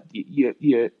is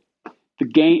the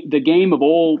game of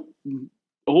all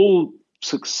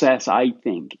success, I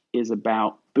think, is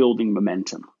about building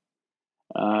momentum.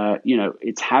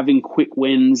 It's having quick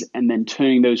wins and then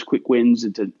turning those quick wins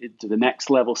into the next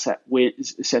level set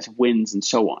of wins and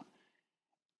so on.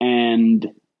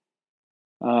 And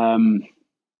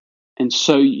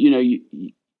so,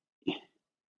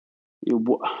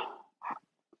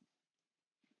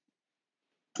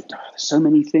 there's so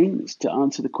many things to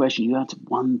answer the question. You answer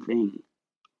one thing.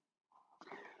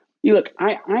 Look,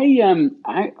 I'm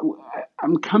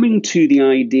coming to the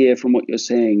idea from what you're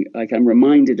saying. Like, I'm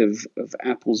reminded of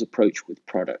Apple's approach with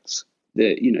products.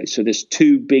 So there's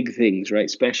two big things, right?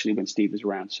 Especially when Steve is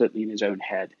around. Certainly in his own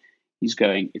head, he's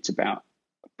going, it's about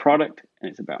product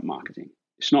and it's about marketing.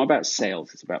 It's not about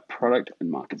sales. It's about product and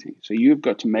marketing. So you've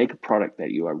got to make a product that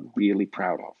you are really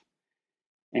proud of.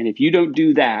 And if you don't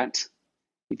do that,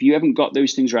 if you haven't got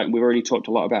those things right, and we've already talked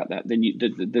a lot about that, then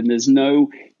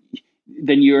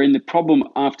you're in the problem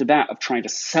after that of trying to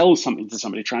sell something to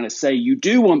somebody, trying to say you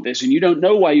do want this and you don't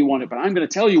know why you want it, but I'm going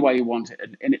to tell you why you want it.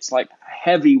 And it's like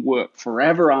heavy work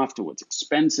forever afterwards,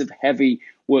 expensive, heavy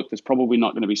work that's probably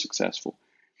not going to be successful.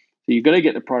 So you've got to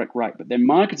get the product right. But then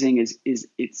marketing it's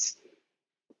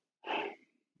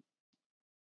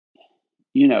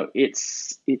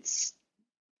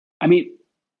I mean,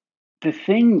 the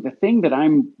thing that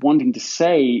I'm wanting to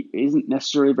say isn't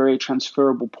necessarily a very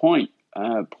transferable point.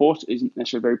 Isn't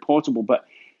necessarily very portable, but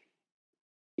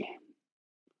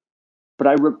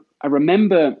I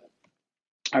remember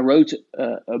I wrote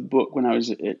a book when I was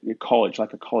at college,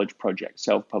 like a college project,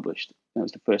 self-published. That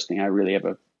was the first thing I really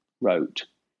ever wrote. It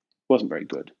wasn't very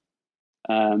good,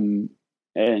 and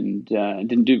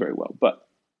didn't do very well. But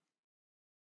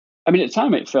I mean, at the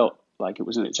time, it felt like it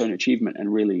was its own achievement,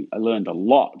 and really, I learned a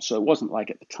lot. So it wasn't like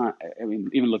at the time. I mean,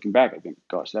 even looking back, I think,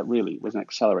 gosh, that really was an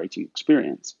accelerating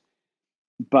experience.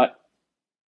 But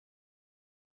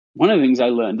one of the things I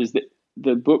learned is that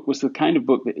the book was the kind of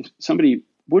book that somebody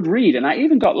would read. And I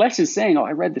even got letters saying, oh,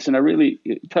 I read this and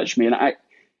it touched me. And I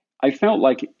felt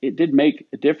like it did make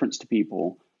a difference to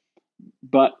people.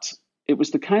 But it was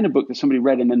the kind of book that somebody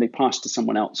read and then they passed to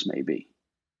someone else, maybe.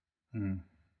 Mm.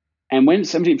 And when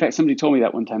somebody told me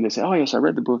that one time, they said, oh, yes, I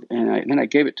read the book. And then I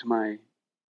gave it to my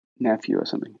nephew or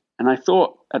something. And at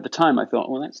the time, I thought,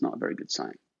 well, that's not a very good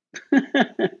sign.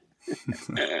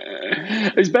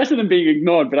 It's better than being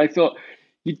ignored, but I thought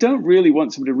you don't really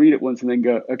want somebody to read it once and then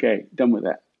go, okay, done with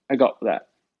that. I got that.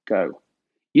 Go.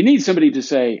 You need somebody to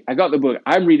say, I got the book.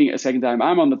 I'm reading it a second time.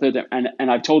 I'm on the third time.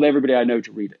 And I've told everybody I know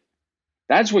to read it.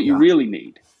 That's what you really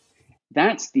need.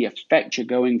 That's the effect you're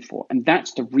going for. And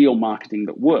that's the real marketing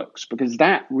that works, because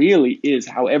that really is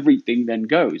how everything then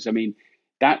goes. I mean,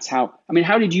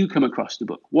 how did you come across the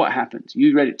book? What happened?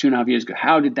 You read it 2.5 years ago.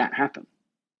 How did that happen?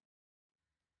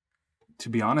 To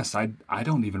be honest, I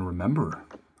don't even remember.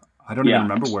 I don't even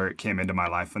remember where it came into my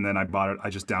life. And then I bought it.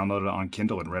 I just downloaded it on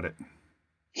Kindle and read it.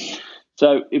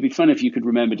 So it'd be fun if you could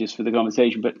remember just for the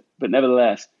conversation. But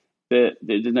nevertheless, there's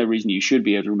no reason you should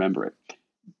be able to remember it.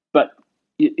 But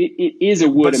it is a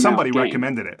word of mouth. But somebody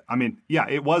recommended it. I mean, yeah,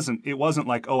 it wasn't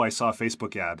like, oh, I saw a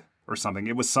Facebook ad or something.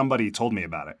 It was somebody told me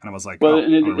about it, and I was like,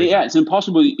 it's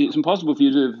impossible. It's impossible for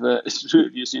you to have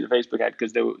seen a Facebook ad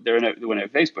because there were no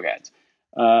Facebook ads.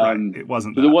 Right. It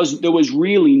wasn't. There was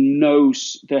really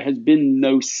there has been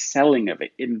no selling of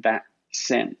it in that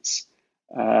sense.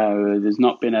 There's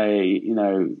not been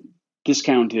a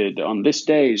discounted on this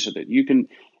day so that you can.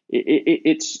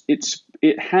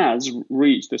 It has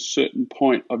reached a certain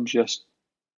point of just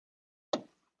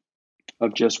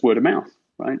word of mouth,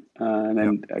 right? And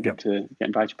then I get to get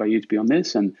invited by you to be on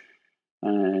this, and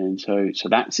so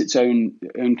that's its own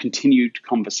continued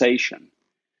conversation.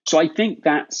 So I think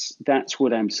that's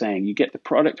what I'm saying. You get the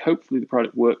product. Hopefully, the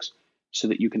product works so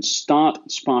that you can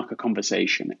spark a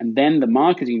conversation, and then the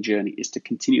marketing journey is to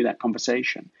continue that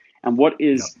conversation. And what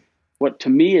to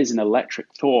me is an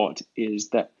electric thought is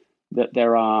that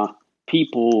there are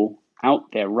people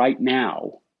out there right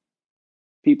now,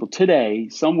 people today,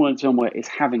 someone somewhere is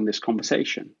having this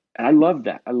conversation. And I love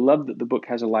that. I love that the book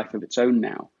has a life of its own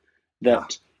now.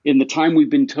 That in the time we've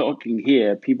been talking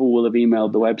here, people will have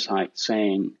emailed the website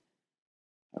saying,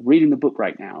 I'm reading the book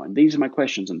right now, and these are my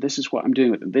questions, and this is what I'm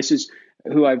doing with them. This is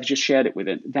who I've just shared it with.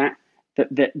 And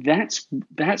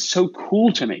that's so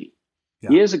cool to me.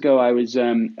 Yeah. Years ago, I was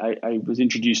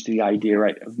introduced to the idea,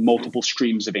 right, of multiple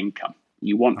streams of income.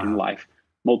 You want in life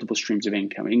multiple streams of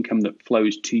income that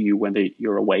flows to you whether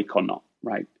you're awake or not,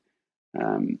 right?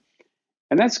 And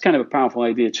that's kind of a powerful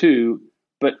idea too.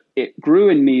 But it grew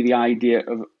in me the idea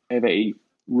of a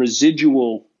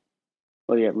residual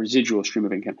stream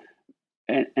of income.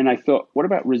 And I thought, what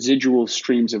about residual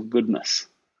streams of goodness?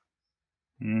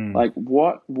 Like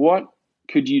what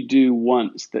could you do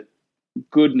once that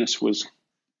goodness was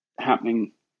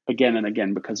happening again and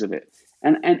again because of it?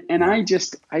 And I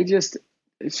just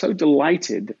so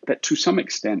delighted that to some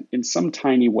extent, in some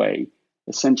tiny way,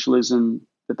 essentialism,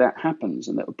 that happens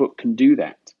and that a book can do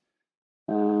that.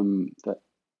 That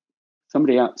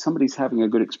somebody's having a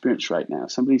good experience right now.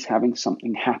 Somebody's having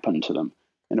something happen to them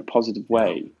in a positive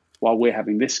way while we're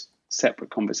having this separate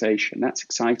conversation. That's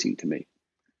exciting to me.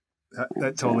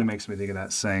 That totally makes me think of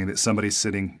that saying that somebody's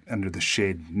sitting under the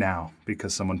shade now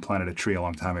because someone planted a tree a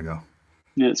long time ago.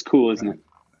 Yeah, it's cool, isn't it?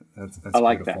 That's I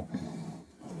like beautiful. that.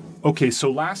 Okay,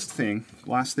 so last thing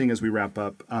as we wrap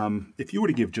up, if you were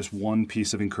to give just one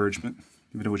piece of encouragement,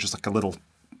 even if it was just like a little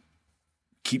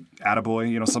keep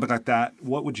attaboy, something like that,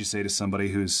 what would you say to somebody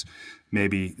who's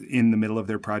maybe in the middle of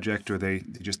their project or they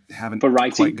just haven't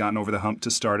quite gotten over the hump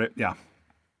to start it? Yeah.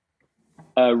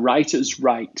 Writer's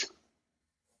right.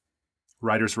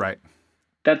 Writer's right.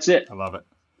 That's it. I love it.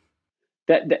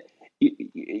 That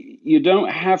you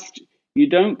don't have to, you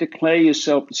don't declare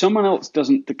yourself, someone else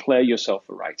doesn't declare yourself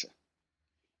a writer.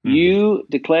 You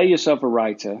declare yourself a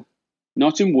writer,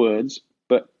 not in words,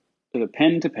 but with a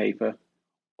pen to paper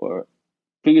or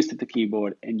fingers to the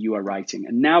keyboard, and you are writing.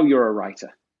 And now you're a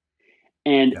writer.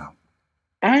 And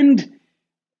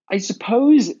I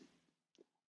suppose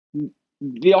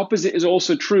the opposite is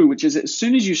also true, which is as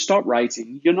soon as you stop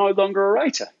writing, you're no longer a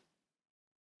writer.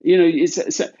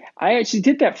 I actually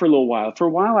did that for a little while. For a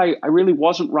while, I really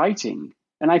wasn't writing.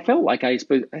 And I felt like I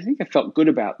think I felt good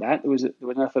about that. There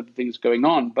were enough other things going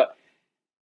on, but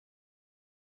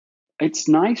it's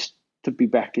nice to be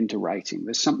back into writing.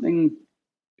 There's something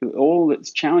all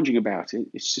that's challenging about it.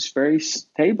 It's just very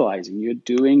stabilizing. You're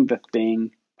doing the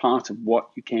thing, part of what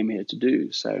you came here to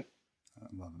do. So I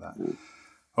love that.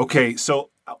 Okay,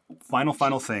 so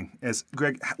final thing is,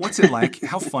 Greg, what's it like?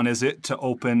 How fun is it to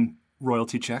open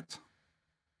royalty checks?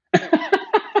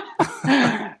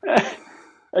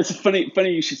 It's funny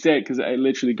you should say it, because I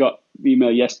literally got the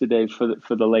email yesterday for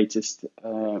the latest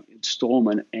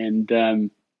installment, and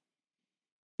it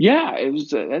was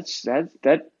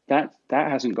that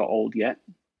hasn't got old yet.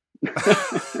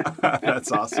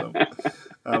 That's awesome.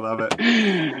 I love it.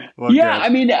 Well, yeah, good. I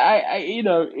mean,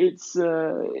 it's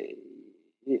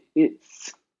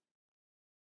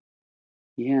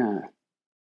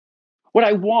what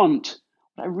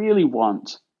I really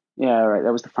want. Yeah, right.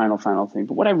 That was the final thing.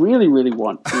 But what I really, really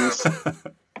want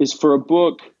is for a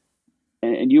book,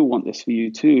 and you'll want this for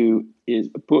you too, is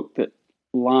a book that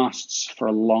lasts for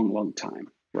a long, long time,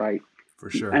 right?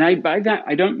 For sure. And by that,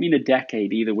 I don't mean a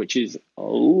decade either, which is,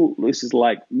 this is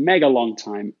like mega long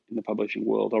time in the publishing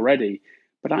world already.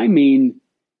 But I mean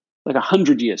like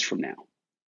 100 years from now.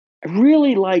 I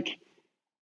really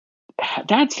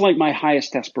that's like my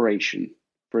highest aspiration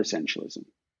for essentialism.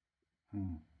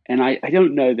 And I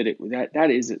don't know that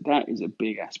that is a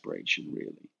big aspiration,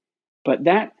 really. But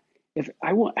that if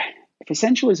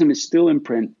essentialism is still in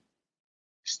print,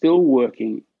 still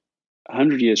working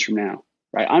 100 years from now,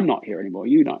 right? I'm not here anymore.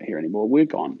 You're not here anymore. We're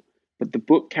gone. But the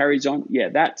book carries on. Yeah,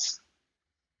 that's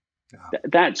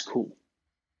cool.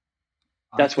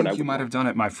 That's what I think you might have done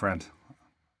it, my friend.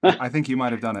 I think you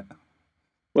might have done it.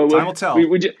 Well, time will tell.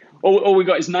 All we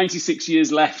got is 96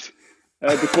 years left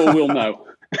before we'll know.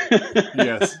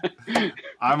 Yes,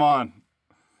 I'm on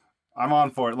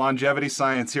for it. Longevity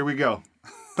science. Here we go.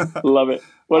 Love it.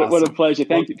 What a pleasure.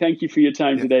 Thank you for your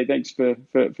time today. Thanks for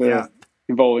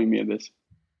involving me in this.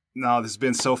 No, this has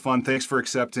been so fun. Thanks for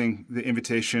accepting the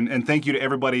invitation, and thank you to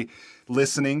everybody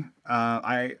listening.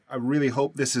 I really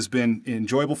hope this has been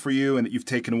enjoyable for you, and that you've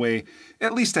taken away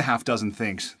at least a half dozen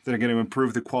things that are going to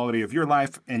improve the quality of your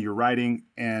life and your writing,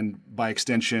 and by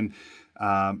extension,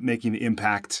 making the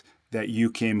impact that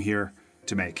you came here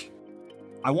to make.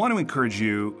 I want to encourage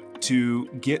you to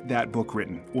get that book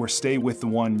written, or stay with the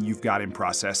one you've got in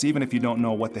process. Even if you don't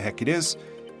know what the heck it is,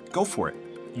 go for it.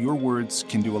 Your words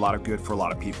can do a lot of good for a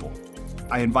lot of people.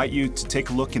 I invite you to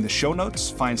take a look in the show notes,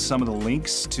 find some of the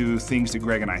links to things that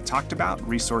Greg and I talked about,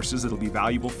 resources that'll be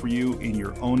valuable for you in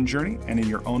your own journey and in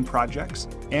your own projects.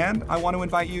 And I want to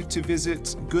invite you to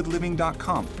visit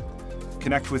goodliving.com.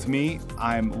 Connect with me.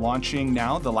 I'm launching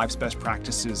now the Life's Best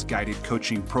Practices Guided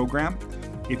Coaching Program.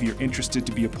 If you're interested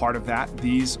to be a part of that,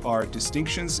 these are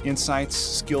distinctions, insights,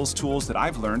 skills, tools that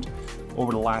I've learned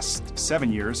over the last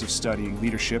 7 years of studying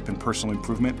leadership and personal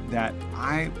improvement that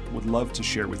I would love to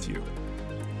share with you.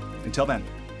 Until then,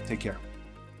 take care.